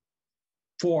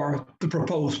for the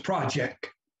proposed project.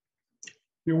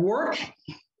 Your work,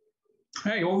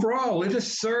 hey, overall, it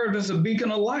has served as a beacon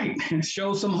of light and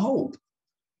shows some hope.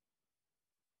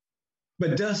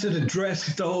 But does it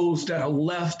address those that are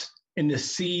left in the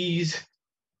seas,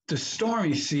 the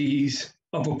stormy seas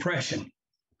of oppression?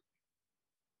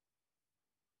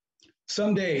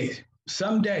 Someday,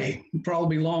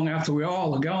 probably long after we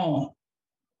all are gone,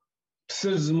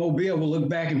 citizens of Mobile will look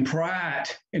back in pride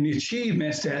in the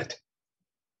achievements that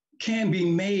can be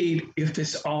made if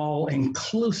it's all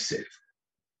inclusive,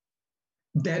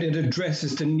 that it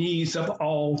addresses the needs of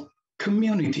all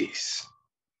communities.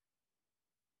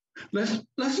 Let's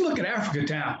look at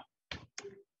Africatown.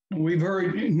 We've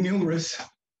heard numerous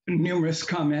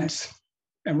comments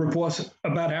and reports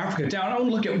about Africatown. I want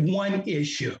to look at one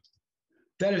issue.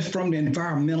 That is from the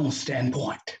environmental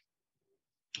standpoint.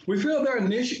 We feel there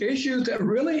are issues that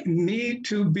really need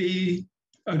to be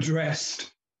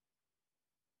addressed.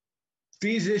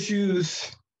 These issues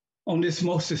on this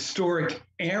most historic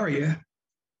area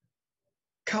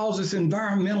causes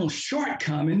environmental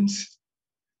shortcomings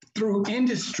through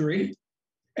industry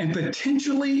and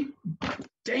potentially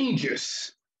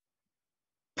dangerous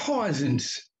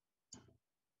poisons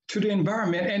to the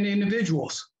environment and the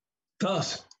individuals,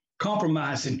 thus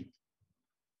compromising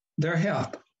their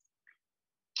health.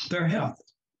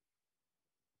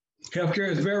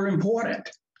 Healthcare is very important,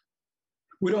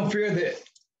 We don't fear that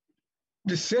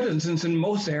the citizens in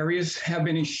most areas have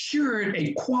been assured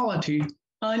a quality,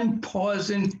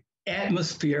 unpoisoned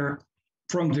atmosphere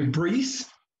from debris,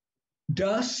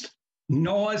 dust,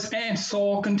 noise, and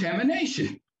soil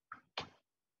contamination.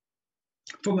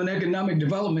 From an economic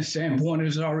development standpoint, it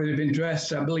has already been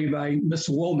addressed, I believe, by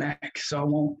Mr. Womack, so I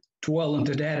won't dwell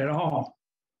into that at all.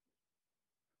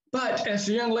 But as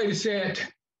the young lady said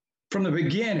from the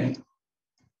beginning,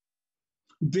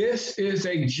 this is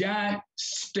a giant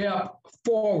step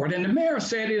forward. And the mayor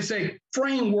said it's a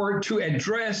framework to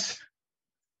address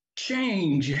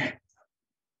change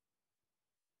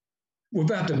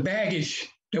without the baggage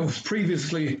that was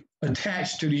previously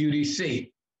attached to the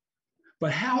UDC.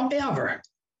 But however,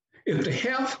 if the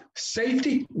health,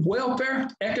 safety, welfare,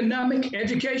 economic,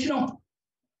 educational,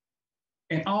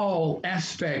 and all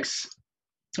aspects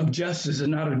of justice are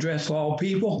not addressed for all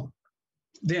people,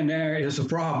 then there is a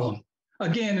problem.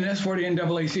 Again, and that's where the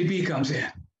NAACP comes in.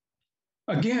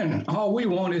 Again, all we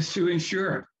want is to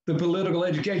ensure the political,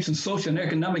 education, social, and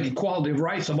economic equality of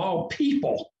rights of all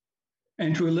people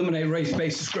and to eliminate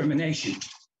race-based discrimination.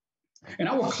 And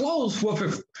I will close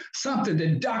with something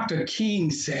that Dr. King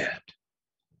said,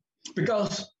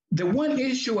 because the one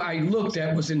issue I looked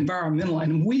at was environmental,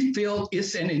 and we feel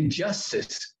it's an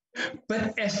injustice.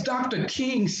 But as Dr.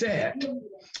 King said,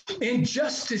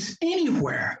 injustice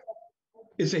anywhere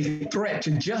is a threat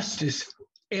to justice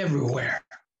everywhere.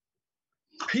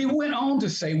 He went on to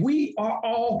say, we are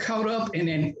all caught up in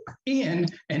an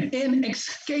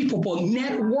inescapable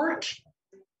network,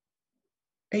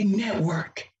 a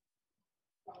network.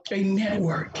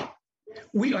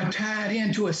 We are tied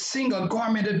into a single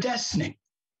garment of destiny.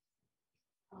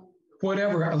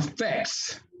 Whatever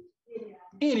affects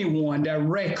anyone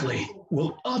directly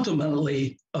will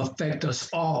ultimately affect us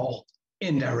all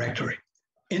indirectly.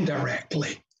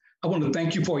 I want to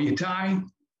thank you for your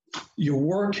time, your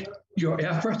work, your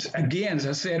efforts. Again, as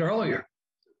I said earlier,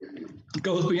 it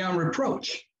goes beyond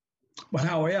reproach. But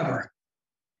however,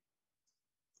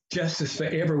 justice for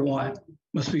everyone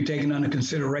must be taken under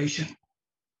consideration.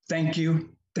 Thank you,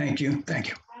 thank you, thank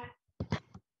you.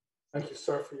 Thank you,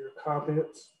 sir, for your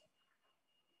comments.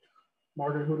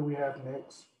 Margaret, who do we have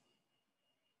next?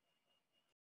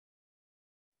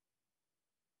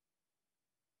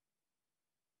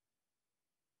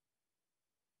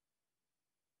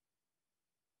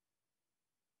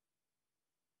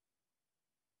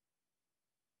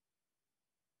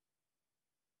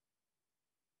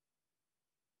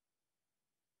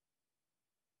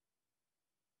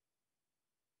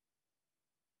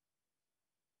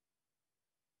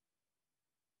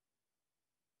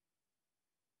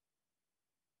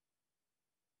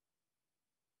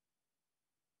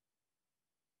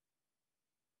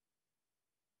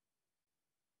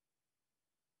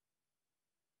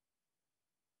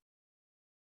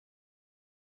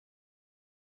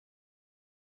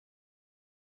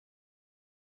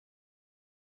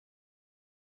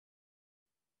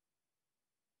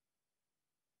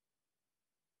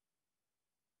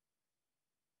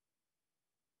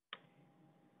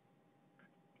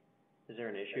 Is there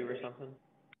an issue or something?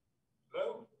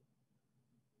 Hello?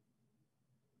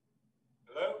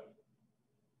 Hello?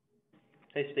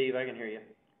 Hey, Steve, I can hear you.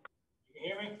 You can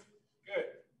hear me? Good.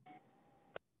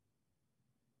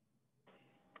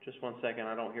 Just 1 second.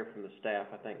 I don't hear from the staff.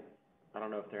 I don't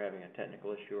know if they're having a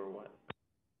technical issue or what.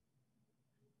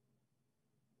 Is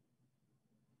there an issue or something?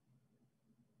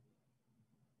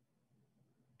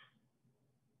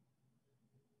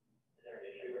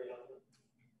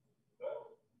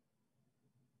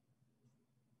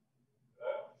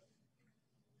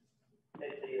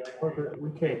 Margaret, we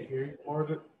can't hear you.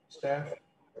 Margaret, staff.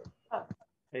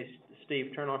 Hey,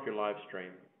 Steve, turn off your live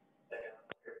stream.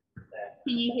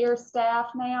 Can you hear staff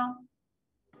now?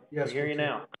 Yes, I hear you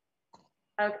now.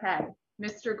 Okay.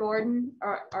 Mr. Gordon,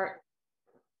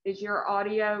 is your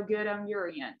audio good on your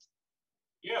end?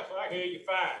 Yes, I hear you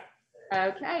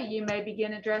fine. Okay, you may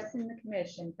begin addressing the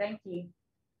commission. Thank you.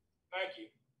 Thank you.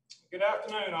 Good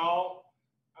afternoon, all.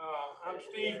 I'm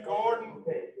Steve Gordon,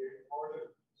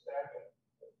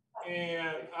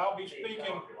 and I'll be speaking.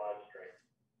 Can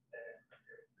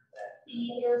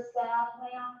you hear staff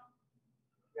now?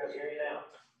 Yes, I hear you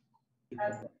now.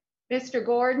 Okay. Mr.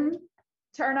 Gordon,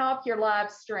 turn off your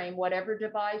live stream. Whatever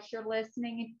device you're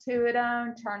listening to it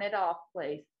on, turn it off,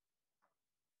 please.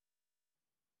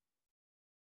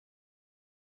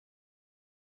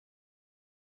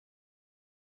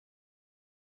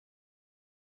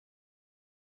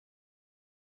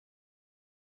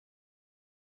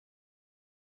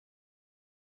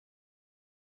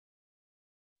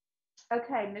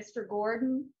 Okay, Mr.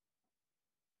 Gordon,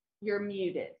 you're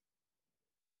muted.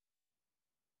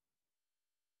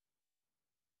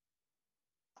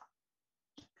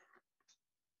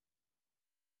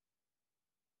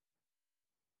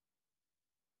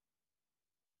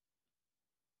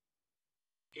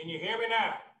 Can you hear me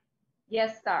now?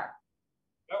 Yes, sir.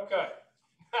 Okay,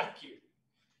 thank you.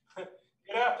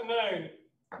 Good afternoon,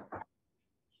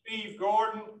 Steve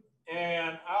Gordon,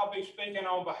 and I'll be speaking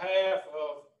on behalf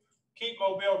of Keep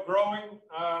Mobile Growing.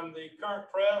 I'm the current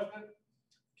president.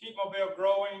 Keep Mobile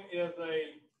Growing is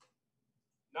a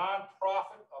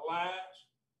nonprofit alliance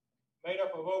made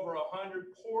up of over 100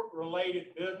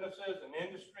 port-related businesses and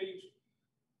industries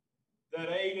that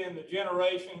aid in the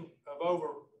generation of over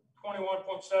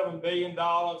 $21.7 billion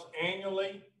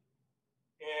annually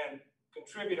and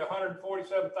contribute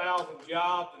 147,000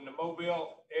 jobs in the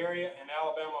Mobile area and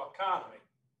Alabama economy.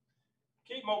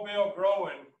 Keep Mobile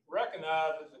Growing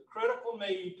recognizes the critical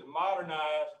need to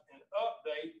modernize and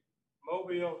update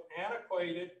Mobile's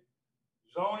antiquated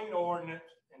zoning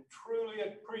ordinance and truly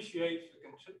appreciates the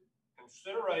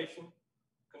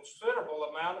considerable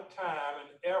amount of time and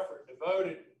effort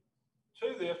devoted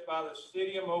to this by the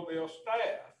City of Mobile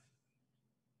staff.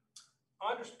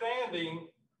 Understanding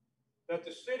that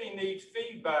the city needs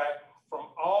feedback from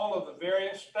all of the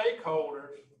various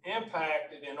stakeholders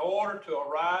impacted in order to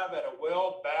arrive at a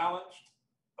well-balanced,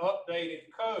 updated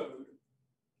code,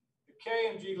 the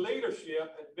KMG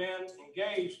leadership has been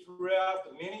engaged throughout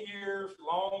the many years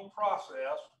long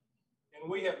process,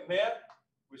 and we have met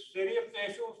with city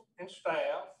officials and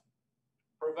staff,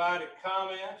 provided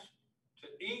comments to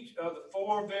each of the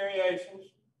 4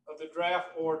 variations of the draft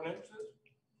ordinances,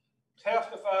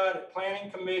 testified at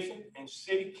Planning Commission and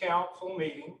City Council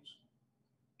meetings,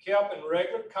 kept in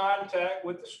regular contact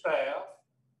with the staff,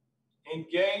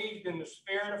 engaged in the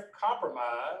spirit of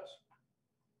compromise,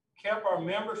 kept our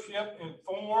membership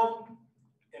informed,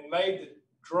 and made the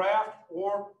draft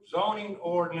or zoning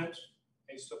ordinance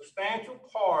a substantial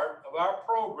part of our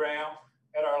program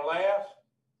at our last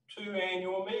 2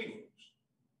 annual meetings.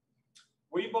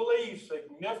 We believe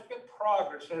significant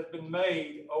progress has been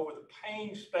made over the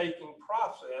painstaking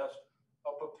process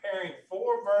of preparing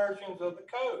 4 versions of the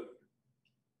code,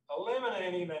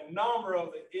 eliminating a number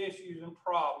of the issues and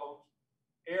problems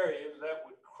areas that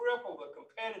would cripple the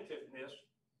competitiveness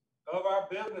of our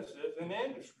businesses and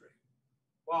industry,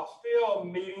 while still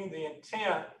meeting the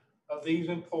intent of these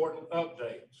important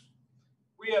updates.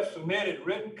 We have submitted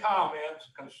written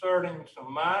comments concerning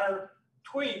some minor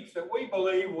tweaks that we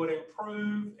believe would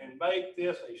improve and make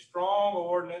this a strong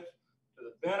ordinance to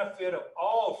the benefit of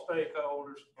all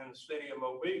stakeholders in the City of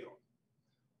Mobile.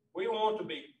 We want to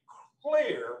be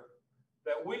clear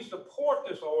that we support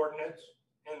this ordinance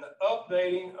and the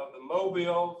updating of the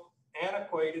Mobile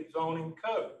antiquated zoning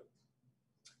code.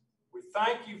 We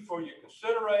thank you for your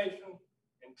consideration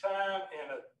and time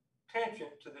and attention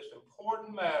to this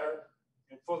important matter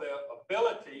and for the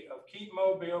ability of Keep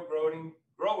Mobile Growing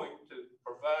to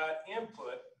provide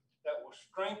input that will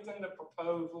strengthen the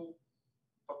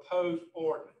proposed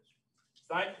ordinance.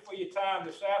 Thank you for your time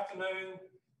this afternoon,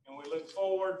 and we look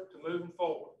forward to moving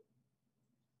forward.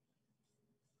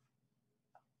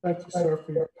 Thank you, sir,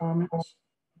 for your comments.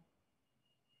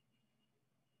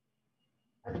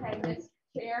 Okay, Mr.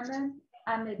 Chairman,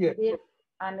 I'm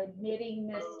admitting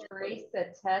Ms. Teresa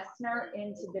Tessner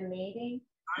into the meeting.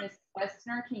 Ms.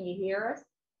 Tessner, can you hear us?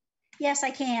 Yes,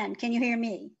 I can. Can you hear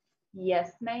me?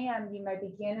 Yes, ma'am. You may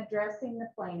begin addressing the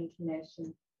Planning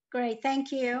Commission. Great,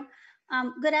 thank you.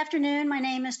 Good afternoon. My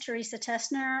name is Teresa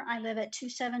Tessner. I live at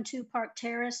 272 Park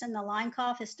Terrace in the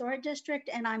Linecoff Historic District,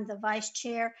 and I'm the Vice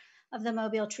Chair of the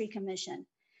Mobile Tree Commission.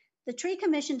 The Tree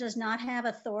Commission does not have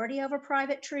authority over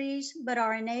private trees, but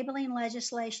our enabling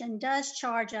legislation does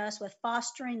charge us with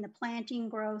fostering the planting,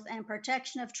 growth, and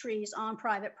protection of trees on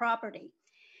private property.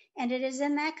 And it is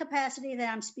in that capacity that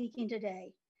I'm speaking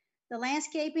today. The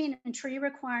landscaping and tree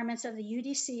requirements of the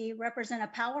UDC represent a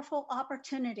powerful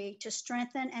opportunity to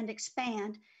strengthen and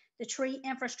expand the tree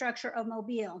infrastructure of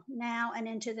Mobile now and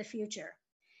into the future.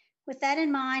 With that in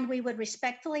mind, we would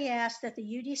respectfully ask that the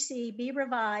UDC be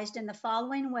revised in the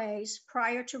following ways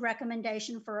prior to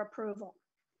recommendation for approval.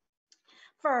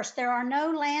 First, there are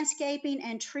no landscaping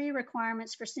and tree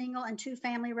requirements for single and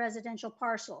 2-family residential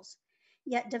parcels.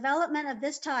 Yet development of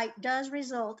this type does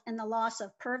result in the loss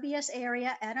of pervious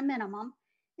area at a minimum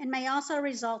and may also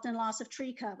result in loss of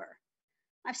tree cover.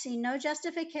 I've seen no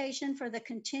justification for the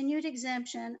continued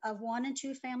exemption of 1- and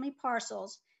 2-family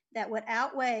parcels that would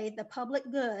outweigh the public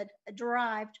good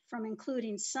derived from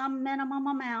including some minimum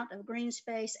amount of green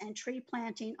space and tree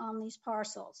planting on these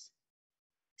parcels.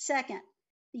 Second,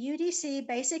 the UDC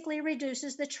basically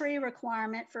reduces the tree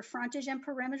requirement for frontage and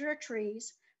perimeter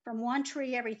trees from 1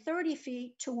 tree every 30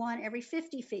 feet to 1 every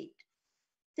 50 feet.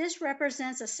 This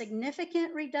represents a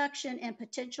significant reduction in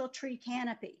potential tree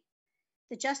canopy.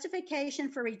 The justification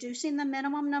for reducing the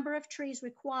minimum number of trees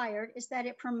required is that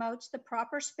it promotes the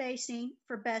proper spacing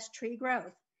for best tree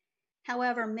growth.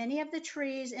 However, many of the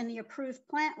trees in the approved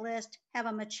plant list have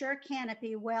a mature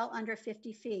canopy well under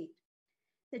 50 feet.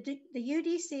 The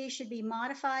UDC should be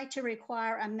modified to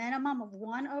require a minimum of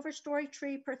 1 overstory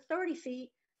tree per 30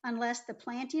 feet unless the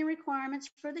planting requirements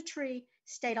for the tree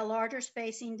state a larger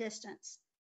spacing distance.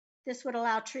 This would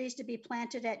allow trees to be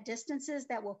planted at distances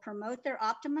that will promote their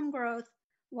optimum growth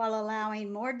while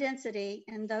allowing more density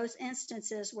in those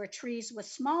instances where trees with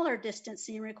smaller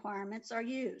distancing requirements are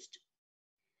used.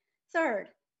 Third,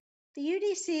 the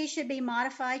UDC should be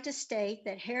modified to state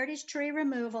that heritage tree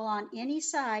removal on any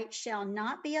site shall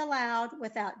not be allowed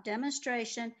without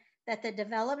demonstration that the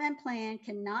development plan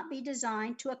cannot be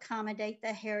designed to accommodate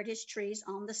the heritage trees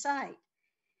on the site.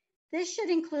 This should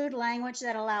include language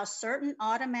that allows certain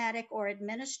automatic or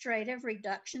administrative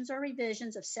reductions or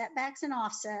revisions of setbacks and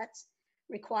offsets,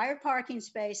 required parking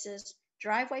spaces,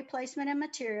 driveway placement and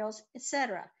materials,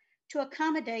 etc., to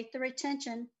accommodate the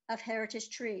retention of heritage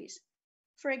trees.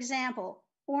 For example,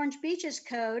 Orange Beach's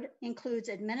code includes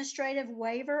administrative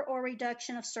waiver or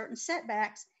reduction of certain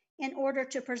setbacks in order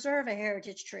to preserve a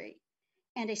heritage tree,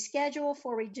 and a schedule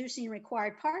for reducing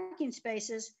required parking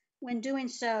spaces when doing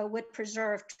so would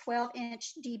preserve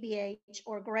 12-inch DBH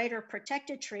or greater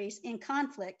protected trees in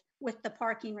conflict with the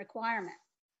parking requirement.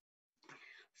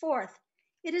 Fourth,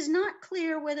 it is not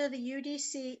clear whether the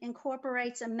UDC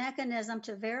incorporates a mechanism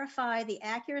to verify the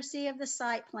accuracy of the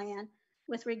site plan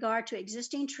with regard to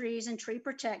existing trees and tree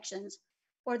protections,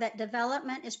 or that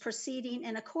development is proceeding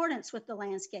in accordance with the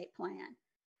landscape plan.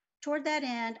 Toward that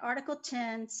end, Article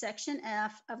 10, Section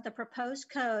F of the proposed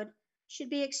code should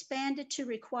be expanded to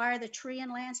require the tree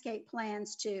and landscape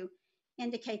plans to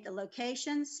indicate the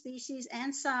location, species,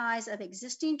 and size of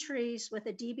existing trees with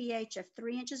a DBH of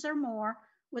 3 inches or more,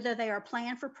 whether they are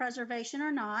planned for preservation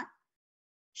or not,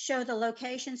 show the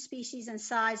location, species, and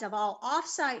size of all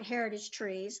off-site heritage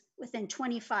trees within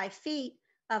 25 feet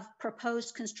of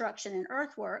proposed construction and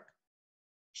earthwork,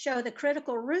 show the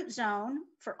critical root zone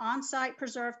for on-site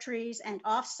preserved trees and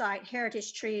off-site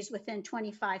heritage trees within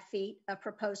 25 feet of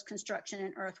proposed construction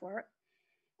and earthwork,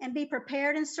 and be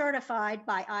prepared and certified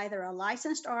by either a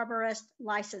licensed arborist,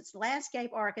 licensed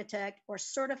landscape architect, or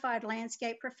certified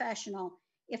landscape professional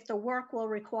if the work will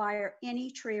require any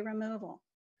tree removal.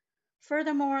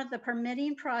 Furthermore, the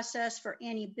permitting process for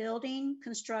any building,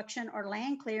 construction, or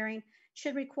land clearing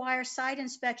should require site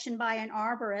inspection by an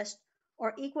arborist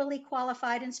or equally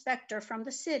qualified inspector from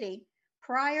the city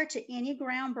prior to any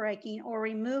groundbreaking or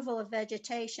removal of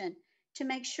vegetation to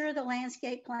make sure the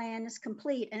landscape plan is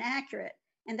complete and accurate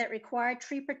and that required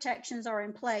tree protections are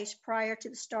in place prior to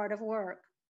the start of work.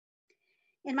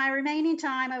 In my remaining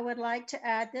time, I would like to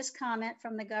add this comment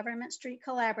from the Government Street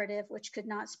Collaborative, which could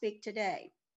not speak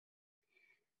today.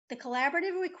 The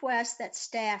collaborative requests that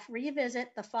staff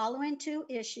revisit the following 2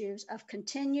 issues of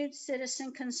continued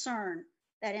citizen concern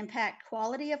that impact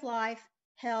quality of life,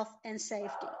 health, and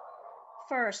safety.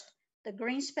 First, the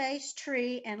green space,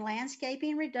 tree, and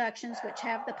landscaping reductions which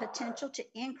have the potential to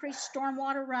increase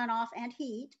stormwater runoff and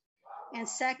heat. And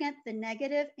second, the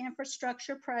negative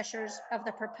infrastructure pressures of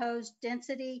the proposed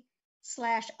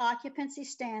density/occupancy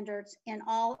standards in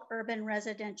all urban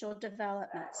residential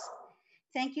developments.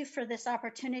 Thank you for this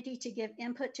opportunity to give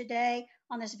input today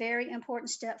on this very important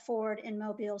step forward in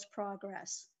Mobile's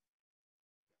progress.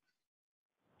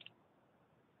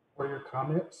 What are your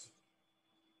comments?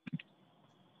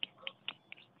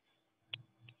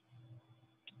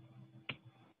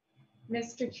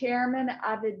 Mr. Chairman,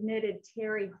 I've admitted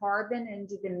Terry Harbin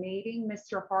into the meeting.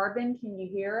 Mr. Harbin, can you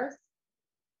hear us?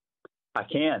 I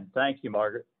can. Thank you,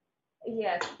 Margaret.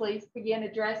 Yes, please begin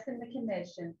addressing the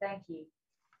commission. Thank you.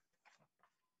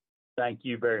 Thank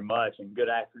you very much, and good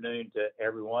afternoon to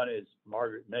everyone. As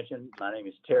Margaret mentioned, my name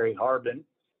is Terry Harbin.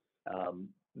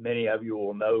 Many of you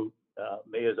will know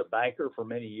me as a banker for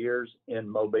many years in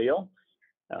Mobile.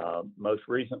 Most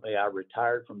recently, I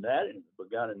retired from that and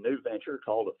begun a new venture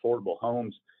called Affordable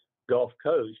Homes Gulf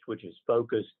Coast, which is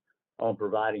focused on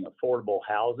providing affordable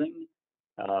housing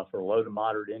for low to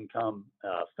moderate income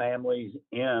families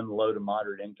in low to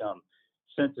moderate income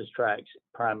census tracts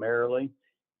primarily.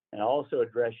 And I'll also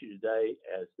address you today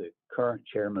as the current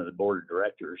chairman of the board of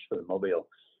directors for the Mobile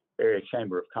Area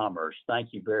Chamber of Commerce.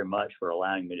 Thank you very much for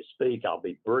allowing me to speak. I'll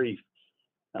be brief,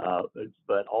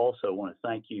 but also want to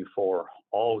thank you for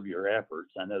all of your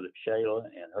efforts. I know that Shayla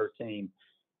and her team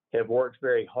have worked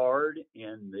very hard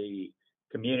in the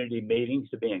community meetings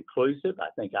to be inclusive.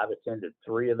 I think I've attended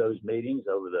 3 of those meetings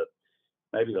over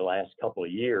maybe the last couple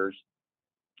of years.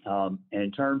 And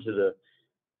in terms of the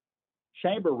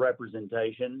chamber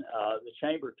representation, the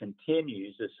chamber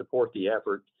continues to support the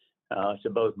effort to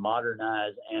both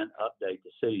modernize and update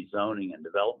the city's zoning and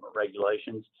development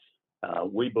regulations.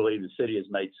 We believe the city has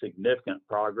made significant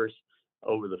progress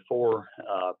over the 4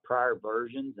 prior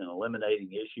versions in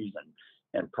eliminating issues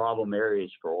and problem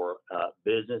areas for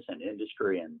business and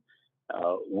industry, and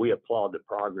we applaud the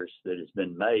progress that has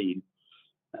been made.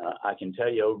 I can tell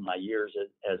you, over my years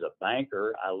as a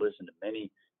banker, I listened to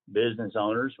many business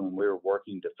owners when we were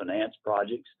working to finance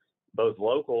projects, both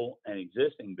local and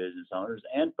existing business owners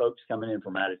and folks coming in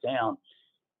from out of town.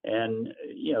 And,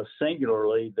 you know,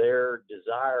 singularly, their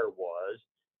desire was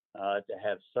to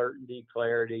have certainty,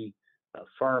 clarity,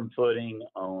 firm footing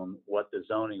on what the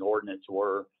zoning ordinance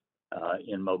were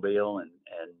in Mobile and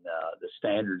the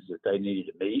standards that they needed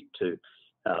to meet to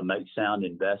make sound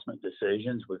investment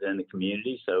decisions within the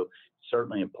community. So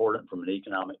certainly important from an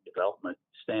economic development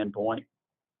standpoint.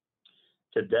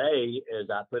 Today, as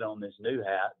I put on this new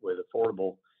hat with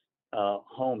Affordable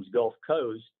Homes Gulf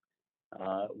Coast,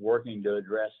 working to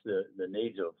address the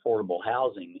needs of affordable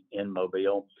housing in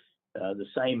Mobile, the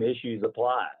same issues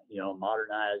apply. You know,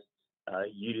 modernized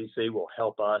UDC will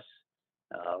help us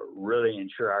really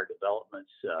ensure our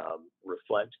developments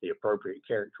reflect the appropriate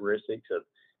characteristics of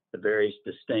the various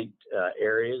distinct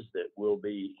areas that will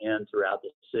be in throughout the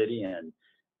city, and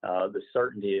the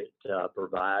certainty it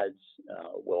provides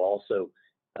will also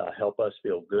help us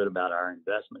feel good about our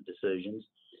investment decisions.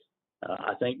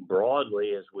 I think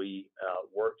broadly, as we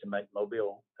work to make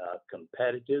Mobile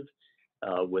competitive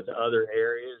with other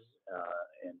areas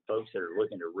and folks that are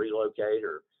looking to relocate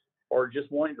or just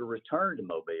wanting to return to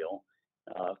Mobile,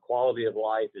 quality of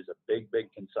life is a big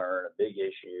concern, a big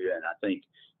issue, and I think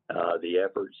the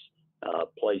efforts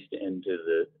placed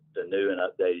into the new and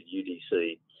updated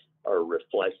UDC are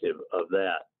reflective of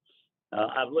that.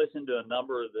 I've listened to a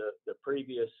number of the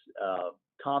previous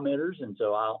commenters, and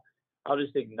so I'll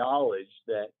just acknowledge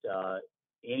that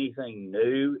anything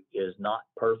new is not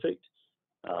perfect.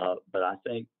 But I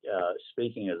think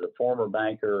speaking as a former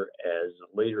banker, as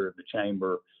a leader of the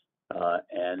chamber,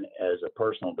 and as a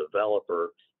personal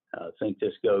developer, I think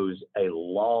this goes a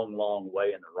long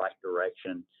way in the right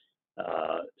direction.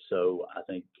 So I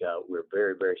think we're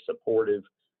very supportive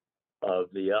of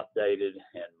the updated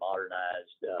and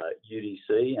modernized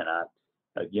UDC. And I,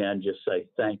 again, just say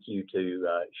thank you to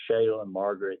Shayla and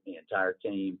Margaret and the entire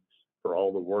team for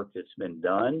all the work that's been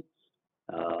done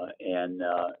and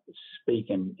speak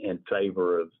in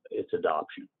favor of its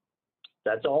adoption.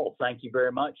 That's all. Thank you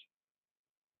very much.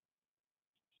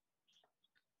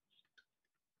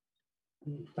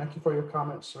 Thank you for your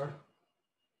comments, sir.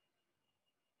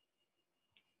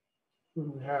 Who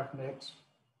do we have next?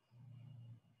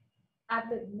 I've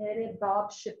admitted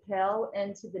Bob Chappelle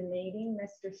into the meeting.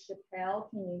 Mr. Chappelle,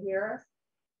 can you hear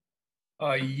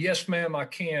us? Yes, ma'am, I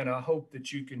can. I hope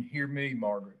that you can hear me,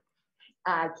 Margaret.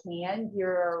 I can.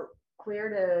 You're clear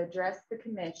to address the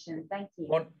commission. Thank you.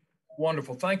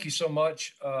 Wonderful. Thank you so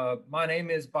much. My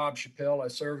name is Bob Chappelle. I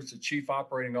serve as the Chief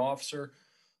Operating Officer,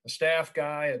 a staff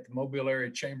guy at the Mobile Area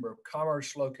Chamber of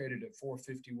Commerce located at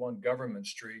 451 Government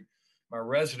Street. My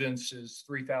residence is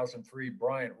 3003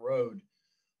 Bryant Road.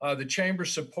 The Chamber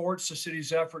supports the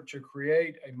city's effort to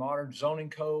create a modern zoning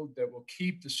code that will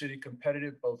keep the city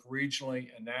competitive both regionally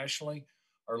and nationally.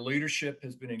 Our leadership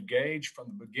has been engaged from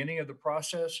the beginning of the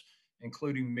process,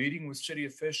 including meeting with city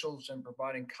officials and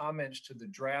providing comments to the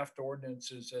draft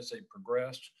ordinances as they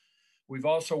progressed. We've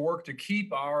also worked to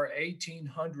keep our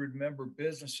 1,800 member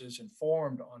businesses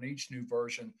informed on each new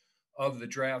version of the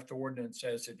draft ordinance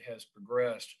as it has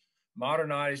progressed.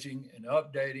 Modernizing and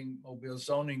updating Mobile's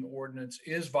zoning ordinance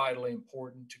is vitally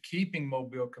important to keeping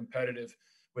Mobile competitive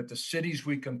with the cities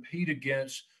we compete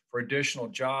against for additional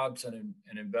jobs and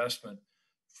investment.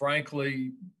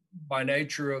 Frankly, by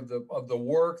nature of the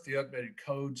work, the updated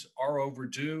codes are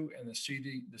overdue, and the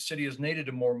city has needed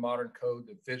a more modern code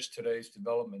that fits today's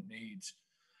development needs.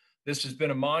 This has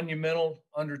been a monumental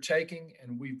undertaking,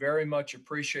 and we very much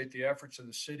appreciate the efforts of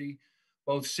the city,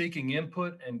 both seeking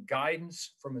input and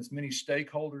guidance from as many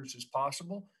stakeholders as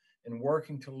possible and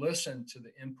working to listen to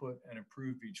the input and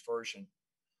improve each version.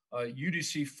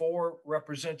 UDC 4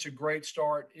 represents a great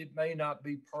start. It may not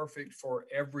be perfect for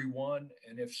everyone,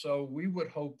 and if so, we would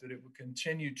hope that it would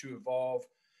continue to evolve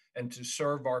and to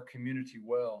serve our community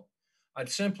well. I'd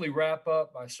simply wrap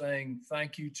up by saying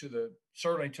thank you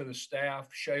certainly to the staff,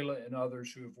 Shayla and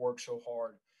others who have worked so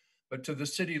hard, but to the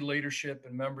city leadership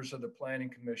and members of the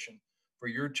Planning Commission for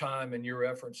your time and your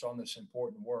efforts on this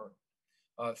important work.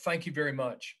 Thank you very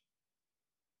much.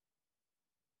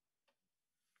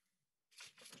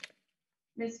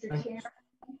 Mr. Chairman,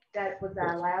 that was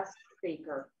our last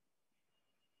speaker.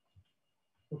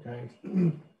 Okay.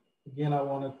 Again, I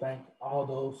want to thank all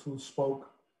those who spoke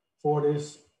for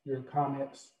this. Your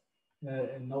comments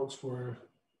and notes were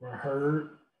heard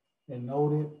and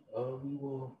noted. We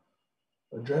will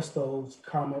address those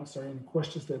comments or any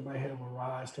questions that may have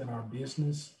arisen in our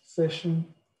business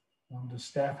session. Does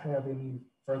staff have any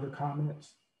further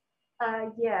comments?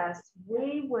 Yes,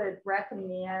 we would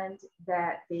recommend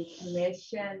that the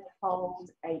commission hold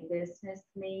a business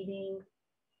meeting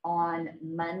on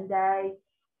Monday,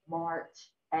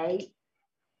 March 8th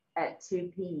at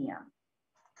 2 p.m.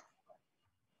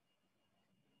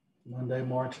 Monday,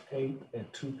 March 8th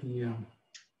at 2 p.m.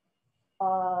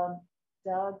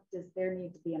 Doug, does there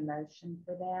need to be a motion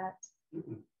for that?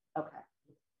 Mm-mm. Okay.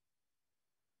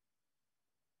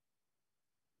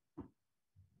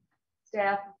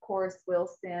 Staff, of course, will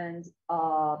send,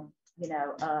 you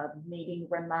know, a meeting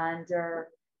reminder,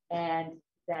 and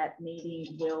that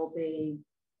meeting will be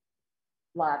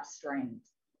live streamed.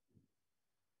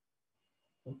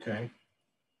 Okay.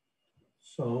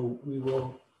 So we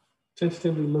will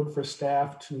tentatively look for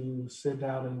staff to send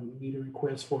out a meeting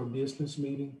request for a business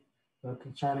meeting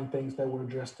concerning things that were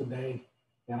addressed today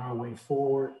and our way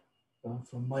forward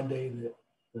from Monday,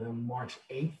 the March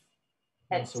 8th.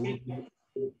 At 2 p.m.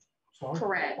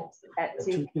 Correct. At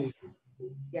 2 p.m.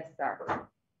 Yes, sir.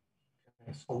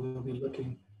 Okay, so we'll be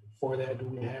looking for that. Do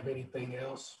we have anything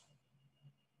else?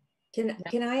 Can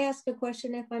I ask a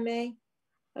question, if I may,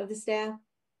 of the staff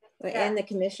and the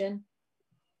commission?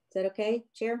 Is that okay,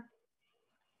 Chair?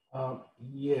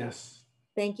 Yes.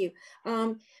 Thank you.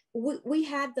 We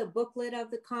had the booklet of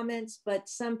the comments, but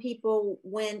some people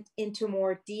went into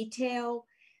more detail.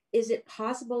 Is it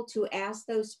possible to ask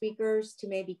those speakers to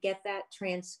maybe get that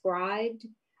transcribed?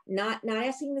 Not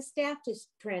asking the staff to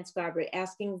transcribe it,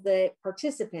 asking the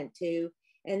participant to,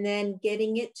 and then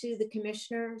getting it to the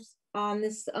commissioners on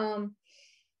this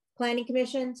planning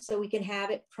commission so we can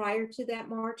have it prior to that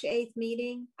March 8th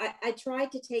meeting. I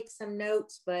tried to take some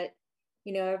notes, but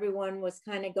you know, everyone was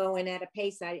kind of going at a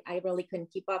pace I really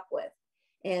couldn't keep up with.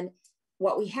 And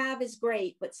what we have is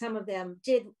great, but some of them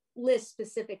did list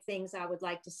specific things I would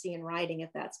like to see in writing if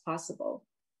that's possible.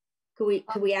 Could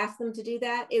we ask them to do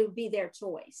that? It would be their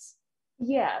choice.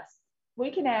 Yes, we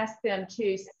can ask them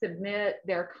to submit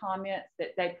their comments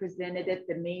that they presented at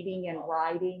the meeting in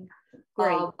writing.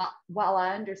 Great. While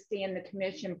I understand the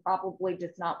commission probably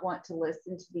does not want to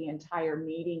listen to the entire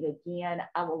meeting again,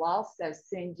 I will also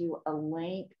send you a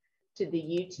link to the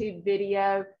YouTube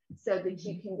video so that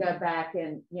you can go back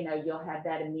and, you know, you'll have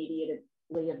that immediately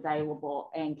available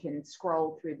and can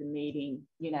scroll through the meeting,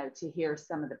 you know, to hear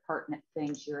some of the pertinent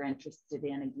things you're interested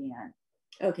in again.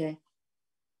 Okay.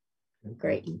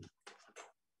 Great.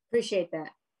 Appreciate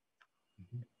that.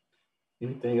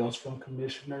 Anything else from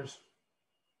commissioners?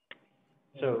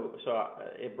 So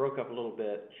it broke up a little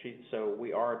bit. So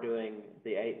we are doing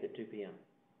the 8th at 2 p.m.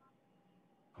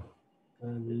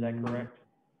 Is that correct?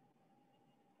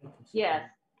 Yes.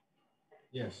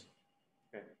 Yes.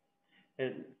 Okay.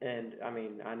 And I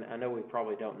mean, I know we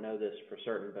probably don't know this for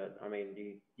certain, but I mean, do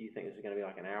you think this is going to be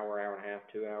like an hour, hour and a half,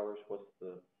 2 hours? What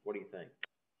do you think?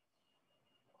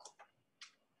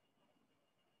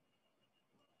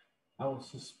 I would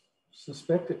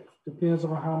suspect it depends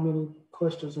on how many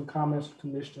questions and comments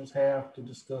commissioners have to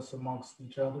discuss amongst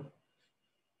each other.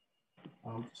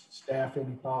 Staff,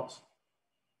 any thoughts?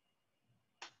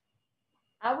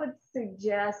 I would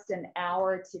suggest an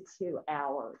hour to 2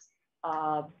 hours.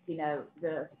 You know,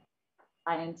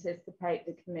 I anticipate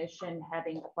the commission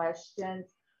having questions.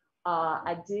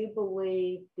 I do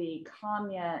believe the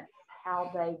comments, how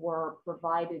they were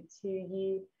provided to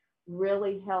you,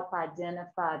 really help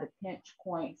identify the pinch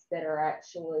points that are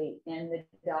actually in the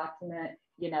document.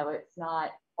 You know, it's not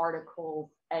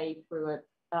articles A through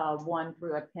 1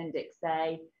 through Appendix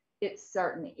A. It's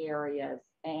certain areas,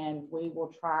 and we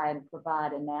will try and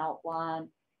provide an outline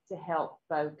to help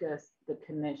focus the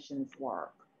commission's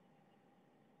work.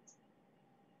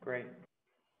 Great.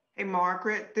 Hey,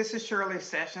 Margaret, this is Shirley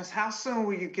Sessions. How soon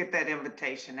will you get that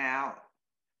invitation out?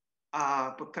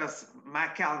 Because my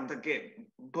calendar get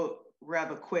booked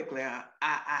rather quickly. I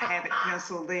had it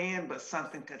penciled in, but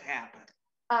something could happen.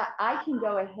 I can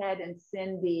go ahead and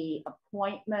send the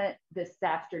appointment this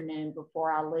afternoon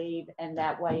before I leave, and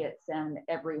that way it's on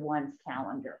everyone's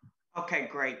calendar. Okay,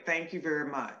 great. Thank you very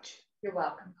much. You're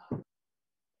welcome.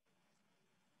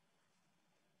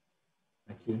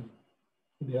 Thank you.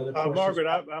 Any other questions? Margaret,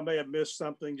 I may have missed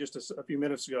something just a few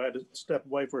minutes ago. I had to step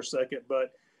away for a second,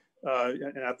 but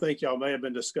and I think y'all may have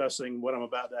been discussing what I'm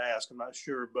about to ask. I'm not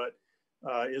sure, but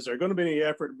is there going to be any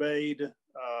effort made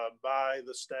by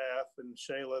the staff and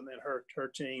Shayla and her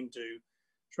team to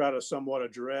try to somewhat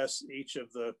address each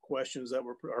of the questions that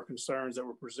are concerns that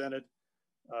were presented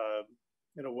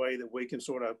in a way that we can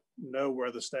sort of know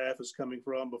where the staff is coming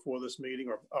from before this meeting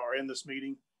or in this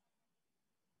meeting?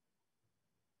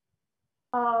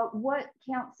 What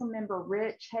Councilmember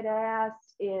Rich had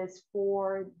asked is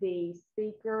for the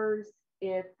speakers,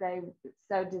 if they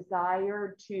so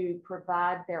desire, to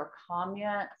provide their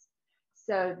comments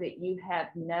so that you have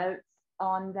notes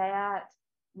on that.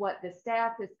 What the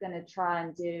staff is going to try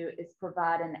and do is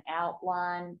provide an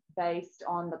outline based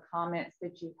on the comments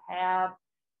that you have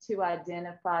to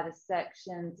identify the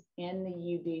sections in the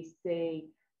UDC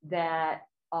that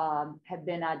have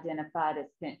been identified as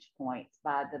pinch points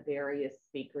by the various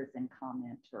speakers and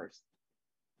commenters.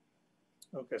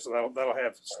 Okay, so that'll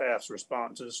have staff's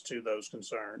responses to those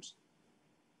concerns.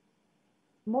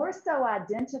 More so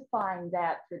identifying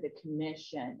that for the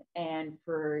commission and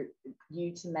for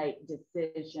you to make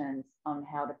decisions on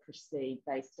how to proceed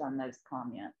based on those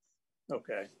comments.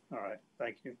 Okay, all right,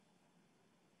 thank you.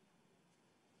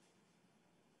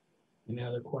 Any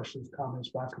other questions, comments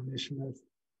by commissioners?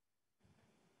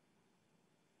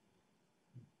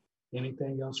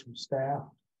 Anything else from staff?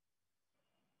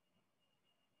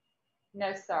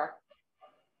 No, sir.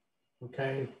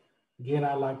 Okay, again,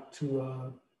 I'd like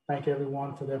to thank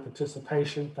everyone for their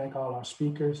participation. Thank all our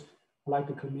speakers. I'd like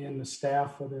to commend the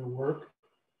staff for their work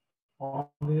on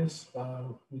this.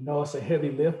 We know it's a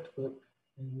heavy lift, but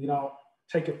we don't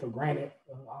take it for granted.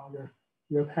 All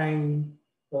your pain,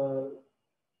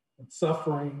 and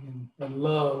suffering, and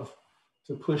love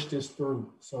to push this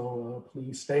through. So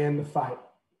please stay in the fight.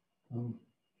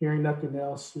 Hearing nothing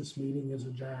else, this meeting is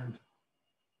adjourned.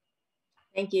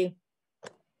 Thank you.